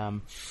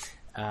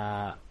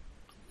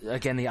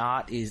 Again, the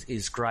art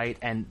is great,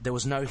 and there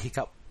was no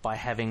hiccup by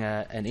having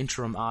an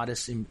interim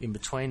artist in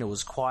between. It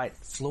was quite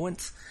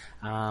fluent.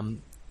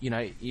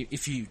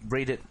 If you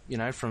read it,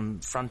 from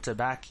front to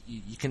back,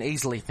 you can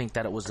easily think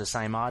that it was the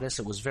same artist.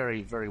 It was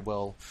very, very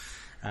well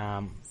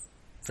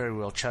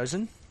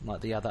chosen,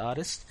 like the other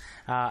artist.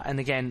 And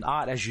again,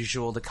 art as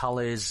usual, the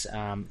colours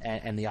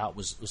and the art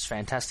was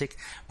fantastic.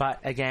 But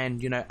again,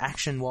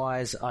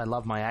 action-wise, I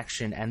love my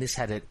action, and this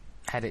had it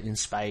in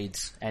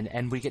spades.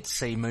 And we get to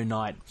see Moon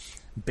Knight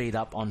beat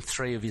up on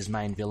 3 of his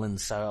main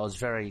villains, so I was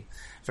very,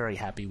 very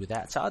happy with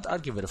that. So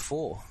I'd give it a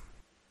 4.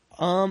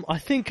 I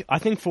think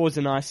 4 is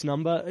a nice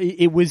number.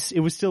 It was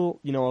still,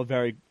 a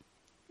very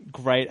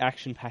great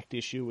action-packed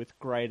issue with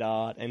great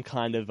art and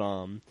kind of,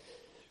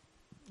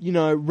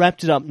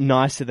 wrapped it up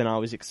nicer than I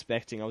was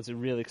expecting. I was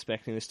really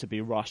expecting this to be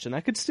rushed, and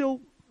that could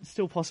still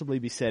possibly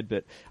be said,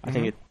 but I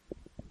think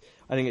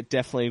it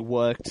definitely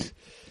worked.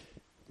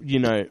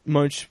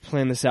 Moch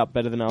planned this out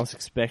better than I was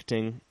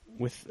expecting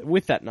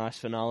with that nice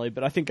finale.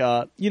 But I think,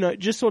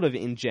 just sort of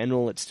in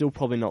general, it's still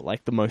probably not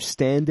like the most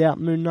standout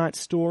Moon Knight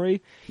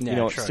story.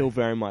 Yeah, it's still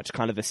very much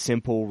kind of a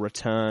simple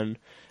return.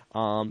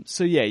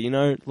 So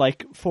yeah,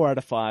 4 out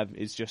of 5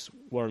 is just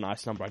what a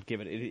nice number I'd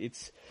give it.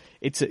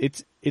 It's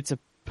a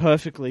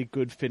perfectly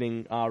good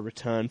fitting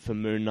return for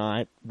Moon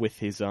Knight with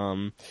his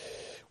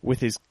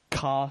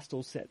cast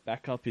all set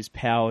back up, his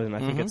powers, and I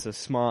think it's a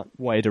smart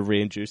way to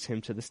reintroduce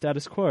him to the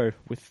status quo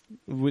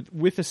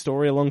with a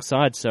story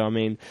alongside. So I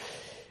mean,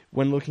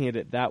 when looking at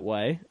it that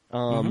way,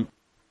 not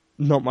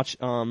much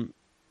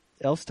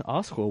else to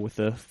ask for, with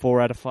a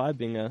 4 out of 5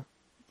 being I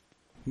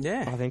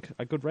think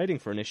a good rating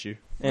for an issue.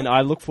 And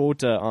I look forward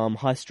to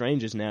High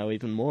Strangers now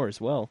even more as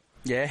well.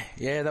 Yeah,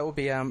 that will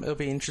be it'll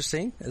be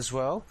interesting as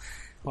well.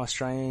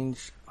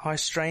 High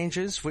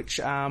Strangers, which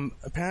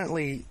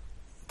apparently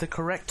the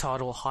correct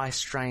title, High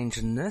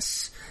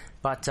Strangeness,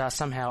 but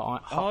somehow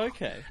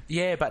okay.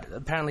 Yeah, but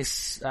apparently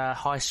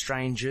High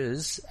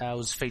Strangers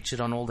was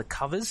featured on all the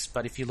covers.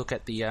 But if you look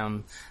at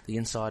the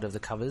inside of the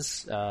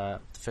covers,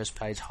 the first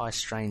page, High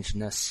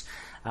Strangeness.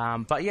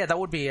 But yeah, that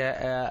would be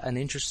an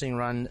interesting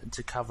run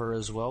to cover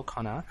as well,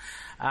 Connor.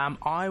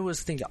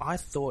 I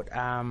thought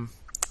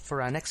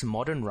for our next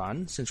modern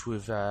run, since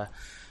we've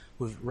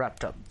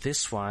wrapped up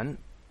this one,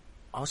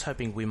 I was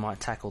hoping we might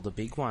tackle the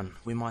big one.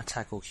 We might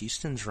tackle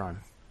Houston's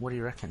run. What do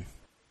you reckon?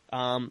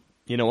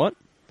 You know what?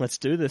 Let's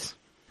do this.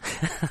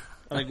 I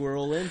think we're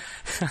all in.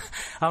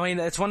 I mean,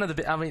 it's one of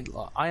the.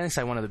 I only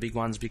say one of the big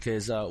ones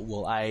because,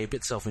 a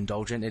bit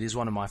self-indulgent. It is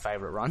one of my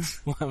favourite runs.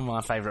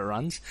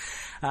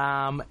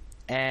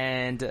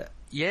 And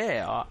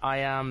yeah,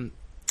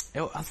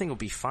 I think it'll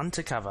be fun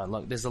to cover.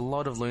 Like, there's a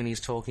lot of loonies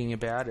talking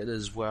about it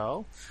as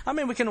well. I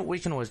mean, we can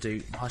always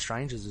do High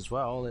Strangers as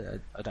well.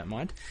 I don't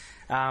mind.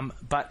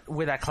 But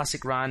with our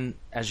classic run,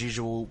 as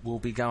usual, we'll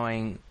be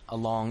going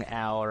along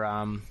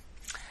our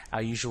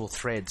usual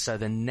thread. So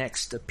the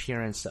next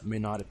appearance that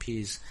Moon Knight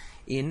appears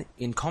in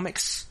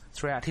comics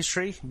throughout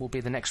history will be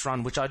the next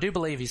run, which I do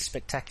believe is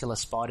Spectacular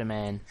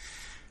Spider-Man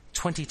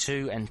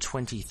 22 and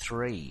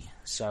 23.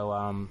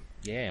 So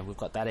we've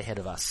got that ahead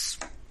of us.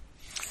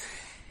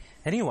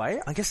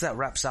 Anyway, I guess that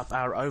wraps up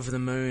our Over the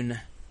Moon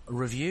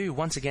review.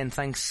 Once again,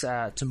 thanks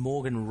to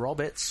Morgan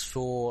Roberts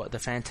for the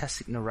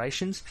fantastic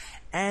narrations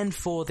and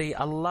for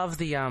I love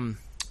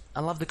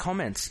the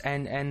comments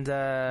and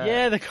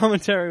the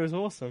commentary was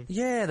awesome.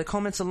 Yeah, the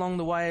comments along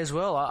the way as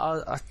well.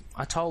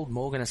 I told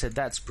Morgan, I said,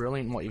 that's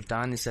brilliant what you've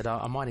done. He said,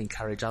 I might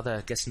encourage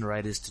other guest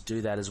narrators to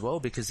do that as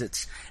well, because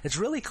it's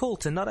really cool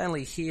to not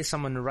only hear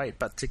someone narrate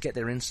but to get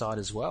their insight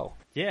as well.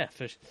 Yeah,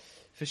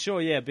 for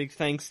sure. Yeah, big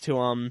thanks to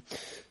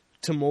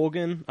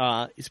Morgan.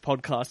 His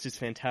podcast is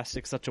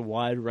fantastic. Such a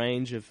wide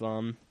range of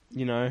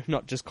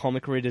not just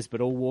comic readers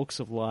but all walks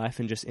of life,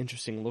 and just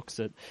interesting looks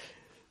at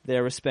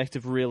their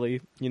respective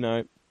really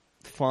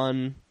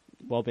fun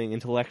while being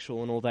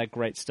intellectual and all that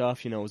great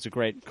stuff. It was a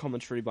great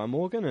commentary by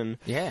Morgan, and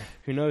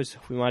who knows,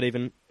 we might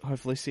even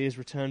hopefully see his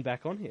return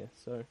back on here.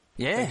 So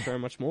thanks very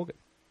much, Morgan.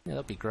 Yeah,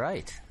 that'd be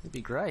great.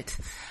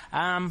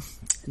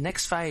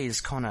 Next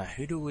phase, Connor.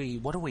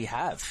 What do we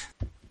have?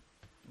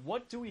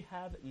 What do we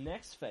have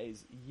next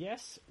phase?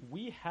 Yes,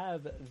 we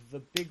have the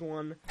big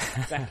one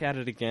back at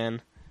it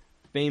again.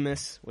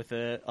 Bemis,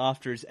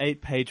 after his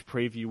 8-page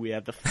preview, we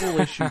have the full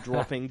issue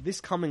dropping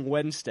this coming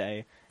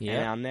Wednesday. Yeah.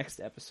 And our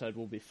next episode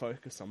will be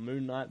focused on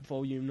Moon Knight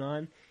Volume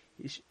 9,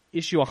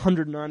 issue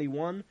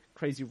 191,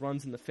 Crazy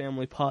Runs in the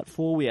Family Part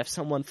 4. We have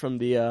someone from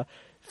the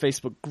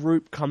Facebook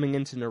group coming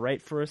in to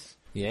narrate for us.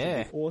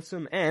 Yeah.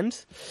 Awesome. And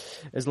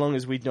as long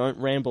as we don't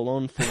ramble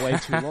on for way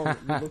too long,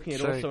 we're looking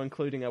at also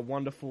including a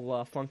wonderful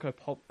Funko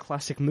Pop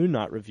Classic Moon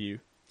Knight review.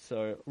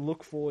 So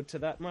look forward to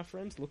that, my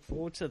friends. Look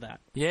forward to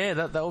that. Yeah,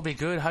 that will be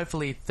good.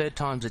 Hopefully, third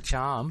time's a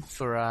charm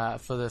for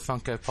the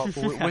Funko Pop.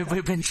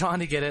 We've been trying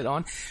to get it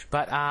on,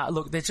 but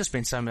look, there's just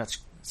been so much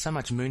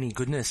Mooney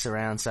goodness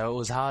around, so it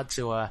was hard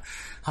to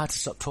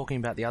stop talking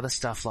about the other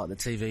stuff like the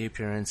TV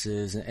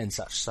appearances and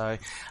such. So,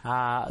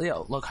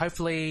 look,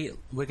 hopefully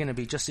we're going to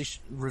be just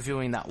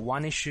reviewing that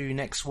one issue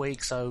next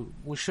week, so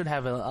we should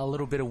have a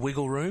little bit of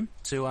wiggle room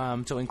to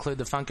include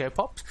the Funko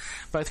Pops.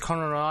 Both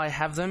Connor and I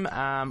have them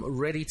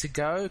ready to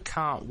go.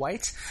 Can't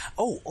wait.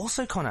 Oh,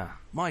 also Connor,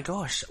 my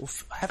gosh,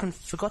 I haven't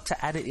forgot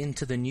to add it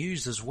into the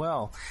news as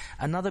well.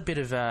 Another bit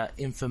of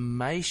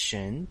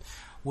information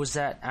was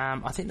that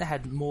I think they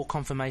had more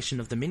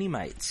confirmation of the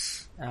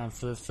Mini-Mates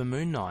for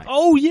Moon Knight.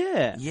 Oh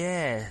yeah,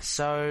 yeah.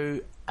 So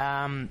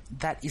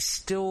that is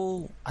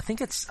still. I think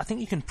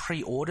you can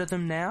pre-order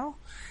them now,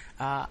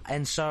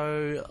 and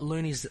so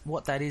Loonies.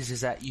 What that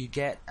is that you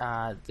get.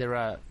 There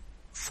are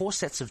 4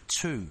 sets of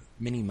 2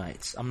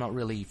 Mini-Mates. I'm not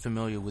really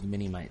familiar with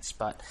Mini-Mates,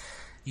 but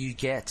you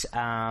get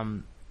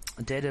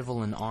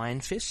Daredevil and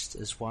Iron Fist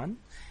as one.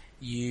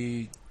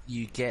 You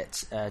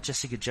get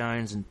Jessica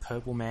Jones and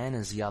Purple Man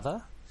as the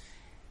other.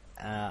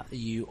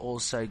 You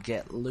also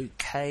get Luke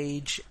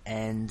Cage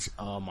and,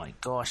 oh my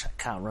gosh, I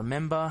can't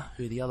remember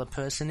who the other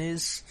person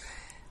is.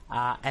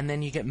 And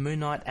then you get Moon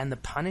Knight and the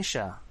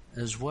Punisher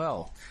as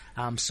well.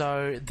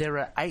 So there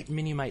are 8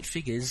 Mini-Mate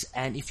figures,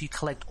 and if you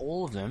collect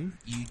all of them,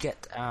 you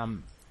get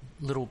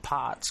little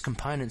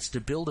components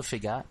to build a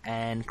figure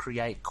and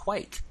create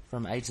Quake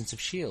from Agents of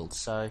S.H.I.E.L.D.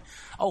 So,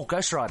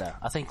 Ghost Rider.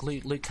 I think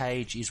Luke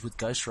Cage is with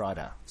Ghost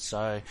Rider.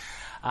 So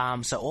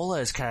all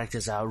those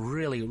characters are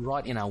really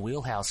right in our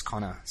wheelhouse,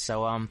 Connor.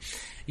 So,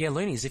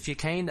 Loonies, if you're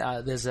keen,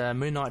 there's a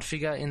Moon Knight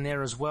figure in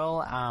there as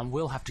well.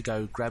 We'll have to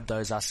go grab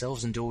those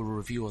ourselves and do a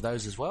review of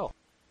those as well.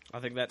 I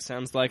think that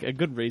sounds like a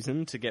good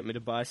reason to get me to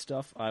buy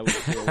stuff I would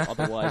feel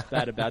otherwise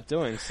bad about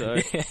doing. So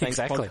thanks,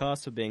 exactly.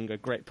 podcast, for being a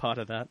great part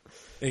of that.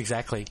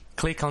 Exactly.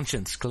 Clear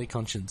conscience.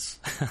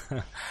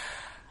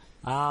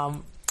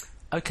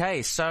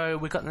 Okay, so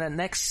we've got the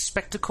next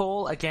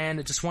Spectacle. Again,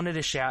 I just wanted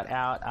to shout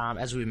out,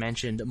 as we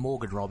mentioned,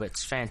 Morgan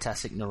Roberts,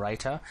 fantastic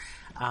narrator.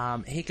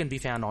 He can be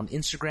found on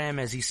Instagram,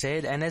 as he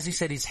said, and as he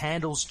said, his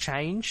handles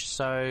changed,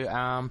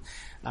 so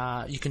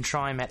you can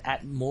try him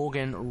at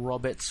Morgan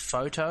Roberts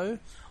Photo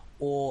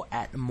or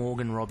at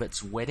Morgan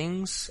Roberts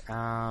Weddings.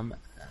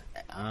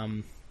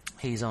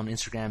 He's on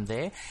Instagram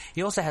there.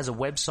 He also has a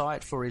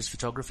website for his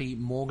photography,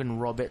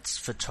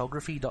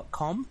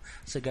 morganrobertsphotography.com,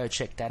 so go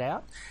check that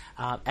out.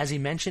 As he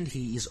mentioned,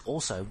 he is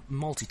also a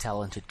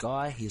multi-talented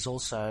guy. He's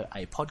also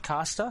a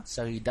podcaster,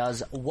 so he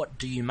does What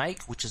Do You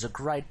Make, which is a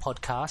great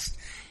podcast.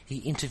 He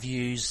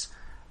interviews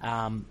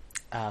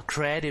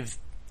creative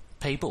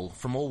people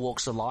from all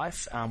walks of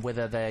life,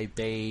 whether they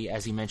be,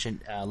 as he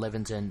mentioned,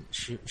 Levins and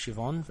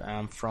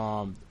Siobhan,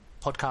 from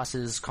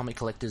podcasters, comic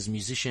collectors,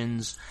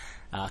 musicians,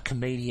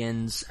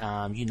 comedians,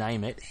 you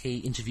name it. He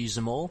interviews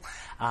them all.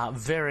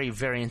 Very,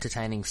 very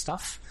entertaining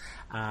stuff.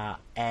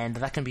 And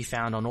that can be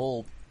found on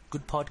all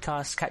good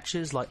podcast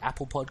catchers like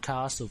Apple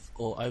Podcasts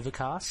or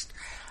Overcast.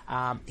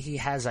 He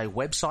has a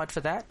website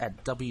for that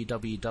at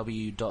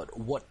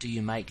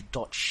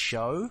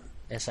www.whatdoyoumake.show,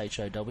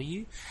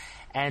 SHOW.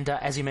 And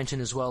as he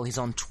mentioned as well, he's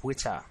on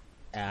Twitter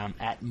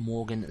at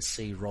Morgan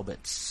C.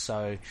 Roberts.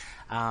 So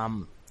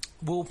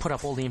we'll put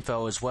up all the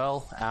info as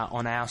well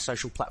on our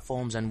social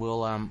platforms, and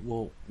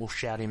we'll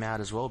shout him out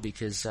as well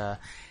because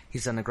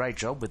he's done a great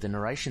job with the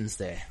narrations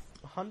there.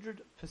 100%,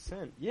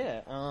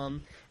 yeah.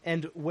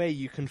 And where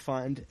you can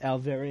find our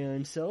very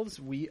own selves,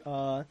 we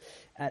are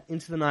at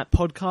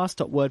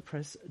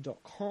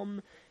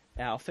intothenightpodcast.wordpress.com.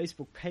 Our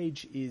Facebook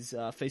page is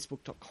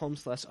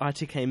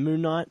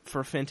facebook.com/ITKMoonKnight. For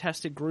a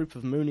fantastic group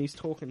of Moonies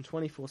talking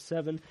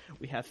 24/7,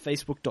 we have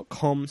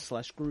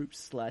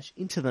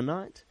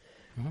facebook.com/groups/intothennight.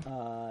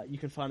 You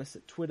can find us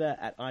at Twitter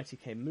at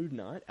ITK Mood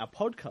Night. Our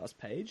podcast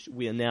page,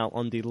 we are now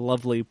on the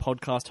lovely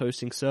podcast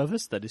hosting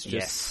service that is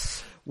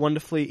just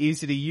wonderfully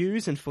easy to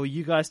use and for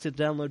you guys to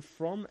download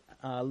from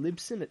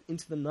Libsyn at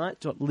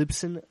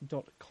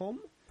intothennight.libsyn.com.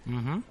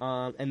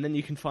 And then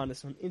you can find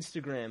us on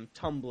Instagram,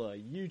 Tumblr,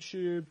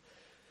 YouTube.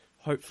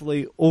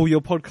 Hopefully all your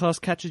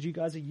podcast catchers you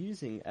guys are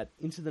using at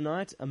Into the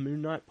Night, a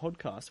Moon Knight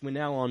podcast. We're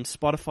now on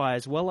Spotify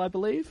as well, I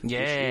believe.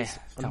 Yeah. Which is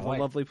another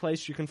lovely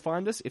place you can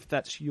find us if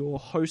that's your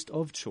host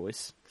of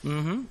choice.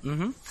 So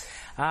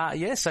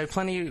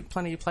plenty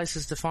of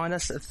places to find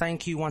us.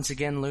 Thank you once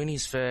again,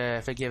 Loonies,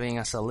 for giving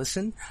us a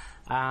listen.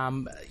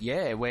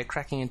 We're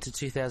cracking into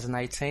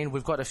 2018.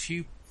 We've got a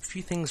few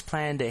things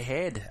planned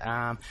ahead,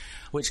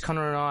 which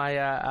Connor and I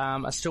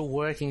are still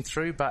working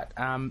through, but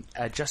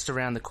are just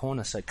around the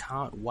corner, so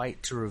can't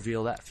wait to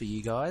reveal that for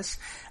you guys.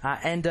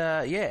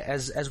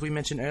 As we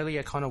mentioned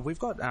earlier, Connor, we've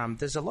got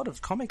there's a lot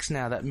of comics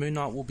now that Moon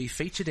Knight will be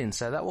featured in,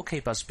 so that will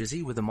keep us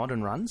busy with the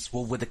modern runs,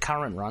 with the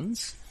current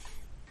runs.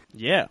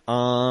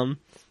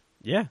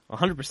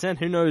 100%.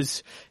 Who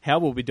knows how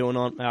we'll be doing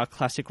on our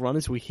classic run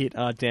as we hit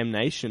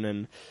Damnation,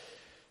 and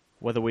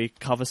whether we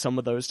cover some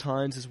of those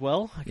times as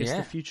well, I guess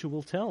the future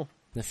will tell.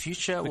 The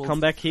future will come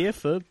back here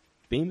for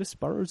Bemis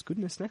Burrows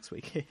goodness next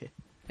week.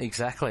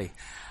 Exactly.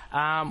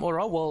 All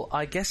right, well,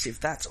 I guess if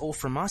that's all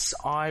from us,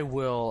 I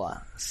will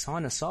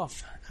sign us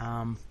off.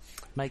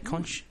 May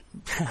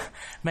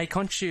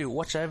Khonshu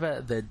watch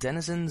over the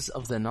denizens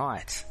of the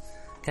night.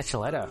 Catch you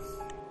later.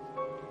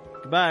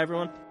 Goodbye,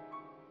 everyone.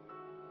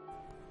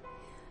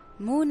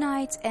 Moon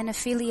Knight and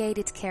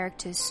affiliated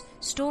characters,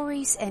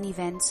 stories and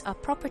events are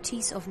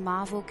properties of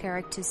Marvel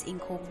Characters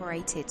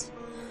Incorporated.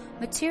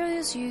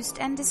 Materials used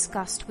and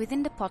discussed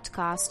within the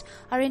podcast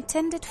are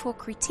intended for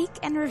critique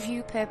and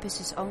review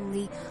purposes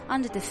only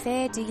under the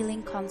fair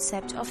dealing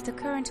concept of the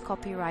current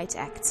Copyright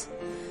Act.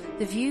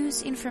 The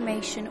views,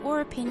 information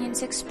or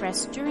opinions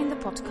expressed during the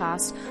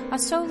podcast are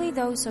solely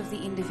those of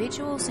the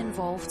individuals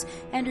involved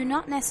and do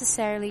not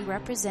necessarily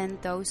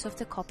represent those of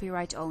the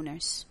copyright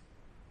owners.